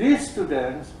these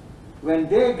students, when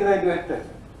they graduated,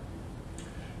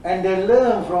 and they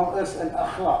learn from us an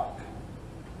akhlaq,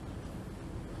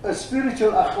 a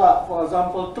spiritual akhlaq, for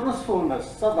example, truthfulness,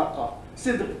 sadaqah,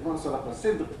 sidq, not sadaqah,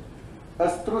 sidq,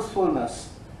 as truthfulness.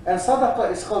 And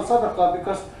sadaqah is called sadaqah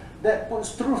because that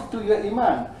puts truth to your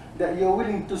iman, that you're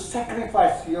willing to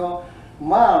sacrifice your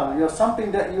mal, your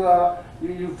something that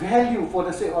you value for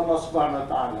the sake of Allah subhanahu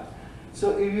wa ta'ala.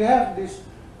 So if you have this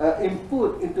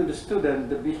input into the student,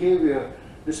 the behavior,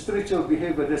 the spiritual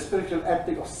behavior, the spiritual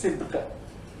ethic of sidq,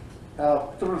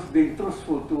 being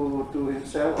truthful to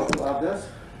himself or to others,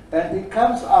 and it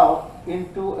comes out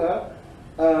into a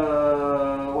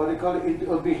what do you call it,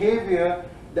 into a behavior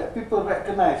that people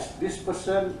recognize. This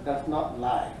person does not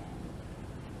lie.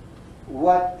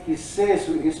 What he says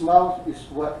with his mouth is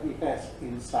what he has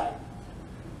inside.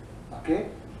 Okay,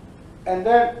 and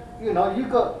then you know you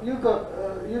got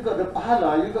the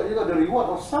pahala, you got the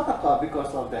reward of sadaqah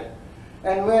because of that.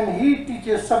 And when he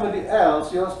teaches somebody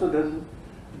else, your student,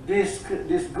 this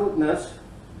goodness,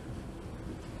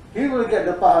 he will get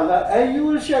the pahala, and you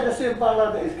will share the same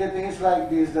pahala that is getting. It's like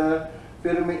this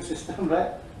pyramid system,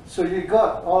 right? So you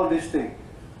got all these things.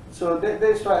 So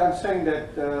that's why I'm saying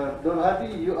that, Dr.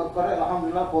 Hadi, you are correct,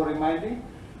 alhamdulillah, for reminding.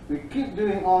 We keep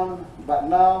doing on, but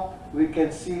now we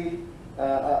can see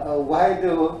a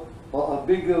wider or a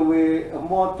bigger way, a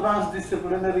more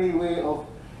transdisciplinary way of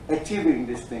achieving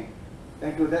this thing.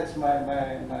 Thank you. That's my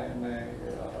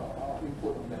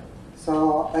input on that.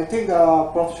 So I think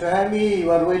Prof. Shahami,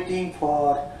 you are waiting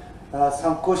for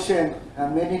some question,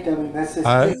 and many times message.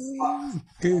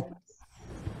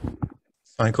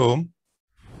 Assalamualaikum.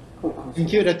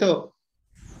 Thank you, Dato.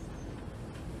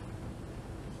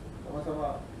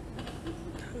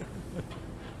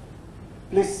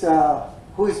 Please,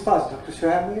 who is first, Dr.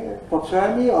 Shahami, Prof.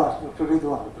 Shahami or Dr.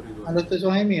 Ridwan? Dr.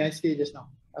 Shahami, I see just now.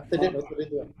 After that, Dr.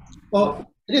 Ridwan. Oh,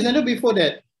 there's another before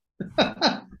that.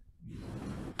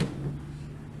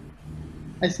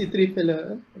 I see three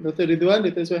fellow, Dr. Ridwan,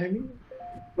 Dr. Shahami.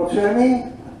 Prof.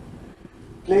 Shahami,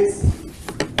 please.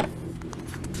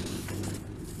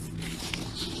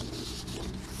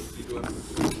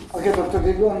 Okay, Dr.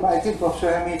 Ridwan, I think Prof.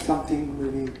 Shahami is something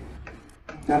really.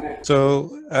 So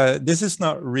this is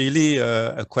not really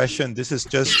a question, this is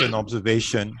just an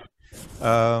observation.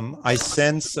 I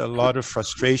sense a lot of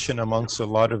frustration amongst a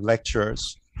lot of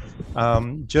lecturers.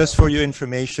 Just for your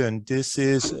information, this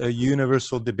is a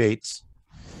universal debate.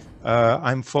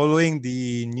 I'm following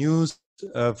the news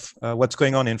of what's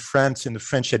going on in France in the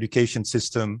French education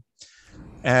system.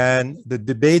 And the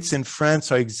debates in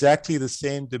France are exactly the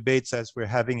same debates as we're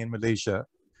having in Malaysia.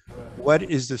 What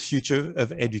is the future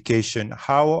of education?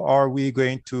 How are we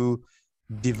going to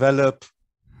develop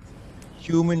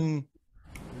human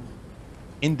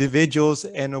individuals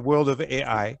in a world of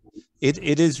AI?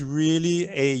 It is really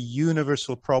a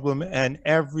universal problem, and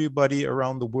everybody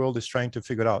around the world is trying to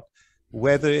figure it out.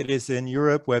 Whether it is in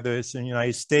Europe, whether it's in the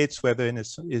United States, whether it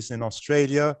is in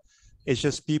Australia, it's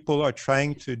just people are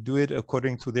trying to do it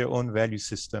according to their own value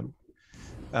system.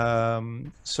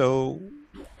 So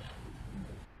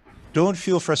don't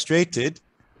feel frustrated,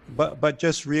 but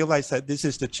just realize that this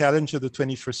is the challenge of the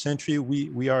 21st century.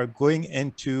 We are going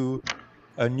into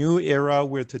a new era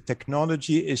where the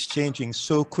technology is changing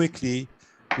so quickly.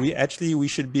 We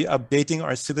should be updating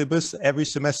our syllabus every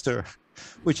semester,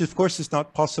 which of course is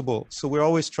not possible. So we're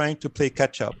always trying to play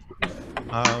catch up.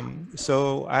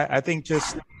 So I think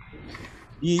just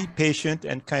be patient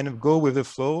and kind of go with the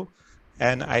flow.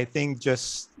 And I think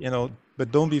just,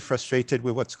 but don't be frustrated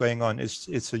with what's going on.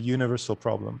 It's a universal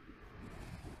problem.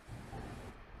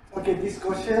 Okay, this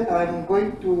question I'm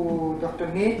going to Dr.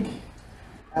 Nick.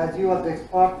 As you are the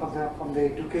expert from the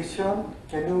education,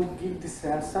 can you give this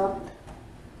answer?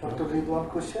 Dr. Ridwan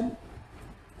question.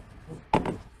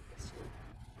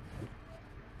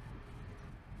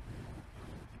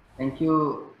 Thank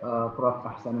you, Prof.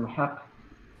 Ahsanul Haq.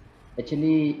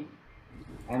 Actually,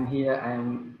 I'm here,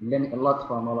 I'm learning a lot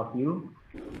from all of you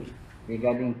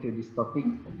regarding to this topic,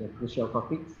 the crucial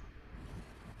topics.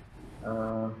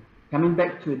 Coming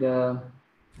back to the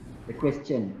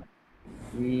question,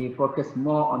 we focus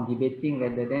more on debating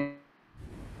rather than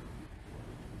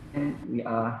we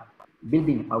are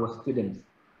building our students.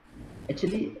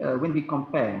 Actually, when we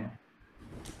compare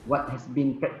what has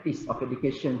been practice of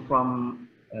education from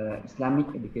Islamic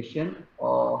education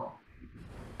or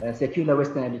secular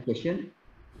Western education,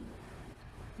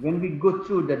 when we go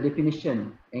through the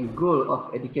definition and goal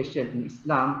of education in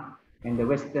Islam and the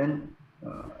Western,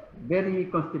 very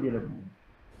considerable.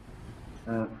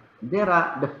 There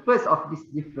are the first of this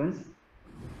difference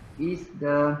is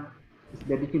the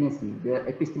definition, the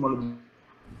epistemological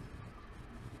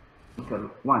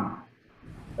one.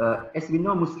 As we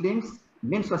know, Muslims'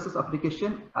 main sources of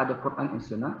education are the Quran and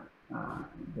Sunnah,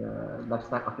 the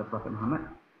lifestyle of the Prophet Muhammad,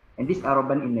 and these are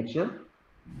urban in nature.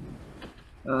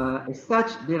 As such,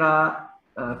 they are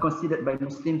considered by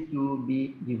Muslims to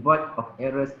be devoid of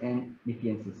errors and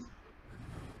deficiencies.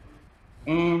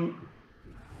 And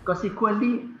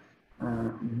consequently,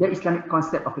 the Islamic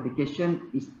concept of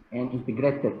education is an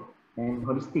integrated and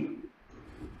holistic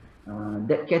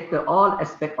that cater all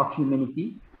aspects of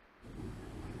humanity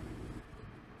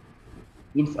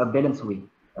in a balanced way,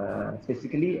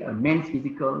 specifically man's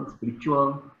physical,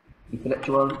 spiritual,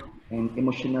 intellectual, and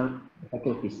emotional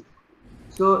faculties.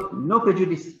 So no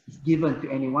prejudice is given to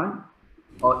anyone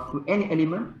or to any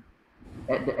element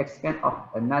at the expense of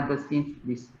another, since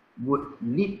this would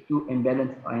lead to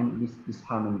imbalance and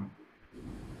disharmony.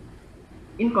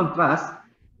 In contrast,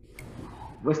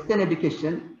 Western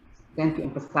education tends to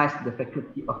emphasize the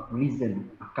faculty of reason,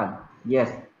 akal,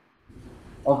 yes,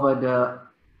 over the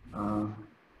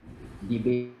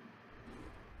debate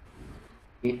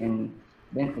and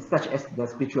then such as the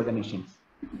spiritual dimensions.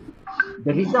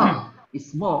 The result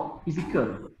is more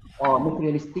physical or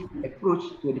materialistic approach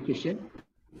to education,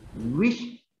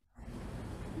 which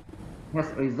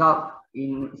has result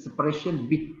in separation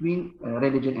between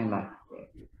religion and life.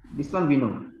 This one we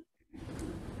know.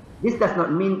 This does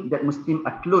not mean that Muslims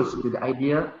are close to the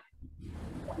idea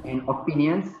and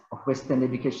opinions of Western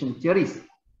education theories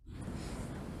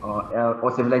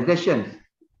or civilizations.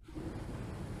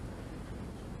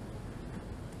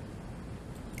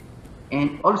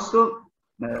 And also,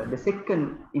 the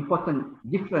second important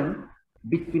difference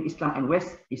between Islam and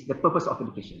West is the purpose of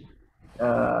education.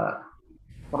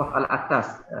 Prof. Al-Attas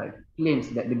claims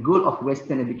that the goal of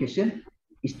Western education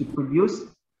is to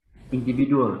produce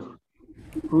individuals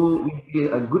who will be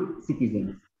a good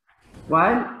citizens,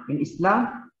 while in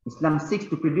Islam, Islam seeks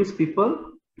to produce people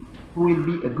who will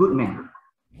be a good man.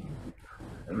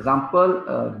 For example,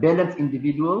 a balanced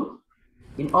individual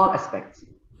in all aspects,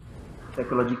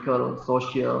 psychological,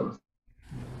 social,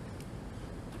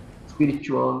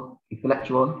 spiritual,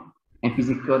 intellectual, and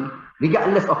physical,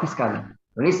 regardless of his color,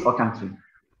 race, or country.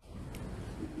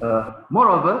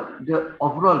 Moreover, the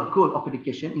overall goal of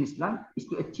education in Islam is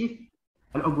to achieve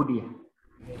al-ubudiyah.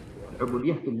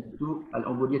 Al-ubudiyah to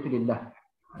al-ubudiyah to lillah,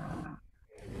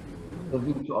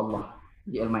 serving to Allah,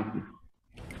 the Almighty.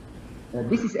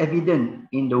 This is evident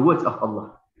in the words of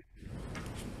Allah.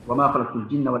 وَمَا خَلَقْتُ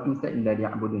الْجِنَّ وَالْإِنسَ إِلَّا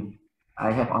لِيَعْبُدُونِ. I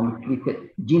have only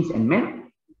created jinns and men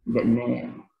that may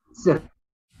serve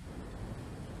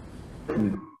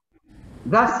me.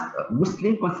 Thus,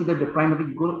 Muslims consider the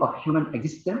primary goal of human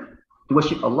existence to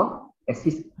worship Allah as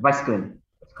his vicegerent,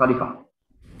 as Khalifah.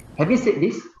 Having said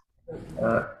this,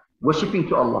 worshipping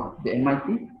to Allah, the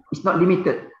Almighty, is not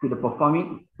limited to the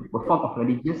perform of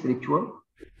religious ritual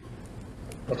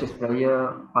such as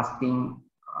prayer, fasting,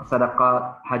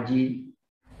 sadaqah, haji,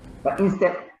 but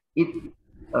instead it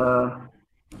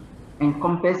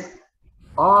encompasses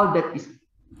all that is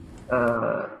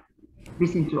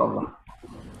pleasing to Allah.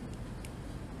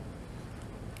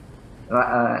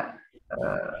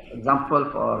 Example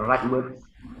for right words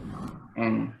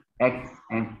and acts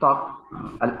and talk,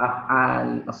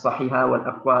 al-af'al as-sahiha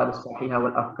wal-aqwal as-sahiha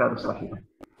wal-afkar as-sahiha.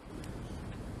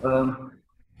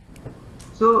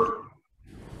 So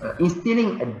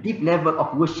instilling a deep level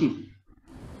of worship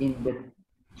in the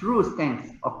true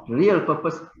sense of real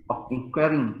purpose of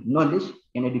acquiring knowledge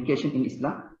and education in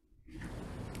Islam.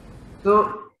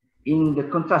 So in the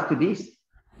contrast to this,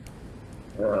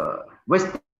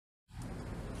 Western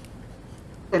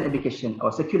education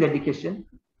or secular education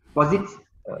posits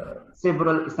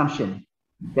several assumptions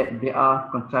that they are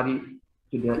contrary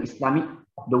to the Islamic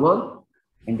of the world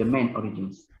and the main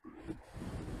origins.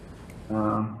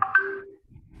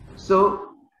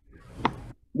 So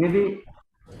maybe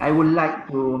I would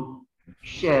like to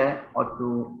share or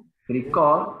to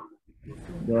recall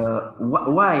the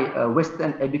why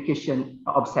Western education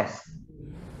are obsessed,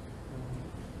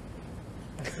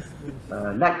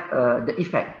 the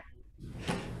effect.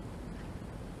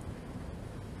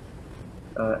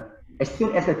 As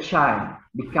soon as a child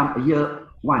become a year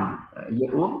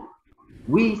old,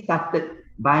 we started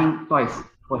buying toys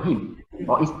for him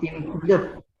or instilling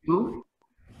love to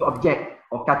object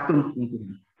or cartoon into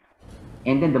him.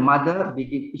 And then the mother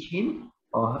begin teach him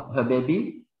or her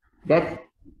baby that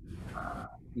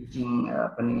teaching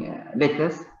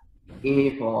letters,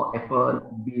 A for apple,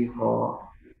 B for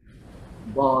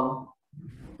ball.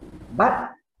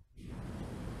 But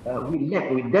we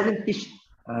doesn't teach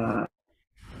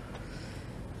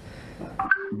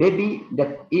baby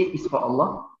that A is for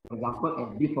Allah, for example,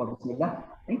 and B for Bismillah,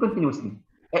 and continuously.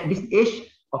 At this age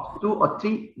of 2 or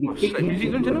 3, we take him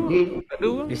to a day.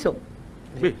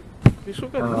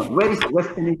 Where is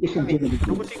Western education?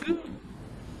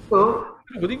 So,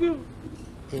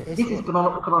 this is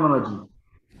chronology.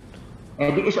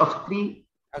 At the age of 3,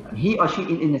 he or she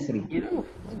in nursery.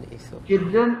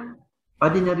 Children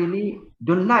ordinarily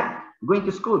don't like going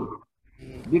to school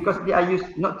because they are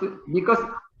used not to, because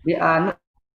they are not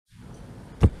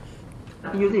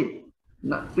to use it,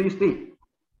 not to use it.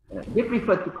 They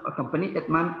prefer to accompany at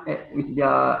mom with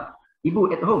their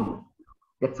ibu at home.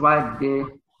 That's why they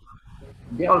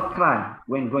all cry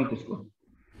when going to school.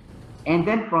 And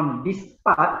then from this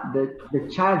part, the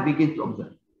child begins to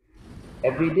observe.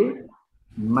 Every day,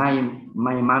 my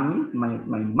mom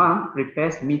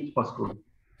prepares me for school,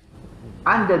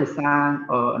 under the sun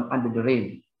or under the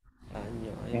rain,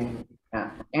 and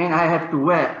I have to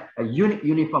wear a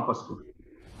uniform for school.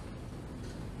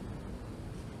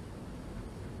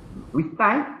 With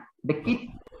time, the kid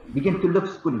begin to love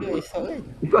school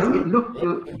because it looked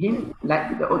to him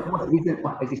like the utmost reason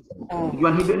of existence.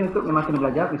 Tujuan hidupnya untuk memang kena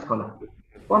belajar di sekolah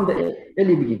from the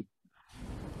early beginning.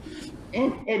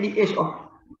 And at the age of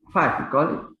 5, we call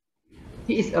it,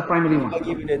 he is a primary one.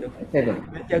 7.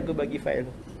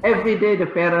 Every day the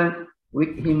parent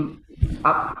wake him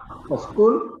up for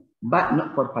school, but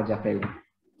not for Fajar prayer.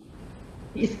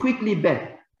 He is quickly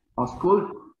back on school,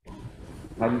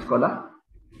 hari sekolah,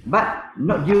 but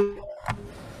not during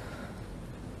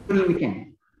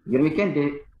weekend. During weekend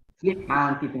they sleep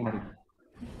until tengah hari.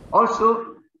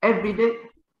 Also, every day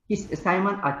his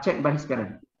assignments are checked by his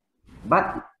parents,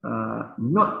 but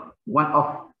not one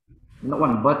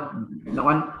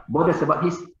bothers about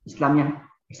his Islamic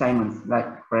assignments like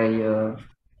prayer,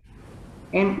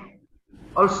 and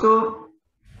also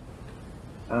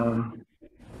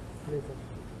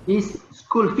his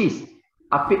school fees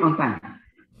are paid on time,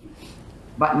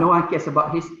 but no one cares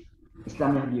about his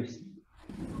Islamic views.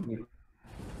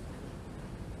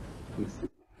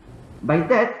 By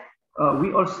that,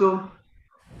 we also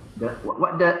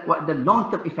what the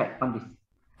long-term effect on this.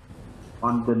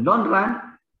 On the long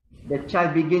run, the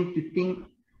child begin to think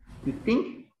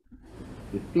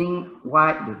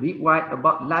wide, to read wide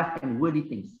about life and worldly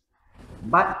things,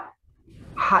 but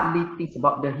hardly thinks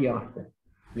about the hereafter.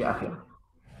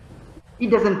 He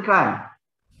doesn't cry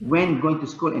when going to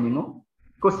school anymore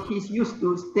because he's used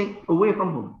to staying away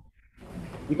from home.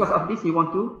 Because of this, he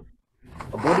want to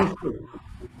a boarding school,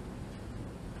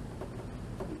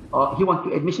 or he want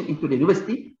to admission into the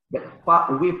university that far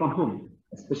away from home,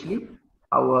 especially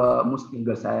our Muslim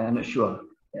girls. I am not sure.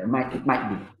 It might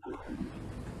be.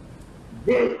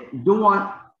 They don't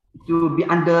want to be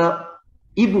under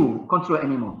ibu control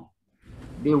anymore.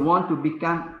 They want to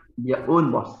become their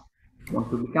own boss.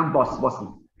 Want to become bossy.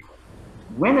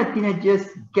 When a teenager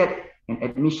get an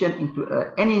admission into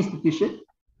any institution,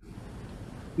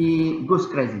 he goes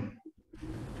crazy,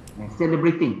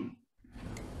 celebrating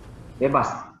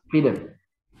bebas, freedom.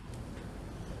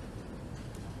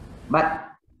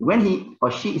 But when he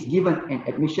or she is given an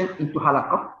admission into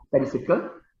halaqah, study circle,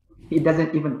 he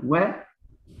doesn't even wear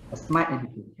a smile and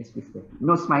his face.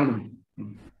 No smiling.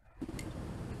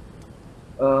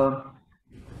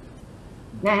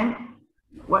 Then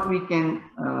what we can,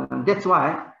 that's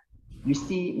why you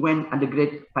see when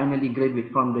undergrad finally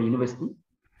graduate from the university,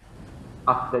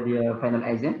 after their final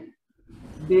exam,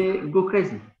 they go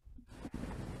crazy.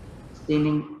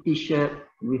 Staining t-shirt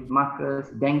with markers,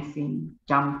 dancing,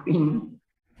 jumping,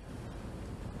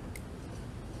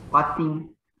 partying.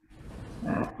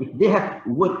 if they have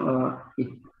won,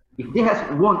 if they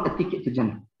have won a ticket to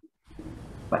Jannah,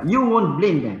 but you won't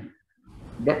blame them.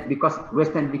 That because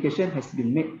Western education has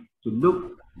been made to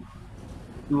look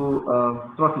to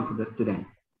trophy to them.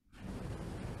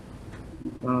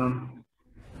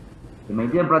 My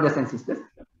dear brothers and sisters,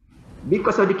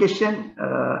 because education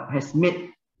has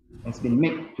been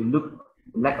made to look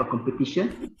like a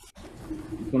competition,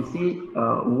 you can see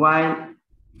why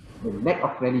the lack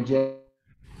of religion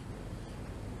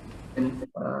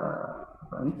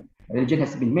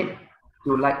has been made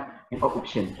to like an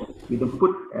option. We don't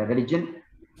put religion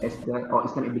as or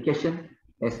Islamic education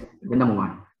as the number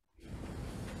one.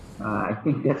 I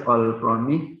think that's all from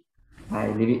me.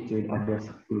 I leave it to others,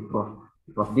 to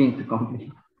Prof Dean to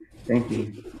complete. Thank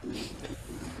you.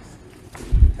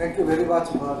 Thank you very much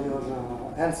for your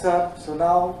answer. So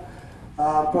now,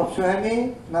 Prof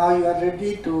Suhaimi, now you are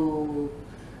ready to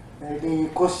any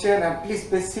question, and please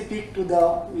specific to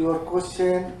your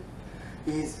question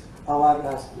is our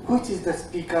which is the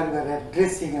speaker we are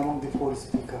addressing among the 4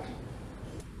 speakers.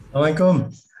 Assalamualaikum.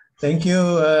 Thank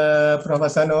you, Prof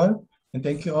Hasanul, and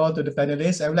thank you all to the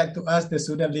panelists. I would like to ask the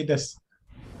student leaders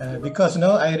because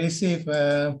now I receive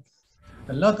a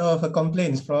lot of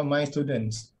complaints from my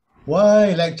students.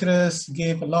 Why lecturers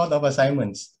give a lot of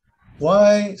assignments?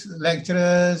 Why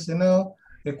lecturers,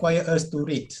 require us to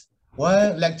read?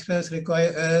 Why lecturers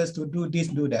require us to do this,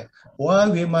 do that? Why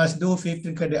we must do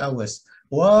 15 credit hours?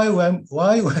 Why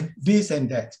this and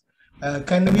that?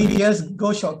 Can we just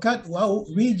go shortcut? Well,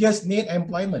 we just need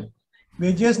employment.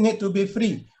 We just need to be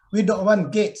free. We don't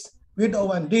want gates. We don't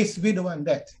want this. We don't want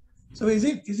that. So is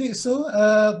it so?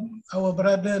 Our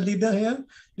brother leader here,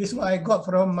 this is what I got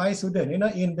from my student.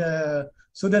 In the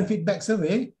student feedback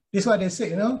survey, this is what they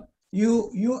say.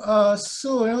 You are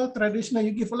so traditional.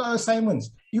 You give a lot of assignments.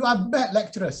 You are bad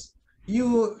lecturers.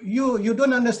 You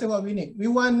don't understand what we need. We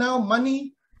want now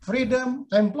money, freedom,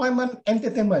 employment,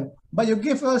 entertainment. But you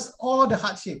give us all the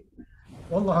hardship.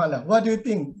 Wallah Allah. What do you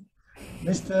think,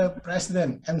 Mr.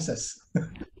 President EMSS?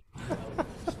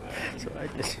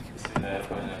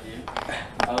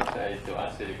 I'll try to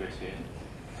answer the question.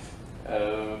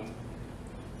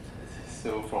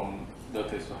 So from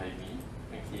Dr. Suhaimi,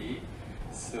 okay.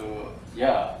 So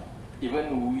yeah,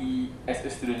 even we as a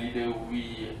student leader,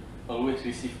 we always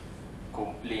receive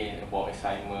complaint about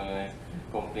assignment,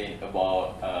 complaint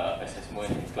about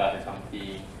assessment in class or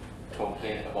something,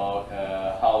 complaint about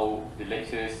how the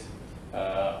lecturers,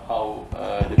 how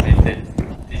the method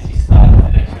teaching style of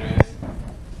the lecturers.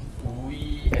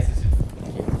 We as a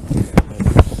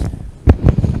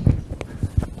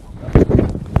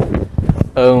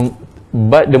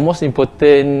but the most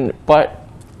important part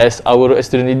as our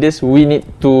student leaders, we need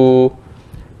to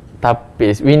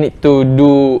tapis, we need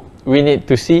to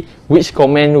see which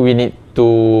comment we need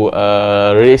to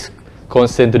raise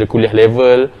concern to the kuliah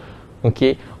level,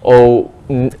 okay, or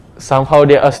somehow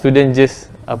there are students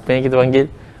just apa yang kita panggil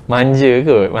manja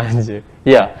ke,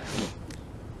 yeah.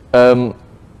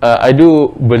 I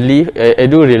do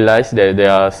realize that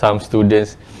there are some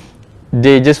students,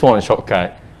 they just want a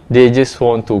shortcut, they just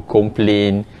want to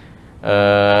complain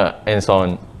and so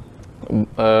on,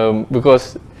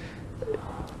 because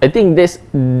I think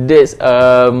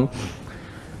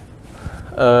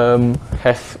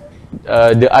have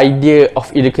the idea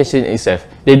of education itself.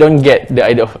 They don't get the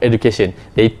idea of education.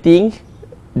 They think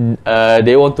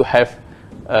they want to have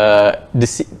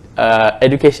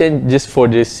education just for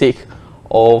the sake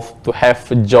of to have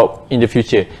a job in the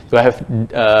future, to have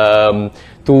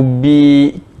to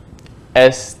be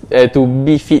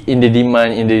fit in the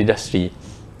demand in the industry.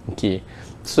 Okay,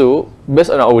 so based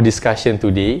on our discussion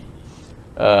today,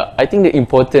 I think the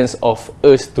importance of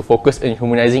us to focus on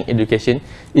humanizing education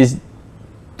is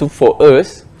for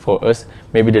us,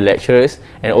 maybe the lecturers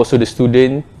and also the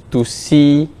student, to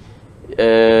see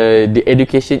the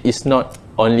education is not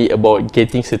only about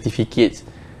getting certificates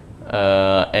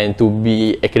and to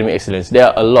be academic excellence. There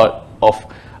are a lot of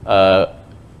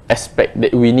aspects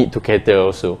that we need to cater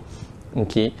also.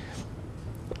 Okay,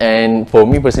 and for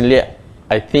me personally,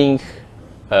 I think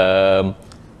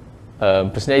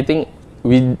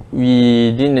we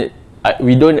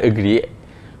don't agree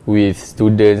with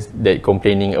students that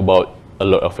complaining about a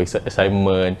lot of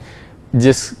assignment,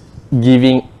 just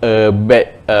giving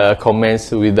bad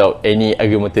comments without any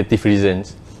argumentative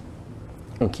reasons.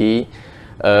 Okay,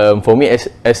 for me as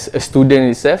a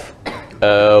student itself,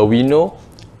 we know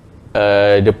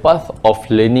the path of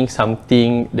learning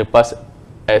something, the path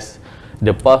as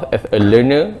a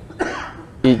learner,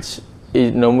 it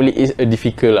normally is a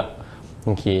difficult lah.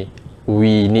 Okay,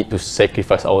 we need to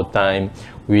sacrifice our time,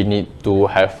 we need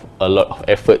to have a lot of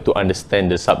effort to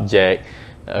understand the subject.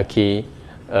 Okay,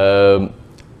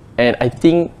 and I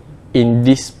think in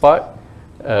this part,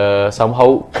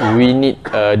 somehow we need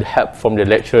the help from the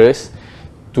lecturers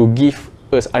to give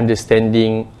us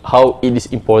understanding how it is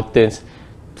important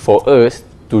for us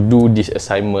to do this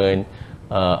assignment,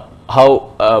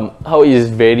 how it is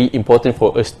very important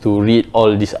for us to read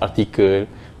all this article,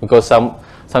 because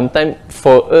sometimes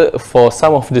for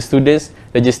some of the students,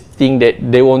 they just think that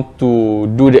they want to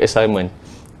do the assignment,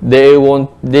 they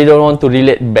don't want to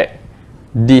relate back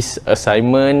this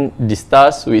assignment, this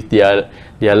task with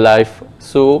their life.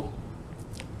 So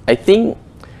I think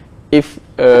if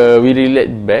we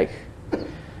relate back,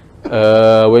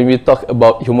 when we talk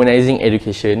about humanizing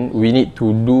education, we need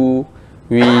to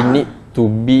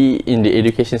be in the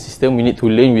education system, we need to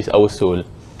learn with our soul.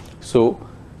 So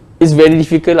it's very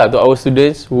difficult to our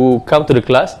students who come to the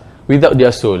class without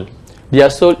their soul. Their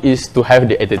soul is to have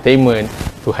the entertainment,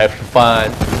 to have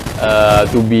fun,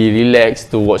 to be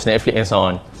relaxed, to watch Netflix and so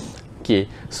on. Okay,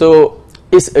 so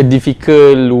it's a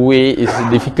difficult way, it's a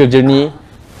difficult journey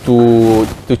to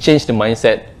change the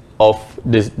mindset of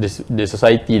the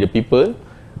society, the people,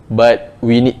 but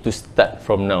we need to start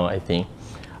from now. I think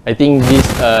this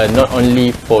not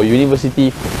only for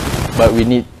university, but we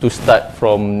need to start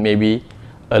from maybe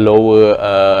a lower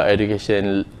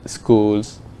education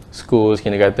schools,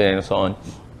 kindergarten and so on.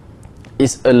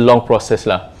 It's a long process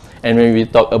lah. And when we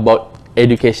talk about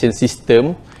education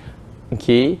system,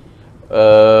 okay,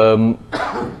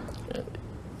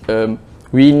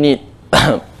 we need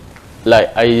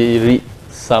like I read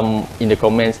some in the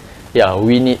comments, yeah,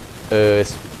 we need a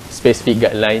specific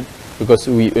guideline, because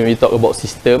when we talk about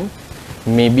system,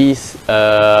 maybe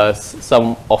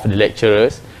some of the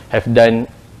lecturers have done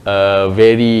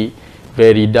very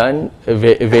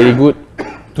good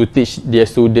to teach their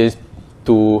students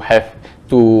to have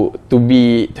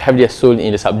their soul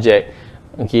in the subject.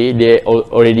 Okay, they are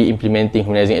already implementing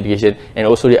humanizing education, and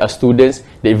also there are students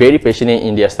they're very passionate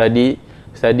in their studies,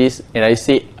 and I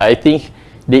think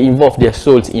they involve their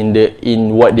souls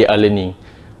in what they are learning.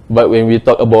 But when we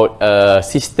talk about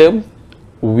system,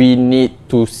 we need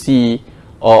to see,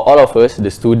 or all of us, the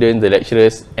students, the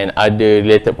lecturers, and other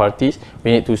related parties,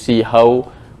 we need to see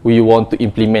how we want to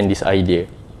implement this idea.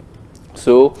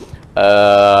 So,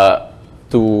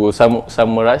 to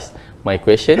summarize my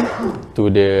question to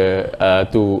the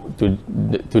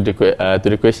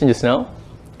question just now,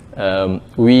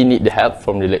 we need the help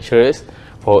from the lecturers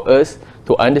for us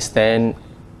to understand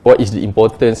what is the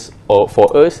importance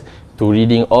for us to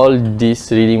reading all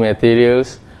these reading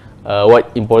materials, what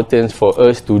importance for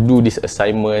us to do this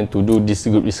assignment, to do this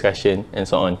group discussion, and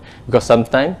so on. Because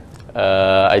sometimes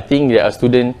I think there are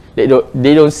students they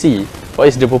don't see what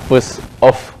is the purpose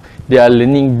of they are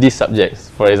learning these subjects,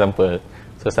 for example.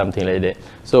 So something like that.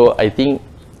 So I think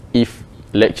if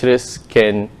lecturers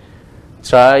can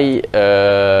try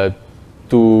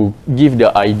to give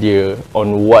the idea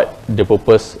on what the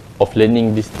purpose of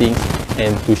learning these things,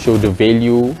 and to show the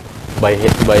value by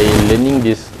learning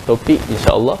this topic,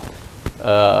 inshallah,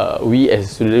 we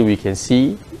as students we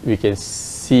can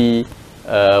see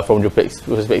from the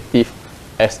perspective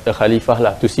as a khalifah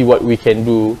lah, to see what we can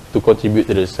do to contribute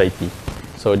to the society.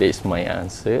 So that is my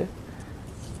answer.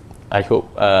 I hope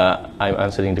I'm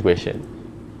answering the question.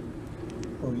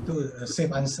 Oh, itu a safe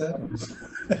answer.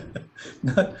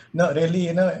 not really,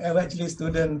 actually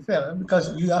student felt,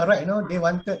 because you are right, they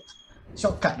wanted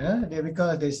shortcut,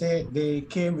 because they say they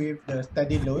came with the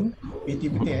study loan,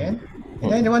 PTPTN,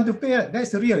 and then they want to pay.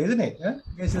 That's the real, isn't it?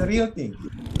 That's the real thing.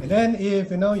 And then if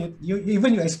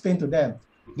you explain to them,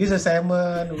 this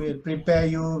assignment will prepare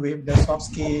you with the soft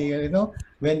skill.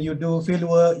 When you do field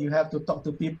work, you have to talk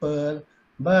to people.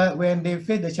 But when they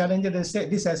face the challenges, they say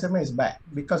this assignment is bad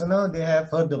because they have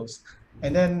hurdles,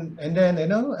 and then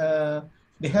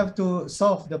they have to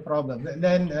solve the problem. And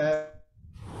then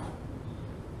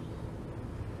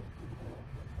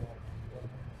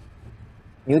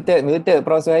muted,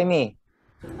 Prof. Suhaimi.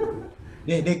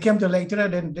 They came to lecturer,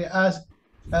 then they asked,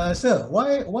 sir,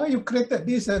 why you created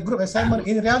this group assignment?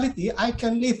 In reality, I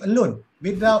can live alone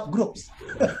without groups.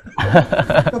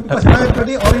 Because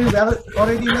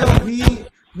already now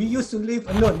we used to live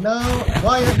alone. Now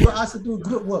why are you asked to do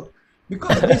group work?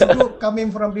 Because this group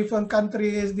coming from different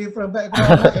countries, different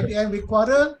backgrounds. At the end we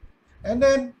quarrel, and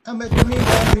then come back to me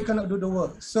that we cannot do the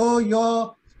work. So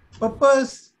your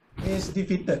purpose is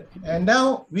defeated, and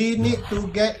now we need to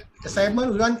get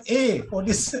assignment. We want A for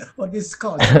this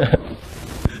course.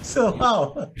 So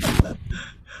how?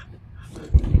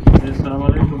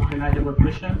 Assalamualaikum. Can I have a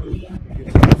question?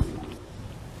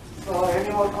 So any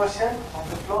more question on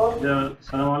the floor? Yeah,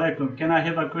 Assalamu alaikum. Can I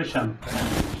have a question?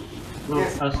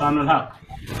 Yes. Hassanul Haq.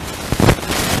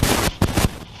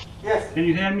 Yes. Can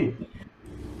you hear me?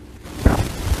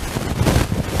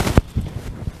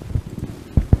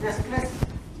 Yes, please.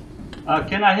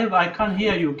 I can't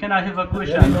hear you. Can I have a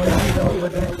question? Very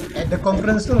noisy. At the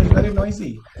conference room, it's very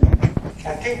noisy.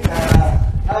 I think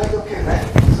now it's okay, right?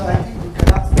 So I think we can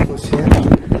ask the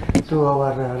question to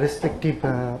our respective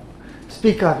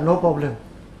speaker, no problem.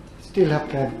 Still have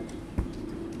time.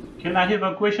 Can I have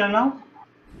a question now?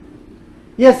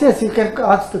 Yes, yes, you can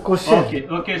ask the question.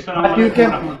 Okay, so But you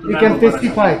can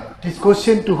specify this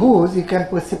question to who, you can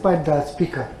specify the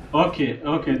speaker. Okay,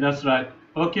 that's right.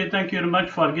 Okay, thank you very much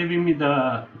for giving me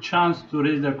the chance to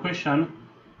raise the question.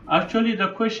 Actually, the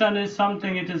question is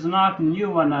something, it is not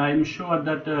new, and I'm sure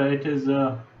that it is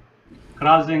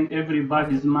crossing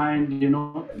everybody's mind,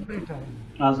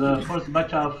 as a first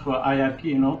batch of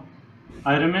hierarchy,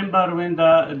 I remember when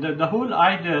the whole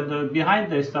idea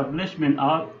behind the establishment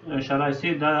of, shall I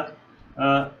say, the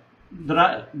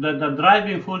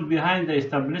driving force behind the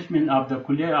establishment of the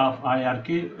Kuliah of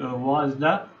hierarchy was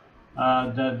the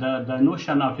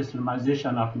notion of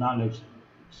Islamization of knowledge.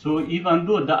 So even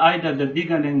though the idea at the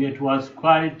beginning it was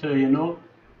quite, the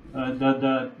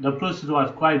process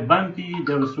was quite bumpy,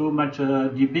 there was so much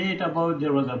debate about,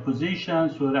 there was opposition,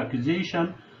 so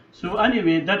accusation. So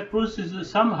anyway, that process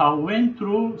somehow went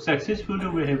through successfully.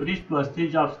 We have reached to a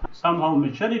stage of somehow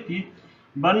maturity,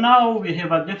 but now we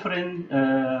have a different,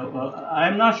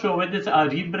 I'm not sure whether it's a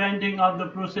rebranding of the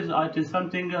process or it is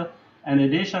something in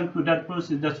addition to that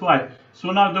process, that's why.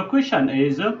 So now the question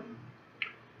is the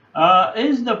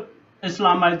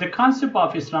concept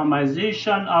of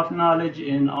Islamization of knowledge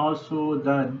and also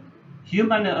the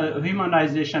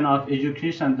humanization of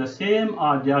education the same,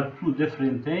 or they are two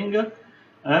different things?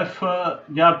 If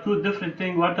they are two different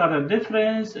things, what are the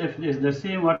difference? If it's the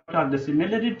same, what are the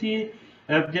similarity?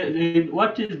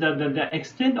 What is the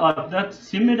extent of that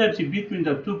similarity between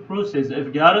the two processes?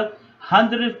 If they are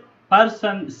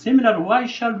 100% similar, why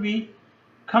shall we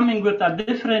coming with a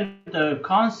different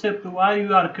concept? Why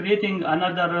you are creating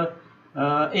another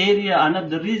area,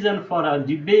 another reason for a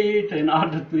debate in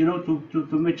order to to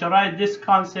maturize this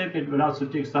concept? It will also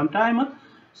take some time.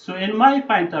 So in my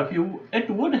point of view, it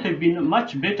would have been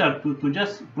much better to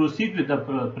just proceed with the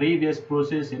previous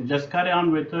process and just carry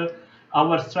on with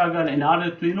our struggle in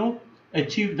order to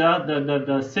achieve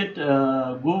the set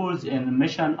goals and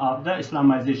mission of the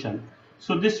Islamization.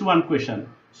 So this is one question.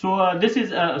 So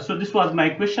this was my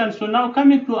question. So now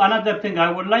coming to another thing, I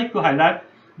would like to highlight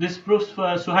this Prof.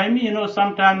 Suhaimi,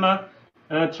 sometimes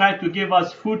try to give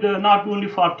us food not only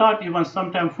for thought, even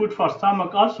sometimes food for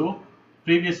stomach also.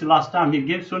 Last time he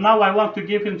gave. So now I want to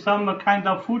give him some kind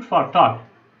of food for thought.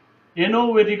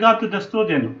 With regard to the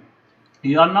student,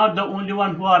 you are not the only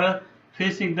one who are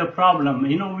facing the problem.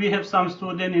 We have some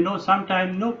student,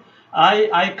 sometimes,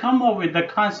 I come up with the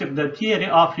concept, the theory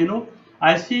of,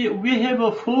 I see we have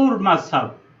a 4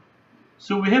 mazhab.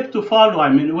 So we have to follow,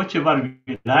 whichever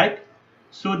we like.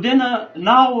 So then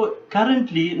now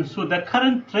currently, so the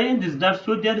current trend is that,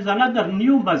 so there is another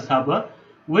new mazhab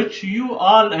which you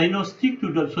all stick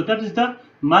to. So that is the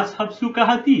mazhab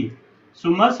sukahati. So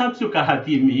mazhab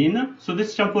sukahati mean, so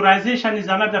this temporization is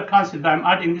another concept. I'm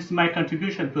adding this my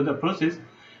contribution to the process.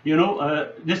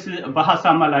 This is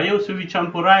bahasa Malayo, so we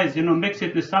temporize, mix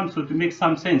it with some, so to make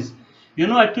some sense.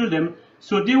 I told them,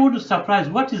 so they would surprise,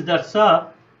 what is that, sir?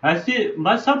 I say,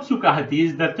 mazhab sukahati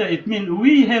is that it means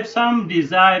we have some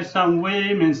desire, some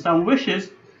whim, and some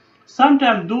wishes.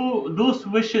 Sometimes those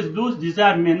wishes, those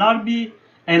desires may not be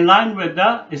in line with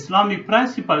the Islamic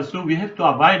principles, so we have to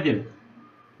avoid them.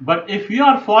 But if we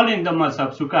are following the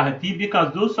mazhab sukahati,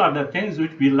 because those are the things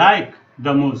which we like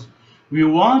the most, we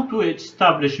want to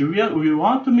establish, we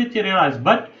want to materialize,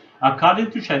 but according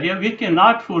to Sharia, we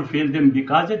cannot fulfill them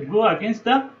because it goes against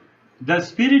the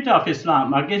spirit of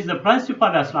Islam, against the principle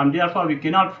of Islam, therefore we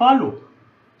cannot follow.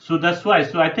 So that's why,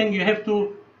 so I think you have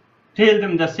to tell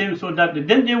them the same, so that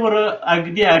then they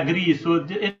agree, so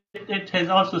it has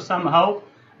also somehow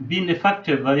been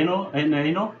effective,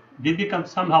 and they become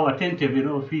somehow attentive,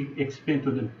 if we explain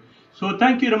to them. So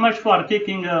thank you very much for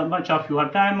taking much of your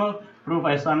time, Prof.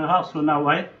 Ahsan. So now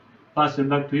I pass it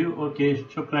back to you. Okay,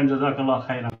 shukran, jazakallah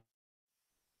khairan.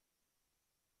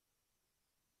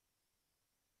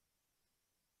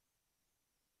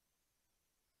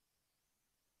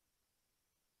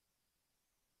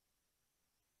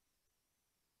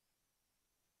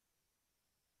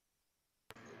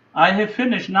 I have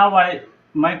finished. Now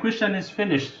my question is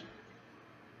finished.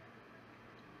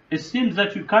 It seems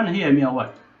that you can't hear me or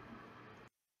what?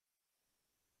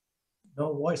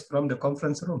 No, voice from the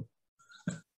conference room.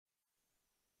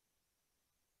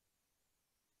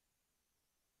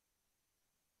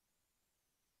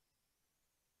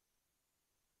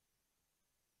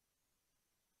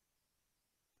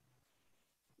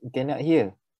 You cannot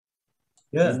hear.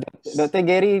 Yeah. Is Dr.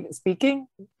 Gary speaking?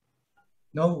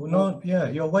 No, yeah,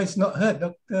 your voice not heard,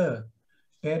 Dr.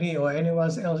 Gary or anyone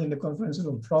else in the conference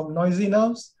room. From noisy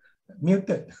now,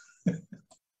 muted.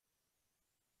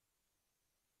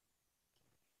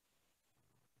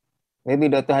 Maybe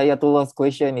Dr. Hayatullah's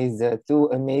question is too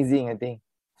amazing, I think.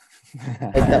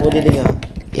 Tak boleh dengar.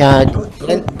 Ya,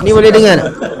 ni boleh dengar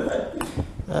tak?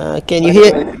 Can you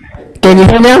hear? Can you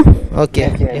hear now? Okay.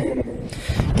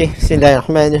 Okay,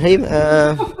 bismillahirrahmanirrahim.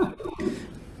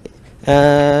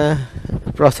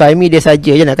 Prof Saimi dia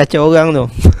saja je nak kacau orang tu.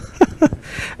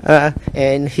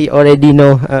 And he already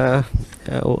know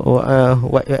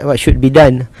what should be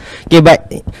done. Okay, but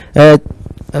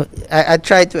I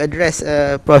try to address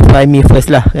Prof Saimi first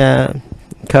lah,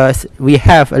 because we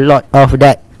have a lot of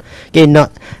that. Okay,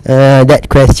 not that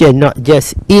question, not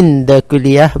just in the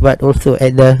kuliah but also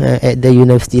at the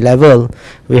university level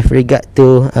with regard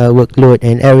to workload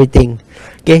and everything.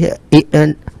 Okay,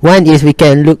 one is we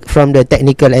can look from the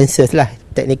technical answers lah.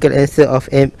 Technical answer of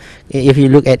if you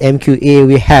look at MQA,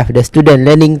 we have the student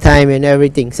learning time and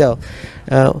everything. So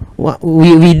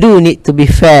we do need to be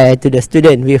fair to the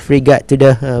student with regard to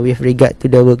the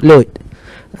workload.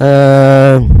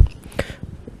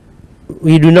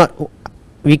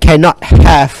 We cannot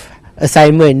have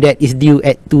assignment that is due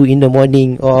at 2 in the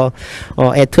morning or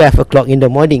at 12 o'clock in the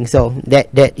morning. So that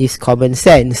is common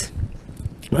sense.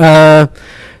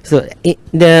 So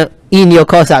in your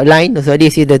course outline, so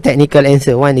this is the technical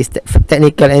answer. One is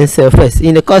technical answer first.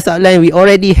 In the course outline, we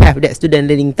already have that student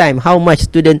learning time. How much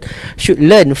student should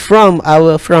learn from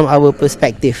our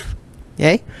perspective.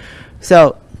 Okay,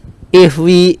 so if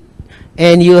we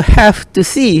you have to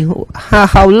see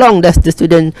how long does the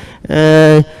student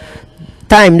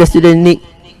time the student need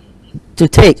to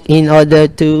take in order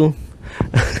to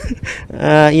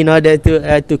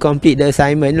to complete the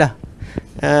assignment lah.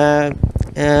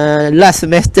 Last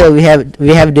semester we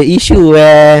have the issue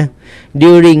where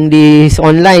during this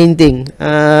online thing,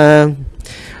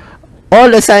 all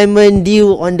assignment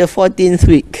due on the 14th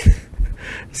week.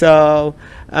 So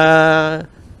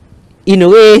in a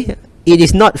way it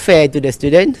is not fair to the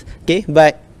students, okay,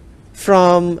 but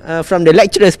from the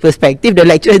lecturer's perspective, the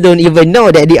lecturers don't even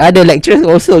know that the other lecturers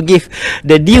also give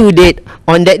the due date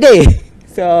on that day.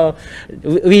 So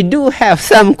we do have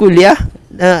some kuliah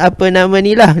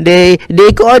they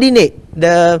coordinate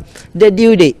the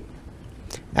due date.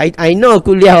 I know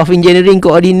kuliah of engineering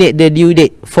coordinate the due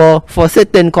date for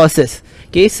certain courses,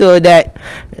 okay, so that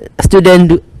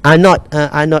students are not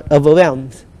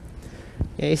overwhelmed.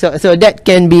 Okay, so that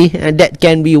can be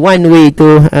one way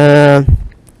to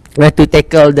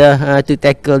tackle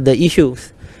the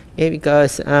issues. Okay,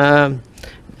 because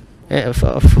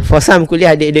for some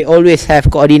kuliah they always have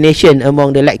coordination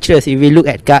among the lecturers. If we look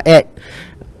at KAED,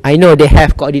 I know they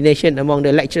have coordination among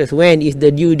the lecturers. When is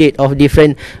the due date of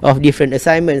different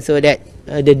assignments, so that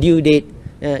the due date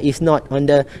is not on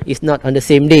the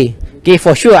same day. Okay,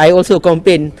 for sure I also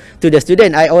complain to the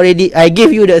student. I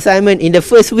give you the assignment in the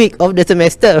first week of the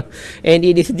semester and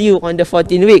it is due on the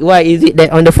 14th week. Why is it that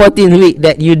on the 14th week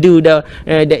that you do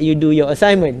your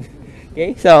assignment?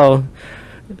 Okay, so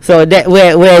that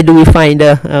where do we find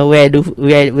the where do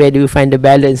we find the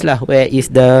balance lah? Where is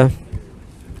the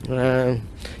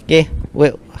okay,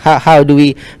 how do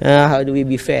we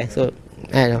be fair? So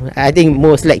I think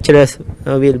most lecturers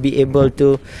will be able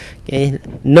to, okay,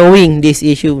 knowing this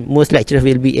issue, most lecturers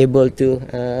will be able to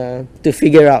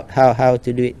figure out how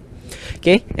to do it.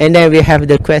 Okay, and then we have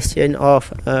the question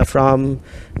of from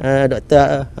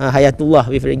Dr. Hayatullah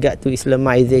with regard to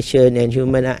Islamization and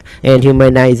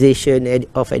humanization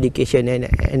of education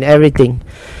and everything.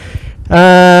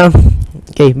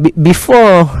 Okay,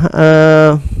 before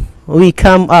we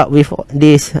come up with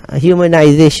this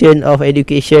humanization of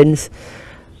educations,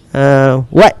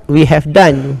 what we have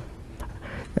done,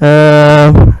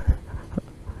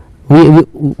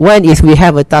 one is we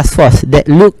have a task force that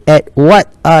look at what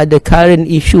are the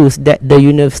current issues that the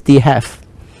university have.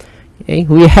 Okay?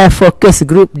 We have focus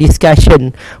group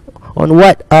discussion on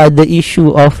what are the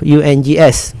issue of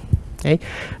UNGS. Okay?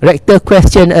 Rector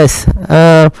question us,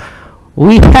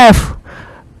 we have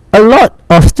a lot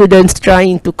of students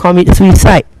trying to commit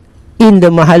suicide in the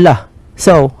mahalah.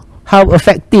 So how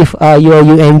effective are your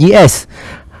UNGS?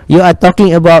 You are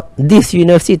talking about this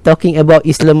university talking about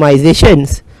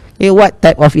Islamizations. what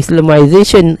type of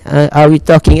Islamization are we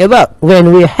talking about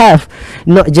when we have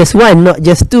not just one, not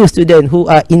just two students who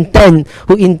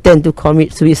intend to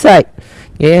commit suicide,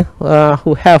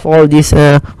 who have all these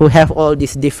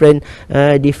different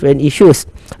issues.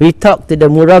 We talk to the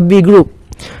Murabi group,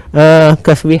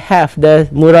 because we have the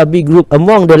Murabi group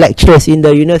among the lecturers in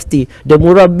the university. The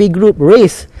Murabi group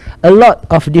raise a lot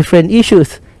of different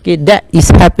issues. That is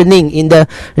happening in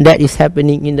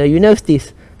the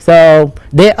universities. So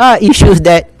there are issues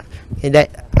that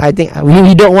I think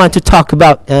we don't want to talk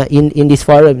about in this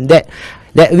forum. That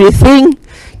we think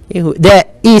there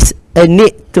is a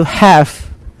need to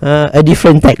have a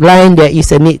different tagline. There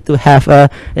is a need to have a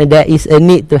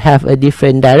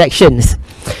different directions.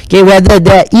 Whether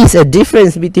there is a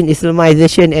difference between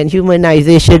Islamization and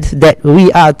humanization that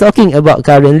we are talking about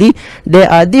currently, there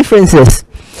are differences.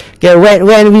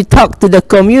 When we talk to the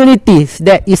communities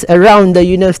that is around the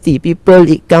university, people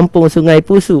in Kampung Sungai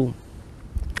Pusu,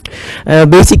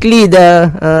 basically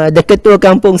the Ketua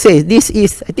Kampung says I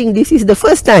think this is the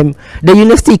first time the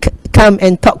university come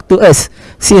and talk to us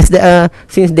since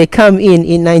they come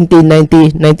in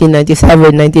 1990,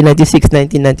 1997, 1996,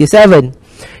 1997.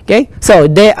 So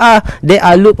there are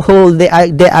loopholes,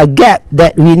 there are gaps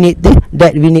that we need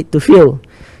to fill.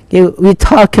 We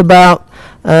talk about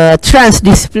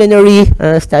transdisciplinary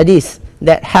studies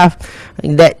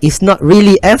that is not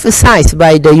really emphasized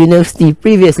by the university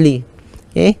previously.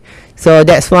 So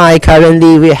that's why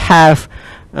currently we have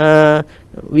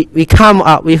we come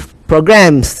up with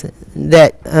programs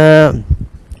that are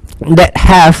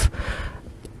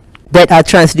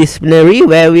transdisciplinary,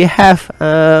 where we have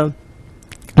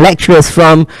lecturers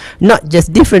from not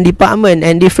just different department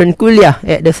and different kuliah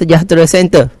at the Sejahtera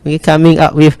Center. We coming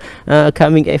up with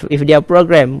their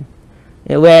program,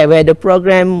 where the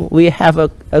program we have a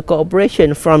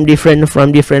cooperation from different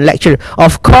lecturers.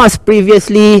 Of course,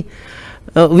 previously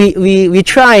we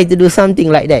try to do something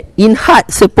like that.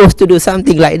 INHAT supposed to do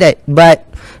something like that, but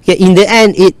in the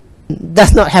end it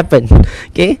does not happen.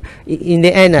 In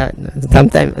the end,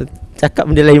 sometimes cakap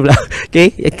benda lain pula.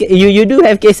 You do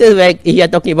have cases where you are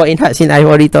talking about INHAT, since I'm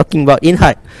already talking about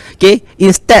INHAT.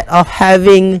 Instead of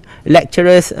having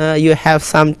lecturers, you have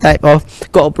some type of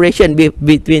cooperation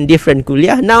between different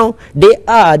kuliah. Now they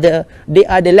are the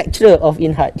lecturer of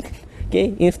INHAT.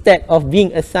 Instead of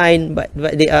being assigned, but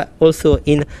they are also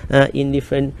in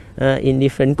different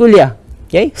kuliah.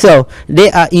 So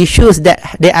there are issues there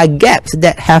are gaps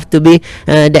that have to be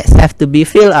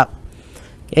filled up.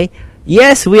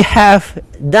 Yes, we have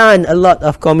done a lot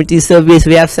of community service,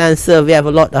 we have censored, we have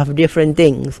a lot of different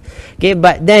things.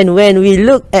 But then when we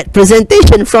look at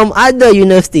presentation from other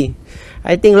university,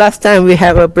 I think last time we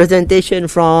have a presentation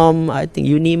from, I think,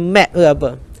 UniMap ke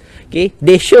apa.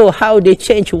 They show how they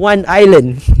change one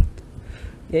island.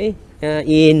 Dah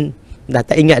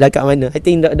tak ingat dah kat mana. I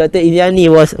think Dr. Iliani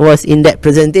was in that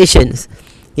presentations.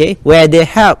 Where they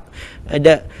help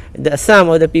some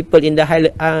of the people in the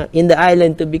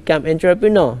island to become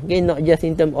entrepreneur. Not just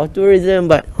in terms of tourism,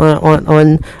 but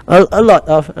on a lot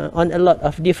of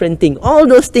different things. All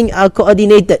those things are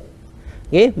coordinated.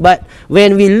 But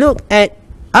when we look at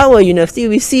our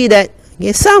university, we see that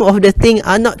some of the things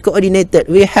are not coordinated.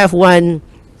 We have one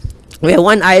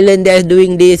island that's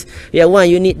doing this, we have one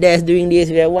unit that's doing this,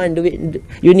 we have one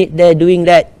unit there doing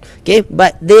that.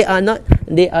 But they are not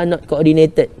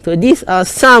coordinated. So these are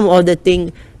some of the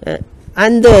things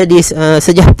under this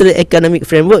Sejahtera economic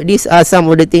framework. These are some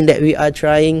of the things that we are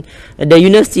trying, the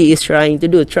university is trying to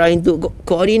do, trying to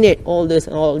coordinate all these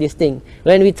things.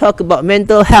 When we talk about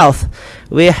mental health,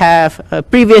 we have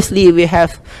previously we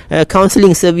have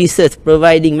counseling services,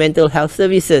 providing mental health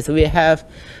services. We have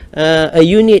a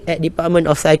unit at Department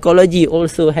of Psychology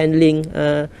also handling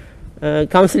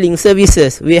counseling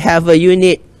services. We have a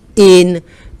unit in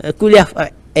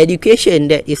Kuliah Education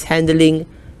that is handling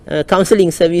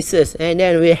counseling services, and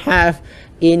then we have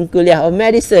in Kuliah of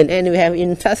Medicine, and we have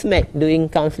in TASMEC doing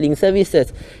counseling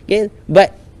services.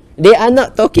 But they are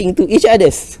not talking to each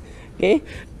other. So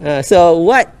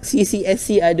what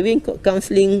CCSC are doing,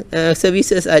 counseling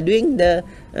services are doing, the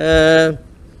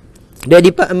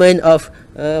Department of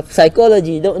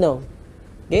Psychology don't know.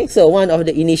 So one of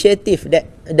the initiatives that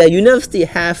the university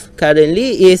have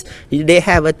currently is they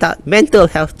have a mental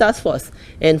health task force,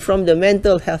 and from the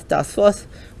mental health task force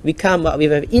we come up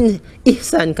with an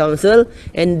Ihsan Council,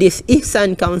 and these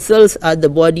Ihsan Councils are the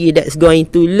body that's going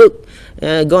to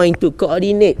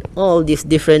coordinate all these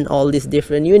different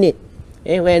units.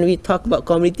 When we talk about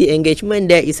community engagement,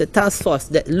 there is a task force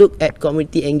that look at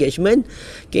community engagement,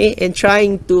 and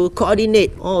trying to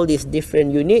coordinate all these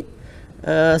different units,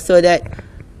 so that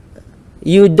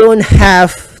you don't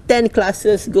have 10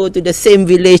 classes go to the same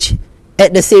village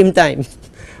at the same time,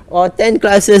 or 10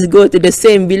 classes go to the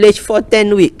same village for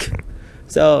 10 weeks.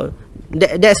 So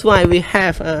that's why we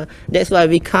have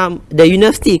the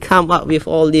university come up with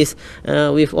all these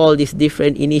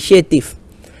different initiatives.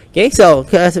 Okay, so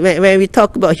when we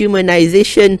talk about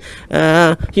humanization,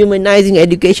 humanizing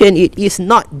education, it is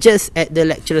not just at the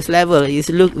lecturers level.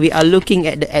 We are looking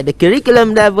at the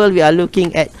curriculum level. We are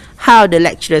looking at how the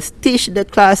lecturers teach the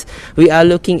class. We are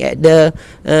looking at the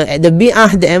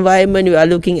bi'ah, the environment. We are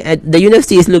looking at the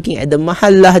university is looking at the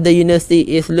mahallah. The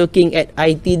university is looking at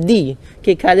ITD.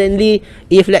 Okay, currently,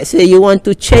 if let's say you want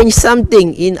to change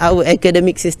something in our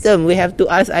academic system, we have to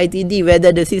ask ITD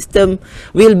whether the system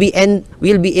will be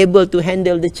able to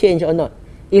handle the change or not.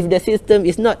 If the system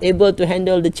is not able to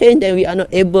handle the change, then we are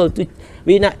not able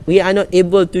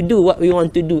to do what we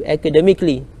want to do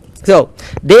academically. So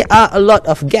there are a lot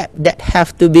of gaps that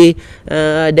have to be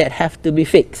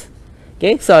fixed.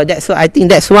 Okay, so that's why I think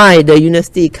that's why the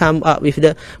university come up with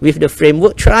the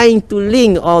framework, trying to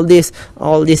link all these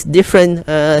different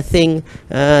thing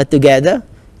together.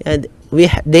 And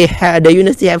the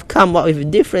university have come up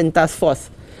with different task force.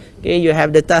 Okay, you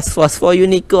have the task force for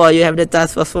Unicore, you have the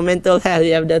task force for mental health,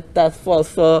 you have the task force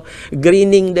for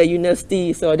greening the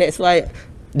university. So that's why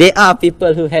there are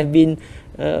people who have been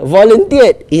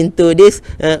volunteered into this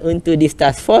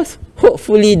task force.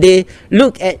 Hopefully they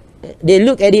look at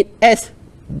it as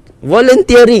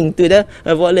volunteering to the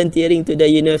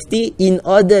university in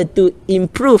order to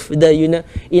improve the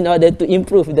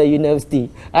university.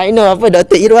 I know apa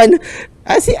Dr. Irwan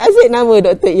asyik nama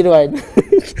Dr. Irwan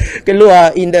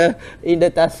keluar in the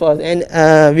task force, and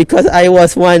because I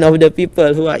was one of the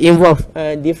people who are involved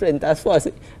different task force.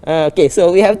 Okay,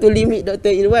 so we have to limit Dr.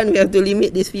 Irwan, we have to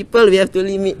limit these people, we have to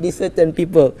limit these certain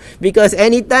people, because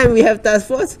anytime we have task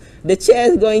force, the chair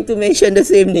is going to mention the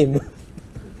same name.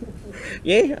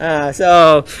 Okay,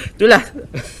 so itulah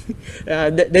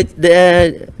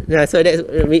so that's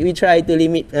we try to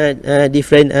limit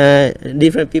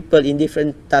different people in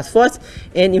different task force,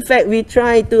 and in fact we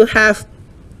try to have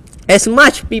as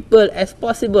much people as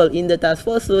possible in the task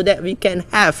force so that we can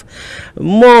have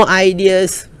more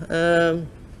ideas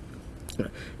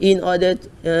in order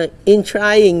in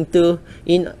trying to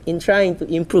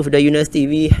improve the university.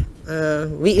 We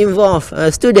involve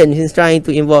students in trying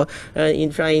to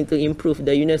improve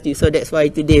the university. So that's why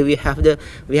today we have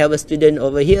a student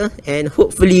over here, and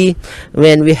hopefully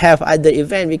when we have other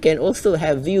event, we can also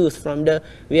have views from the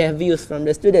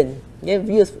student. Okay,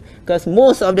 views, because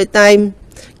most of the time,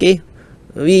 okay,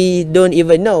 we don't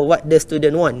even know what the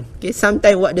student want. Okay,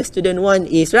 sometimes what the student want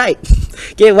is right.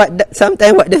 Okay,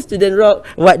 sometimes what the student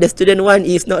want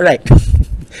is not right.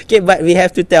 Okay, but we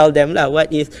have to tell them lah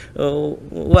what is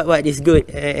good,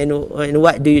 and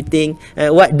what do you think?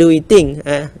 What do we think?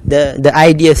 The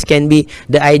ideas can be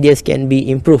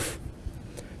improved.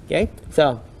 Okay,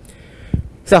 so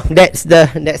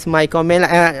that's my comment.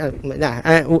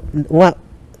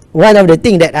 One of the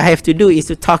things that I have to do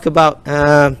is to talk about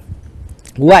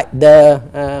what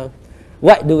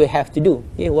do we have to do?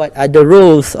 Okay, what are the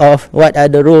roles of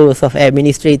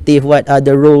administrative? What are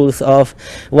the roles of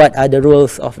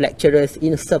lecturers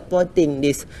in supporting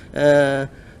this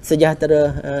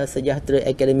sejahtera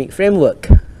academic framework?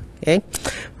 Okay,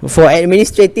 for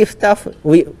administrative staff,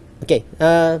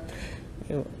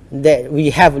 that we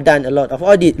have done a lot of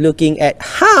audit looking at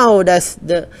how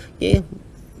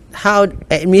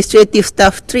administrative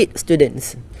staff treat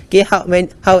students. Okay, how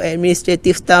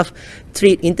administrative staff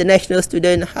treat international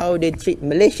students, how they treat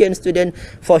Malaysian students.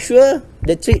 For sure,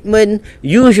 the treatment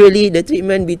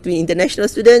between international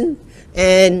students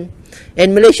and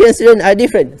Malaysian students are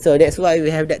different. So that's why we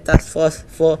have that task force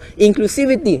for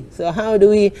inclusivity. So how do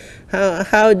we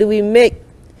make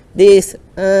this?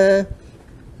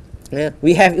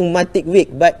 We have Ummatik Week,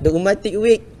 but the Ummatik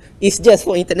Week is just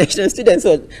for international students.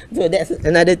 So that's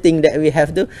another thing that we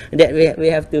have to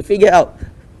figure out.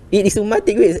 It is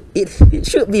Ummatik Week. It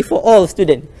should be for all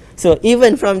students. So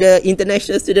even from the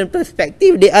international student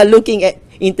perspective, they are looking at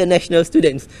international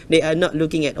students. They are not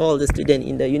looking at all the students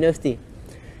in the university.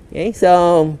 Okay,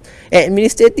 so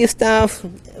administrative staff,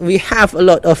 we have a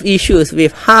lot of issues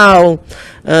with how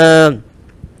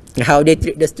they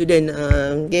treat the student.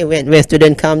 Okay, when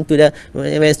student come to the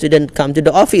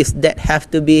office, that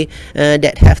have to be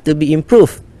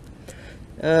improved.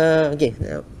 Okay.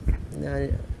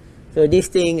 So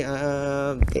this thing,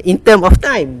 in terms of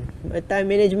time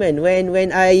management,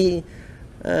 when I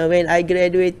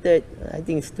graduated, I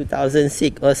think it's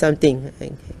 2006 or something.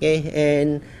 Okay,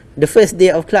 and the first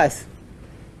day of class,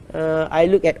 I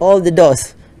look at all the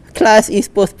doors. class is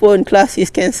postponed, class is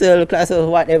cancelled, class or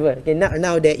whatever. Okay,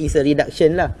 now there is a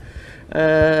reduction lah.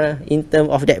 In terms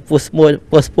of that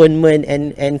postponement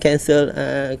and cancel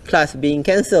class being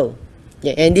cancelled.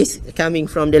 Yeah, and this coming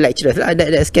from the lecturers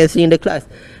that's cancelling the class.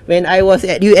 When I was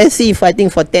at USC fighting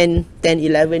for 10,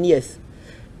 11 years,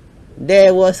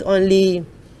 there was only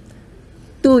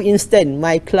 2 instances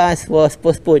my class was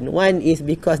postponed. One is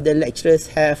because the lecturers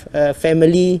have a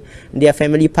family, their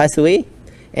family passed away.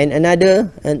 And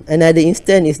another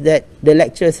instance is that the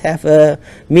lecturers have a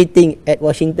meeting at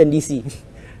Washington DC.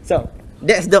 So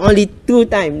that's the only 2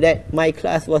 times that my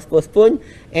class was postponed,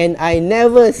 and I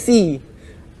never see,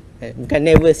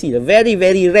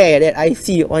 very rare that I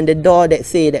see on the door that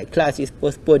say that class is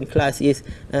postponed, class is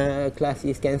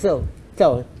cancelled.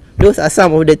 So those are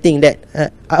some of the things that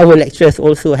our lecturers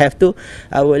also have to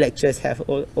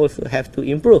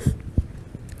improve.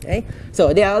 Okay,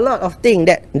 so there are a lot of things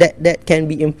that can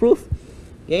be improved.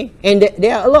 Okay, and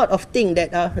there are a lot of things that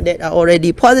are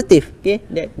already positive. Okay,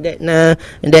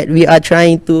 that we are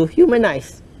trying to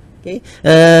humanize. Okay,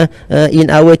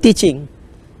 in our teaching.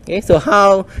 Okay, so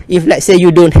how, if let's say you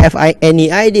don't have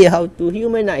any idea how to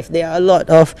humanize, there are a lot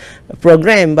of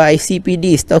program by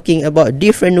CPDs talking about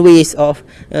different ways of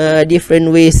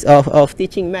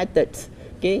teaching methods.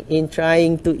 Okay, in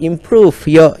trying to improve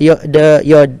your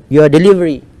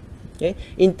delivery. Okay.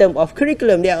 In terms of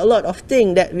curriculum, there are a lot of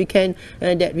things that we can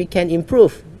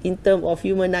improve in terms of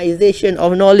humanization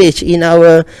of knowledge in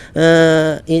our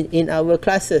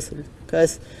classes.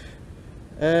 Because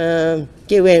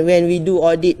okay, when we do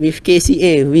audit with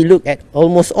KCA, we look at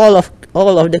almost all of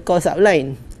the course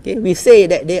outline. Okay, we say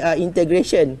that they are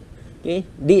integration. Okay,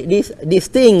 these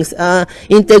things are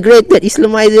integrated.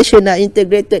 Islamization are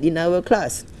integrated in our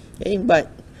class. Okay, but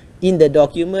in the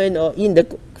document or in the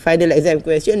final exam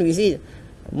question, we see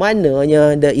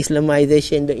mananya the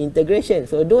Islamization, the integration.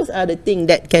 So those are the things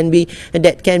that can be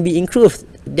improved.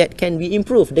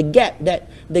 The gap that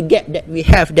we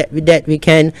have that we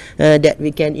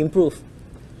can improve.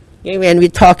 Okay, when we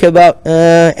talk about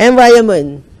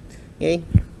environment, okay,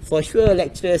 for sure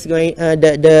lecturers going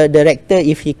the director,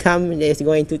 if he come, is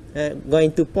going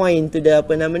to point to the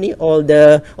all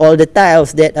the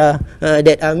tiles that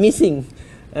are missing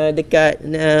at the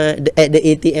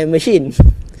ATM machine.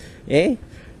 Okay,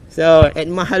 so at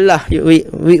Mahallah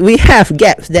we have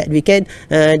gaps that we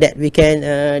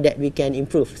can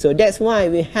improve. So that's why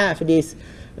we have this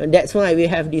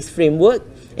framework,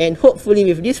 and hopefully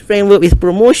with this framework, with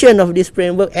promotion of this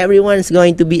framework, everyone's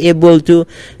going to be able to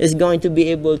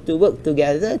work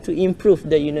together to improve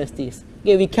the universities.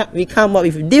 Okay, we come up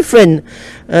with different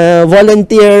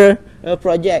volunteer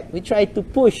project. We try to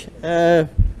push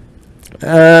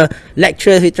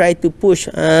lecturers, we try to push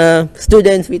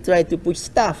students, we try to push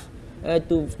staff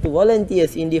to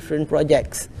volunteers in different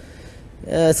projects.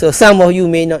 So some of you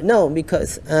may not know,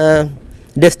 because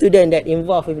the student that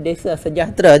involved with Desa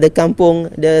Sejahtera, the kampung,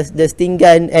 the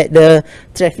stinggan at the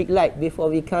traffic light before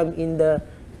we come to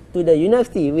the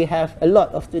university, we have a lot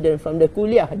of students from the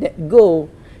kuliah that go,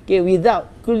 okay,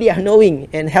 without kuliah knowing,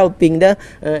 and helping the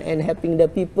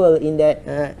people in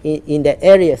that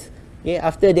areas. Okay,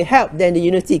 after they help, then the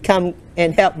university come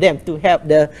and help them to help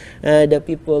the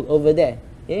people over there.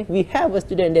 Okay, we have a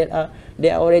student that are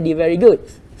already very good.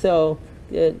 So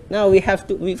now we have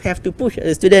to push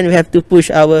the student. We have to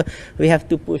push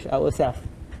ourselves.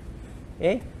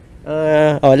 Okay.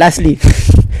 Lastly,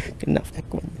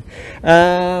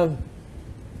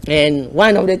 and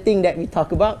one of the things that we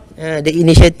talk about, the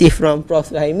initiative from Prof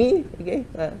Rahimi. Okay,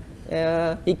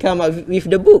 he come up with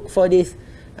the book for this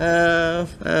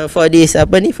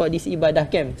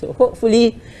ibadah camp. So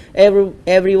hopefully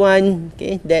everyone,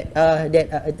 okay, that are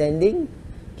attending,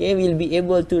 okay, will be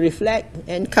able to reflect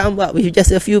and come up with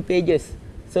just a few pages,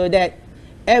 so that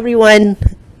everyone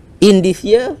in this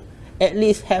year at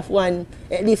least have one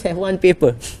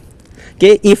paper.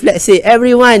 Okay, if let's say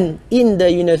everyone in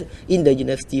the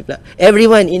university,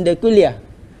 everyone in the kuliah,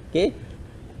 okay,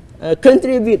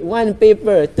 contribute one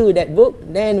paper to that book,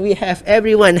 then we have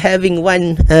everyone having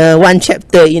one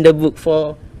chapter in the book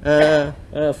for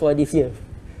this year.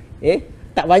 Okay,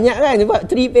 tak banyak kan, about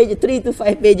 3 to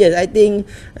 5 pages. I think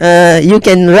you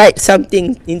can write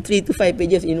something in 3 to 5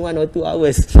 pages in 1 or 2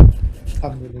 hours.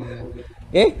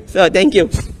 Okay, so thank you.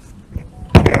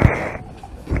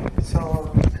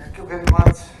 So thank you very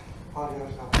much for your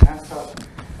answer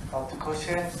of the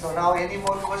question. So now, any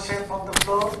more question from the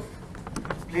floor?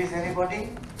 Please,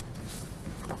 anybody?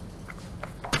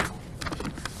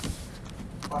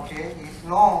 Okay, if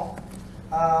no,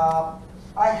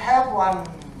 I have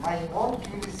my own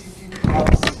curiosity to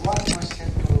ask one question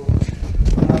to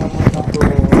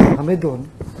Hamidon.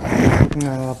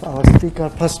 our speaker,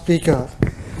 first speaker.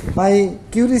 My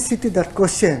curiosity, that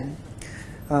question,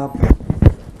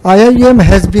 IIM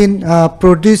has been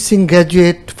producing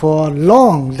graduate for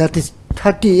long, that is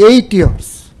 38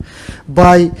 years,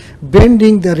 by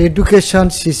blending their education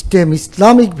system,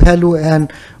 Islamic value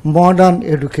and modern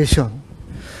education.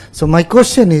 So my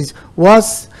question is,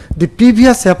 was the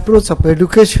previous approach of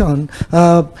education,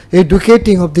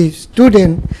 educating of the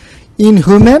student,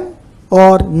 inhuman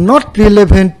or not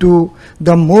relevant to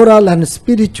the moral and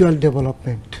spiritual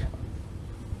development?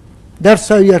 That's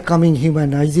why we are coming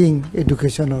humanizing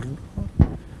education. Or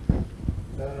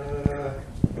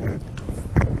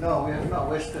no, we have not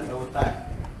wasted our time.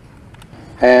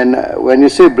 And when you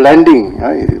say blending,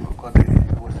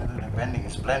 blending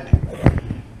is blending.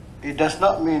 It does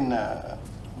not mean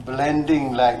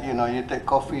blending like, you know, you take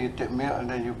coffee, you take milk, and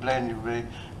then you blend, you bring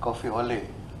coffee ole,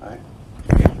 right?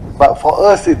 But for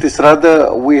us, it is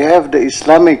rather, we have the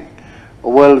Islamic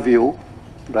worldview,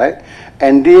 right?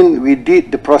 And then we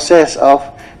did the process of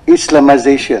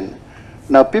Islamization.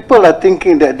 Now, people are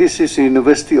thinking that this is a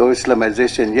university of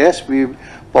Islamization. Yes, we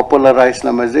popularize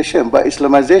Islamization, but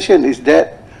Islamization is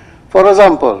that, for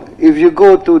example, if you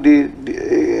go to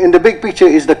in the big picture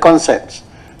is the concepts.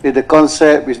 Is the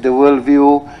concept, is the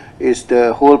worldview, is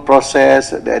the whole process,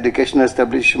 the educational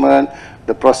establishment,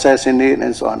 the process in it,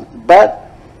 and so on. But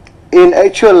in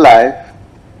actual life,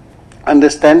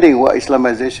 understanding what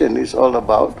Islamization is all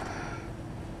about,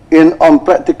 on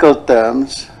practical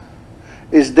terms,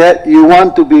 is that you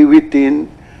want to be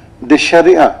within the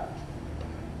Shariah.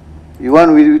 You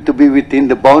want to be within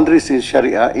the boundaries in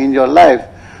Shariah in your life.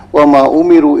 وَمَا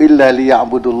أُمِرُوا إِلَّا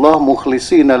لِيَعْبُدُوا اللَّهَ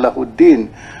مُخْلِصِينَ لَهُ الدِّينَ.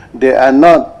 They are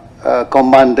not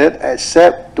commanded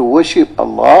except to worship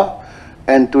Allah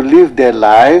and to live their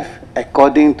life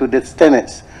according to the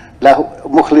tenets.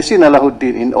 مُخْلِصِينَ لَهُ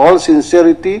الدِّينَ. In all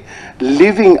sincerity,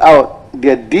 living out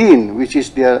their deen, which is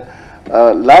their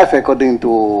life according to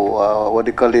what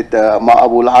they call it,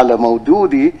 Ma'abul ala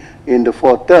Maududi, in the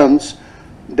four terms.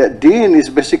 That deen is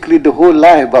basically the whole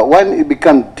life, but when it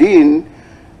becomes deen,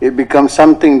 it becomes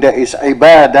something that is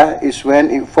ibadah, is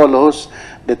when it follows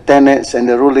the tenets and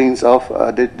the rulings of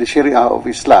the Sharia of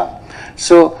Islam.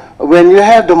 So when you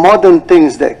have the modern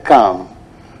things that come,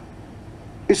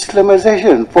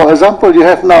 Islamization, for example, you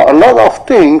have now a lot of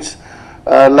things,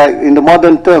 like in the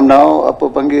modern term now,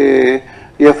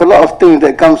 you have a lot of things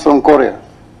that comes from Korea.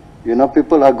 You know,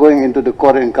 people are going into the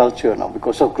Korean culture now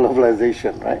because of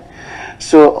globalization, right?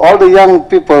 So all the young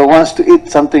people wants to eat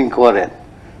something Korean.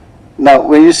 Now,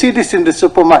 when you see this in the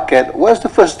supermarket, what's the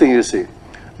first thing you see?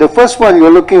 The first one,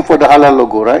 you're looking for the halal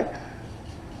logo, right?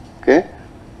 Okay.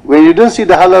 When you don't see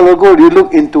the halal logo, you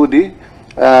look into the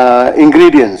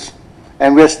ingredients.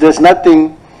 And there's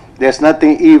nothing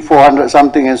E400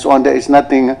 something and so on, there is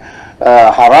nothing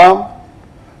haram,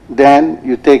 then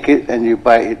you take it and you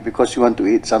buy it because you want to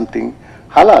eat something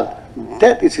halal.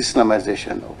 That is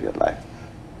Islamization of your life.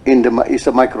 It's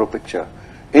a micro picture.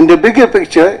 In the bigger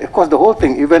picture, of course, the whole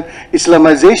thing, even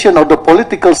Islamization of the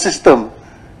political system,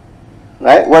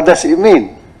 right? What does it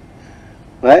mean,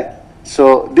 right?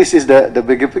 So this is the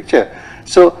bigger picture.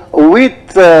 So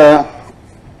with,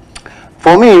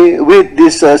 for me, with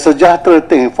this Sejahtera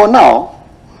thing, for now,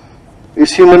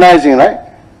 it's humanizing, right?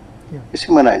 Yeah. It's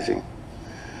humanizing.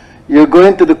 You're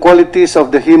going to the qualities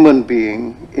of the human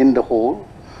being in the whole,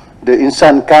 the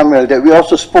Insan Kamil that we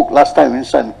also spoke last time,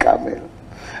 Insan Kamil.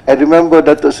 I remember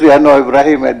Dato Sri Anwar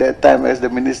Ibrahim at that time as the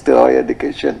Minister of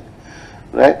Education,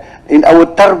 right? In our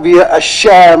tarbiyah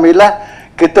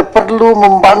asyamilah, kita perlu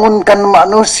membangunkan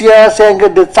manusia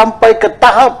sehingga dia sampai ke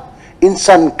tahap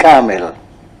Insan Kamil.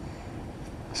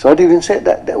 So I even said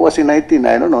that. That was in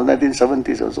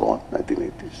 1970s or so on,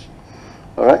 1980s.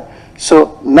 All right.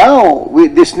 So now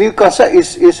with this new concept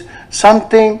is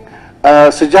something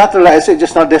Sejahtera, like I said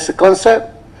just now, there's a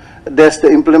concept, there's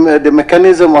the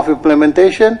mechanism of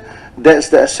implementation, that's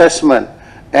the assessment,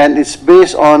 and it's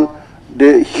based on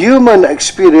the human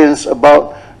experience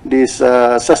about this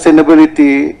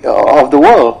sustainability of the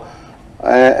world,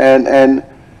 and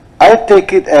I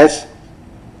take it as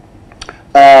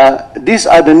these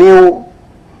are the new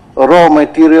raw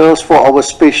materials for our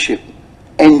spaceship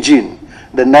engine,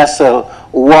 the nacelle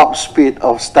warp speed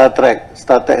of Star Trek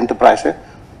Enterprise,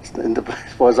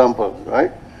 Enterprise, for example,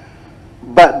 right?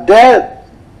 But that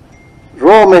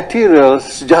raw materials,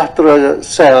 Sejahtera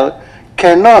cell,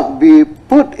 cannot be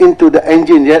put into the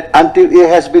engine yet until it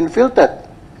has been filtered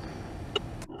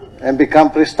and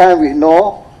become pristine with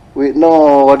no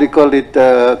what do you call it,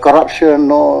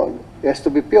 corruption, it has to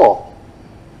be pure.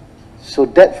 So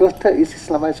that filter is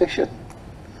Islamization.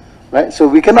 right? So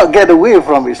we cannot get away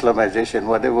from Islamization,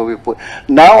 whatever we put.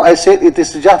 Now I said it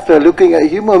is just looking at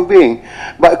human being,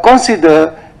 but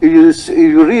consider, if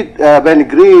you read Ben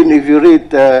Green, if you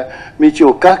read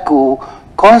Michio Kaku,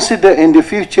 consider in the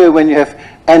future when you have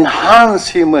enhanced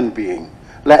human being.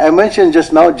 Like I mentioned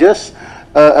just now, just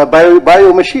a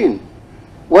bio machine.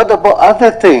 What about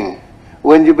other thing?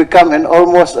 When you become an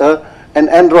almost an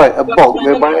android, a bot,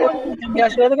 whereby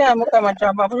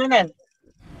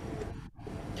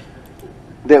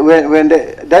when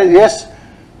that yes,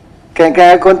 can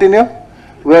I continue?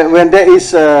 When there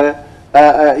is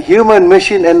a human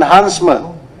machine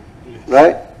enhancement,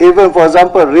 right? Even for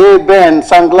example, Ray-Ban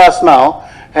sunglass now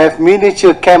have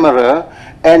miniature camera,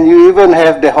 and you even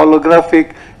have the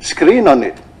holographic screen on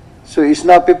it. So it's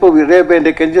now people with Ray-Ban,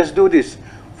 they can just do this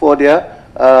for their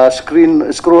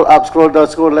screen, scroll up, scroll down,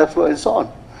 scroll left, and so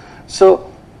on.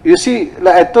 So you see,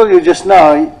 like I told you just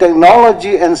now,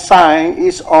 technology and science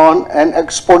is on an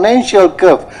exponential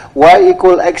curve. Y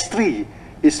equal x3.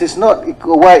 This is not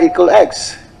y equal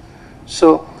x.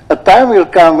 So a time will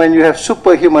come when you have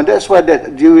superhuman. That's why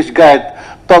that Jewish guy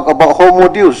talk about Homo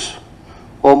Deus.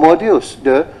 Homo Deus,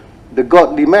 the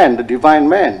godly man, the divine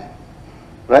man.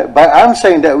 Right? But I'm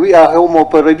saying that we are Homo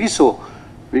Paradiso.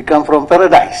 We come from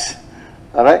paradise.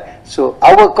 All right? So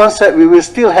our concept, we will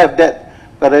still have that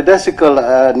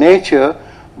paradisical nature,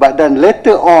 but then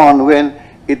later on, when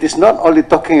it is not only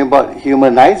talking about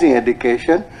humanizing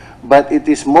education, but it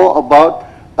is more about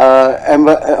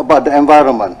the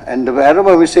environment. And the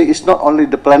environment, we say, is not only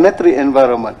the planetary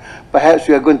environment. Perhaps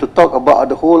we are going to talk about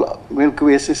the whole Milky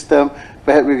Way system.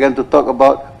 Perhaps we're going to talk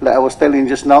about, like I was telling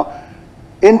just now,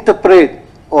 interpret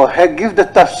or give the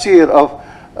tafsir of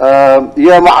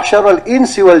Ya ma'ashar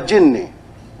al-insi wal-jinni,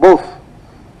 both.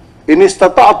 In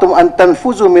istata'tum an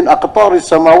tanfuzu min aqtari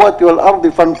samawati wal ardi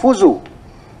fanfuzu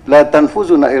la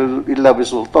tanfuzuna illa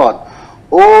bisultan.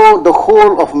 Oh, the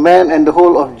whole of man and the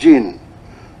whole of jinn,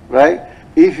 right?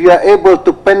 If you are able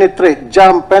to penetrate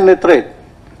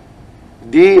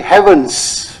the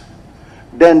heavens,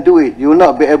 then do it. You will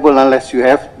not be able unless you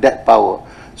have that power.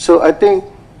 So I think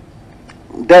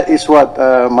that is what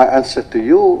my answer to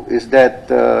you is, that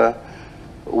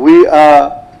we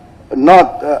are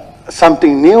not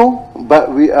something new,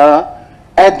 but we are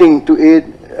adding to it,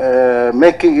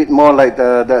 making it more like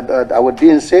our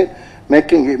dean said,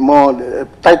 making it more,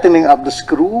 tightening up the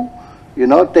screw, you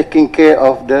know, taking care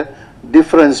of the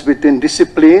difference between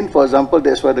discipline. For example,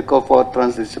 that's why they call for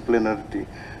transdisciplinarity.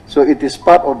 So it is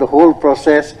part of the whole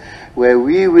process where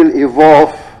we will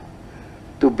evolve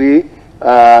to be,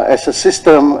 as a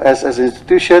system, as an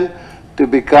institution, to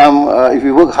become, if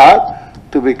we work hard,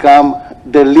 to become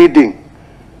the leading,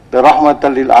 the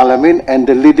Rahmatan lil Alamin, and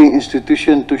the leading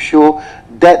institution to show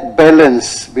that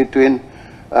balance between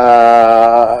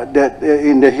that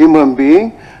in the human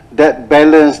being, that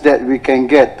balance that we can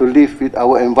get to live with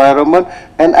our environment.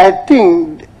 And I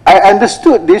think I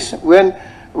understood this when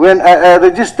I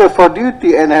registered for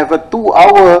duty and have a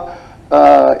 2-hour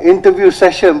interview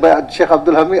session by Sheikh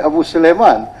Abdul Hamid Abu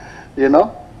Sulaiman, you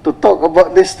know, to talk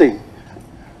about this thing.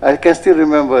 I can still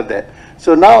remember that.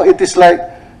 So now it is like,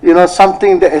 you know,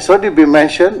 something that has already been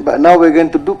mentioned, but now we're going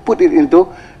to put it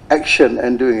into action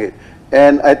and doing it.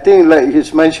 And I think, like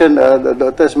he's mentioned, the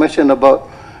doctor has mentioned about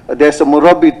there's a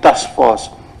Murabi task force,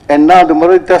 and now the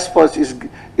Murabi task force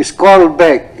is called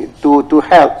back to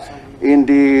help in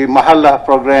the Mahalla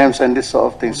programs and this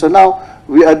sort of thing. So now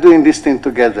we are doing this thing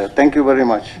together. Thank you very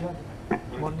much.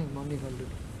 Morning.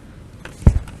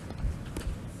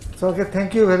 So okay,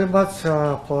 thank you very much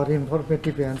for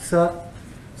informative answer.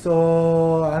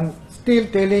 So I'm still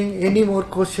telling, any more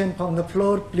question from the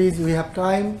floor, please, we have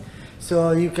time.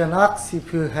 So you can ask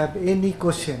if you have any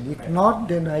question. If not,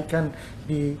 then I can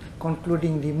be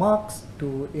concluding remarks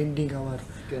to ending our...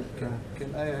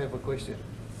 Can I have a question?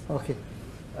 Okay.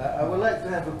 I would like to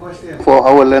have a question for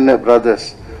our learned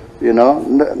brothers. You know,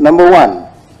 number one,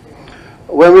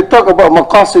 when we talk about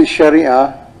Maqasid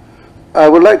Shariah, I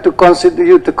would like to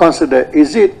consider,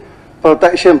 is it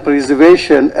protection,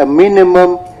 preservation, a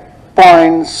minimum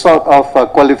point sort of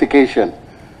qualification?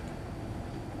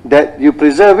 That you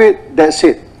preserve it, that's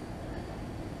it.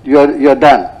 You're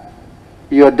done.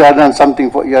 You're done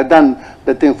something for, you're done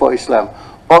the thing for Islam.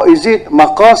 Or is it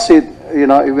Maqasid, you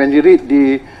know, when you read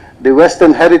the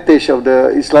Western heritage of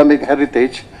the Islamic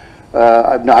heritage,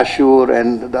 Ibn Ashur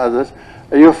and the others,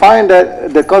 you find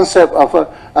that the concept of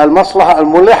al-maslaha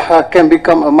al-mulihha can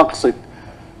become a maqsid.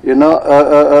 You know,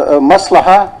 a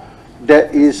maslaha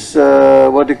that is,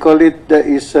 what do you call it, that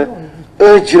is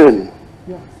urgent,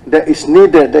 that is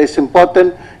needed, that is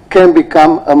important, can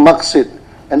become a maqsid,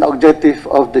 an objective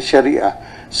of the Sharia.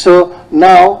 So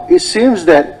now it seems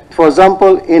that, for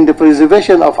example, in the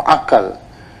preservation of akal,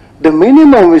 the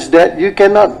minimum is that you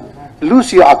cannot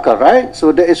lose your akal, right?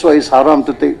 So that is why it's haram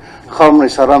to take khamr,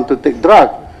 it's haram to take drug.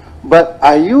 But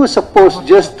are you supposed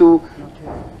just to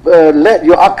let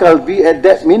your akal be at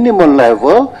that minimum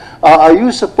level, or are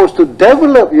you supposed to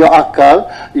develop your akal,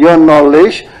 your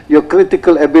knowledge, your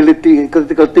critical ability,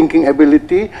 critical thinking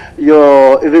ability,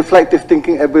 your reflective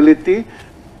thinking ability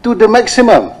to the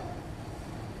maximum?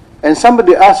 And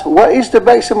somebody asked, what is the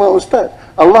maximum, Ustaz?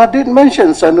 Allah did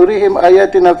mention, sanurihim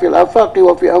ayatina fil afaqi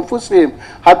wa fi anfusihim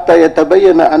hatta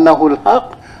yatabayyana annahu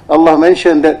al-haq. Allah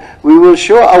mentioned that we will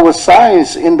show our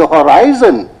signs in the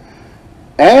horizon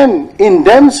and in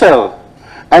themselves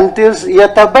until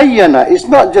yatabayyana. It's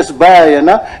not just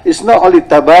bayana, it's not only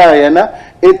tabayana,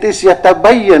 it is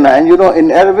yatabayyana. And you know, in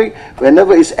Arabic,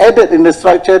 whenever it's added in the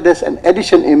structure, there's an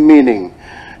addition in meaning.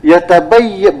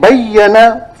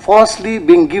 Yatabayyana, falsely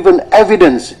being given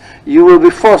evidence. You will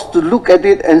be forced to look at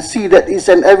it and see that it's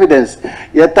an evidence.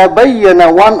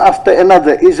 Yatabayyana, one after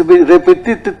another, is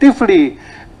repetitively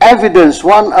evidence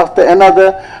one after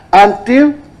another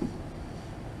until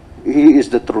he is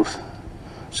the truth.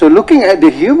 So looking at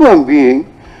the human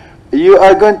being, you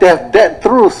are going to have that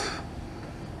truth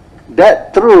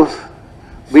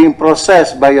being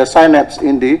processed by your synapse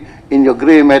in your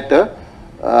gray matter,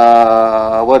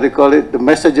 what they call it, the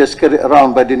messages carried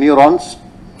around by the neurons.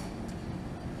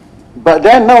 But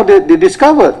then now they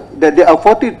discovered that there are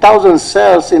 40,000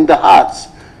 cells in the hearts,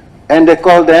 and they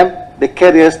call them the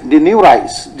carriers, the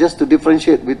neurites, just to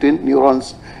differentiate between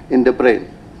neurons in the brain.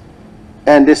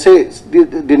 And they say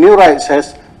the neurites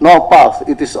has no path.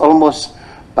 It is almost,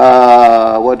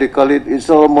 what they call it, it's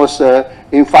almost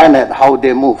infinite how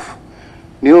they move.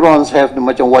 Neurons have the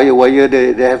macam wire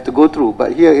they have to go through,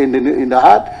 but here in the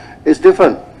heart, it's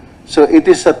different. So it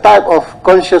is a type of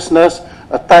consciousness,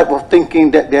 a type of thinking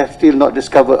that they have still not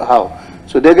discovered how.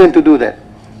 So they're going to do that.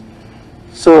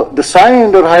 So the sign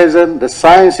in the horizon, the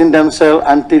signs in themselves,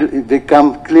 until it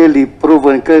becomes clearly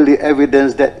proven, clearly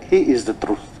evidence that he is the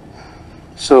truth.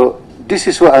 So this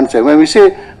is what I'm saying. When we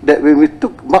say that when we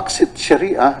took Maqasid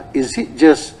Shariah, is it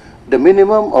just the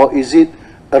minimum or is it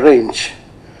a range?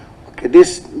 Okay,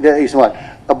 there is one.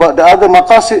 About the other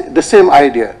Maqasid, the same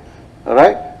idea. All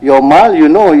right? Your mal, you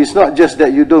know, it's not just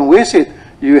that you don't waste it.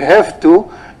 You have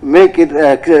to make it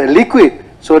liquid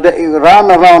so that it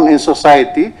run around in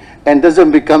society and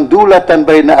doesn't become dulatan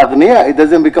baina aghniya. It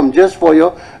doesn't become just for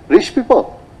your rich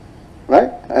people. Right?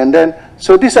 And then,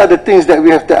 so these are the things that we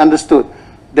have to understood.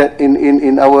 That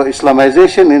in our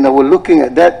Islamization, in our looking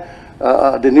at that,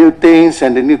 the new things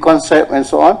and the new concept and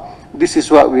so on, this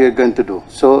is what we are going to do.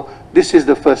 So this is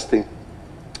the first thing.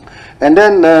 And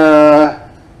then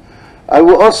I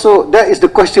will also, that is the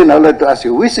question I would like to ask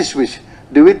you. Which is which?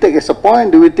 Do we take as a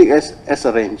point? Do we take as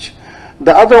a range?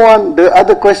 The other one, the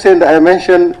other question that I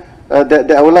mentioned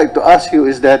that I would like to ask you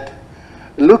is that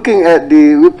looking at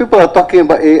people are talking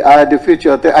about AI, the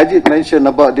future. I did mention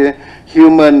about the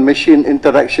human-machine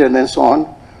interaction and so on.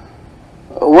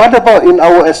 What about in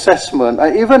our assessment,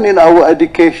 even in our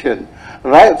education,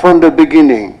 right from the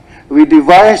beginning, we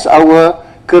devise our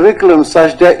curriculum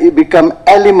such that it become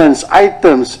elements,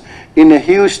 items in a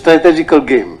huge strategical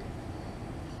game,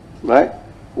 right?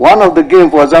 One of the game,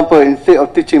 for example, instead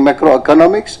of teaching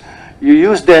macroeconomics, you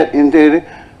use that in the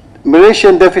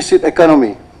Malaysian deficit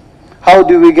economy. How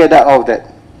do we get out of that?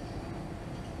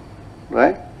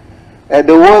 Right? At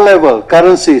the world level,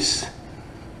 currencies,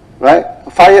 right?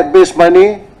 Fiat-based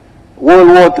money, World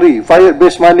War III,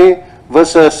 fiat-based money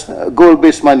versus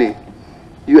gold-based money,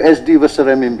 USD versus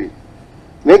renminbi.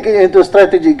 Make it into a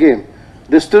strategy game.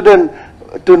 The student,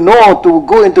 to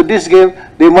go into this game,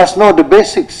 they must know the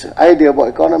basics, idea about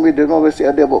economy, they know the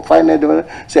idea about finance,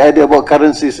 the idea about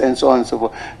currencies and so on and so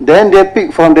forth. Then they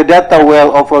pick from the data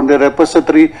well or from the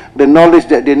repository the knowledge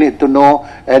that they need to know,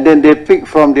 and then they pick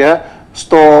from their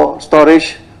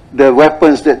storage the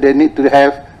weapons that they need to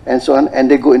have and so on, and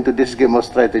they go into this game of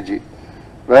strategy.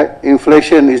 Right?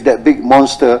 Inflation is that big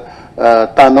monster,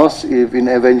 Thanos in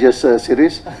Avengers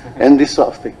series, and this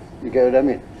sort of thing. You get what I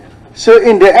mean? So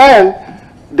in the end,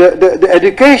 the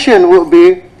education would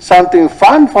be something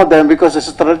fun for them because it's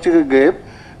a strategical game.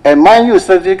 And mind you,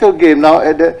 strategical game now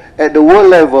at the world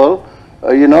level,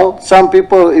 you know, some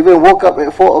people even woke up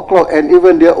at 4 o'clock and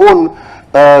even their own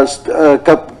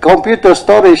computer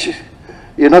storage,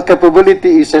 you know,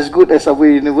 capability is as good as our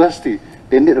university.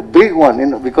 They need a big one, you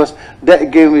know, because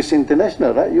that game is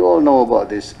international, right? You all know about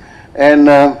this. And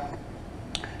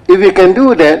if we can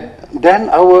do that, then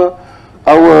our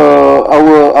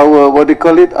what do you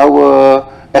call it? Our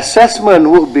assessment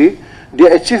would be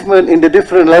their achievement in the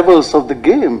different levels of the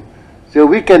game. So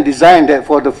we can design that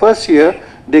for the first year,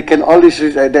 they can always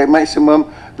reach at their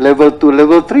maximum level 2,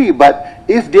 level 3. But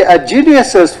if they are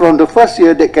geniuses from the first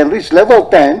year, they can reach level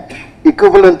 10,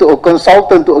 equivalent to a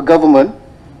consultant to a government,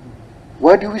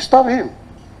 why do we stop him?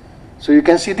 So you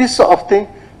can see this sort of thing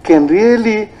can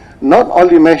really not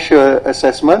only measure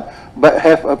assessment, but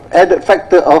have an added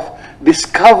factor of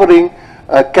discovering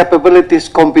capabilities,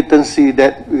 competency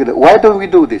that, why don't we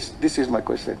do this? This is my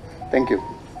question. Thank you.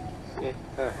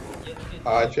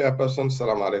 Chairperson,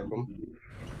 Assalamu alaikum.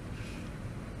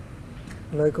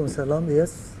 Alaikum salam,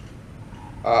 yes.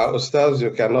 Ustaz,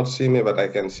 you cannot see me, but I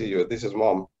can see you. This is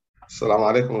Mom. Assalamu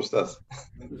alaikum, Ustaz.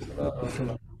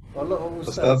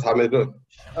 Ustaz Hamidon.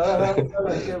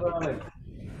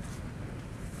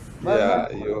 Yeah,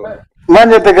 you.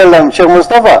 من يتكلم شيخ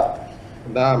مصطفى؟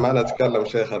 نعم أنا أتكلم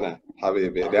شيخنا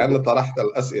حبيبي، لأن طرحت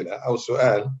الأسئلة أو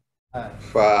سؤال،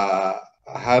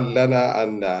 فهل لنا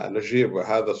أن نجيب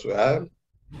هذا السؤال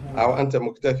أو أنت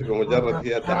مكتفي بمجرد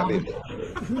هي تعليق؟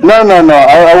 No, no, no.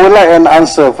 I would like an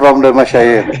answer from the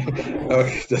mashayikh.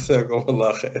 Okay, جزاكم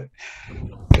الله خير.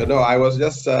 You know, I was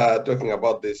just talking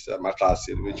about this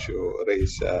Maqasid, which you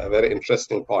raised a very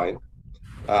interesting point.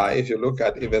 If you look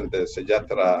at even the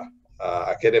Sajatra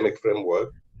academic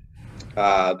framework,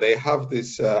 they have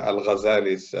this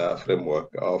Al-Ghazali's framework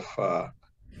of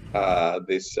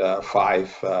this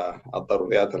 5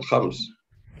 Al-Daruriyat Al-Khams.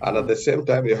 And at the same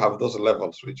time, you have those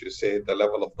levels, which you say the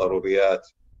level of Daruriyat,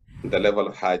 the level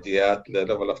of Hajiyat, the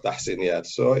level of Tahsiniyat.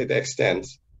 So it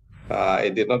extends.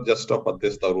 It did not just stop at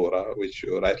this Darura, which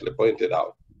you rightly pointed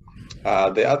out.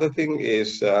 The other thing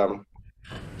is,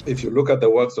 if you look at the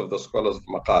works of the scholars of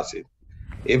Maqasid,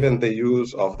 even the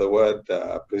use of the word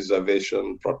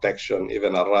preservation, protection,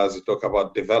 even Al-Razi talk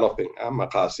about developing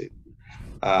Maqasid,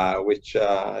 which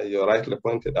you rightly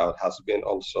pointed out has been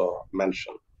also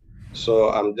mentioned. So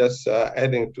I'm just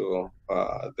adding to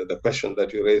the question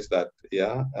that you raised that,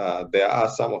 yeah, there are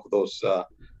some of those,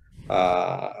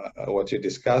 what you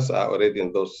discussed are already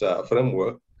in those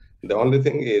framework. The only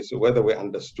thing is whether we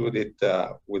understood it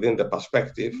within the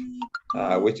perspective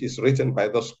which is written by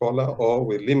the scholar, or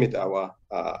we limit our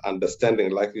understanding,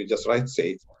 like you just right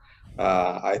said.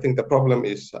 I think the problem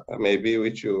is maybe,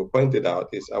 which you pointed out,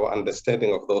 is our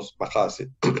understanding of those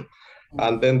maqasid.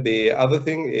 And then the other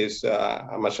thing is,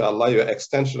 mashallah, your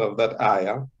extension of that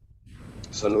ayah,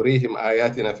 سنريهم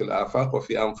آياتنا في الآفاق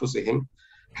وفي أنفسهم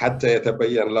حتى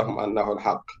يتبين لهم أنه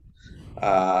الحق.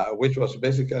 Which was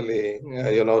basically,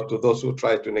 you know, to those who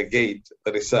try to negate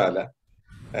the Risala,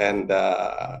 and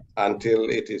until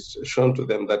it is shown to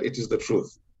them that it is the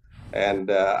truth.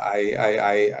 And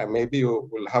I maybe you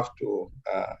will have to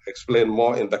explain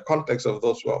more in the context of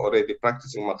those who are already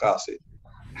practicing Maqasid,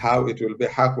 how it will be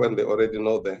haq when they already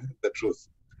know the truth.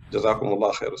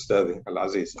 Jazakumullah khair, Ustadi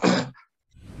Al-Aziz.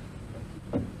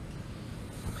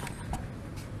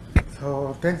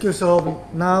 So thank you. So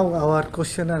now our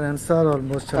question and answer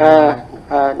almost.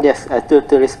 Yes,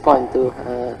 to respond to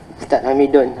Ustaz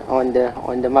Hamidon on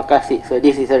the Maqasid. So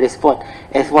this is a response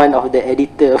as one of the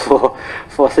editor for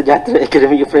Sejahtera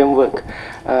Academic Framework.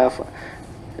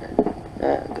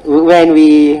 When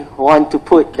we want to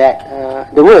put that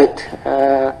the word,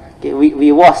 okay,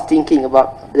 we was thinking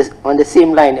about this on the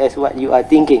same line as what you are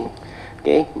thinking.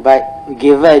 Okay, but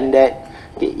given that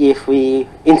if we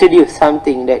introduce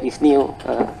something that is new,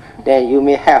 then you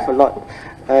may have a lot.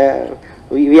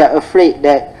 We are afraid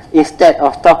that instead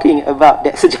of talking about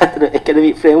that Sejahtera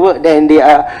Academic Framework, then they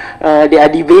are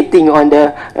debating on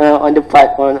the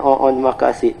part on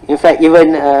Maqasid. In fact,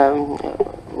 even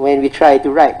when we try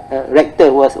to write,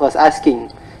 rector was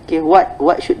asking, okay,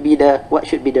 what should be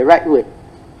the right word?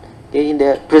 Okay, in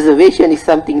the preservation is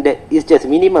something that is just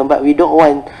minimum, but we don't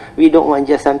want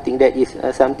just something that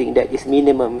is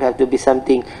minimum. We have to be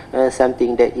something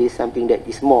that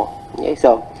is more. Okay,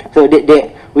 so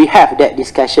we have that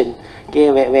discussion. Okay,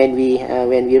 when we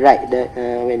write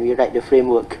the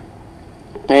framework.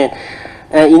 And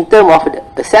in terms of the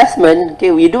assessment,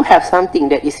 okay, we do have something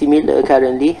that is similar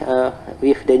currently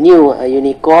with the new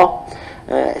Unicore,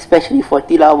 especially for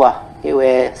tilawah, okay,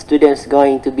 where students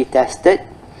going to be tested.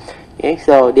 Okay,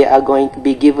 so they are going to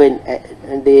be given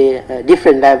the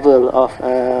different level of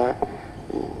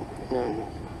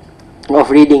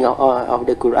reading of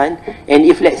the Quran. And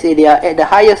if let's say they are at the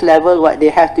highest level, what they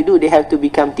have to do, they have to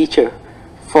become teacher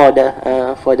for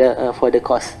the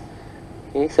course.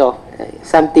 Okay, so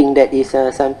something that is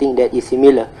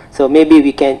similar. So maybe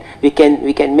we can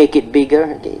make it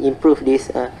bigger, okay, improve this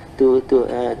to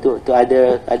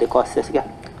other courses, yeah,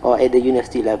 or at the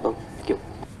university level. Thank you.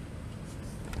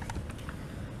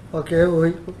 Okay,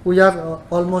 we are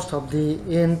almost of the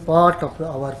end part of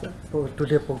our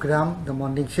today program, the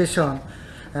morning session,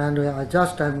 and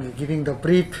I'm giving the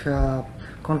brief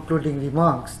concluding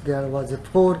remarks. There was a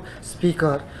 4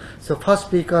 speaker. So first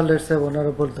speaker, let's say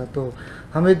Honorable Dato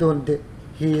Hamidon,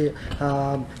 he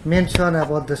mentioned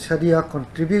about the Shariah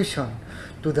contribution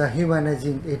to the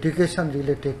humanizing education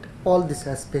related all this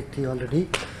aspect he already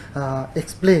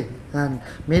explained, and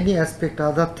many aspect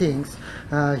other things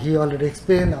he already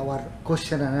explained our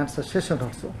question and answer session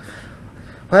also.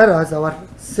 Whereas our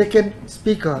second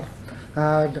speaker,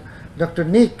 Dr.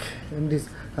 Nick, in this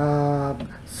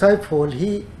Saiful,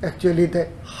 he actually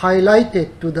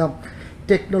highlighted to the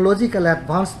technological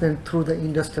advancement through the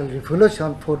Industrial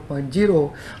Revolution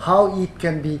 4.0, how it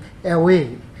can be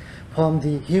away from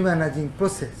the humanizing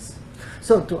process.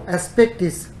 So to aspect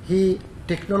this,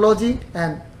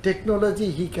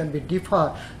 technology he can be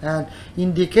differ and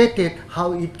indicated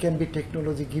how it can be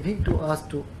technology giving to us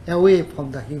to away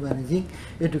from the humanizing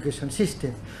education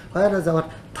system. Whereas our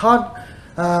third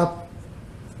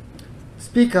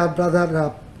speaker,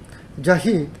 Brother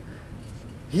Zahid,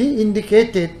 he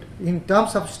indicated in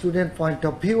terms of student point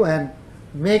of view and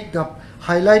make the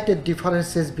highlighted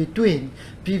differences between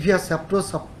previous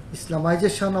approach of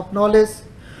Islamization of knowledge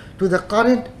to the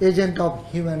current agenda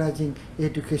of humanizing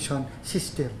education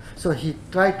system. So he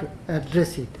tried to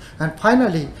address it. And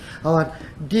finally, our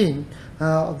Dean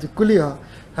of the Kulia,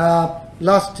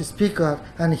 last speaker,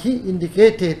 and he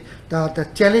indicated that the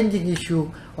challenging issue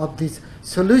of this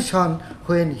solution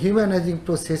when humanizing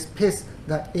process face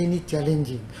any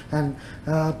challenging, and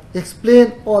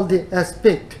explain all the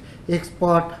aspect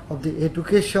expert of the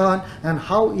education and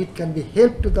how it can be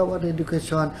helped to our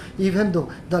education, even though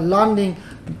the learning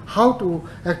how to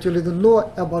actually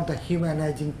know about the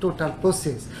humanizing total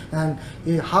process and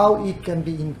how it can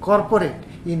be incorporated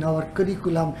in our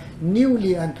curriculum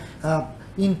newly and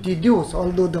introduced,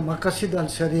 although the Maqasid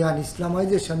al-Shariah and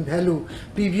Islamization value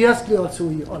previously also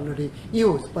we already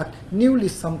used, but newly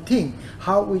something,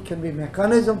 how we can be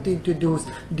mechanism to introduce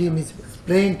them is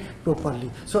explained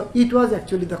properly. So it was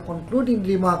actually the concluding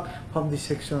remark from this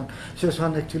section.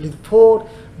 Actually 4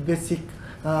 basic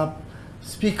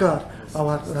speaker,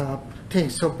 our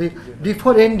things. So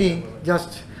before ending,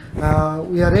 just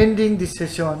we are ending this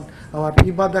session, our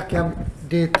Ibadah camp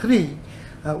day 3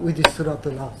 with the Surah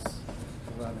Al-As.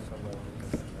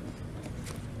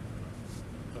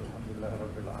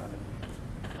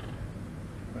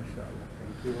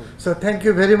 So thank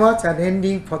you very much, and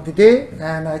ending for the day.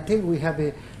 And I think we have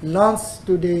a lunch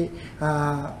today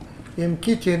in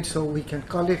kitchen, so we can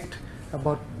collect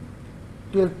about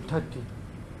 12:30.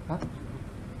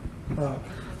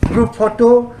 Group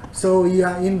photo. So we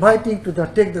are inviting to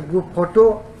take the group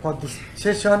photo for this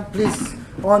session. Please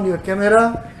on your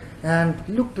camera and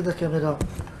look to the camera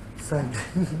side.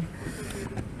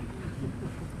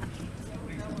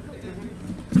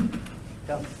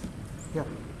 Yeah.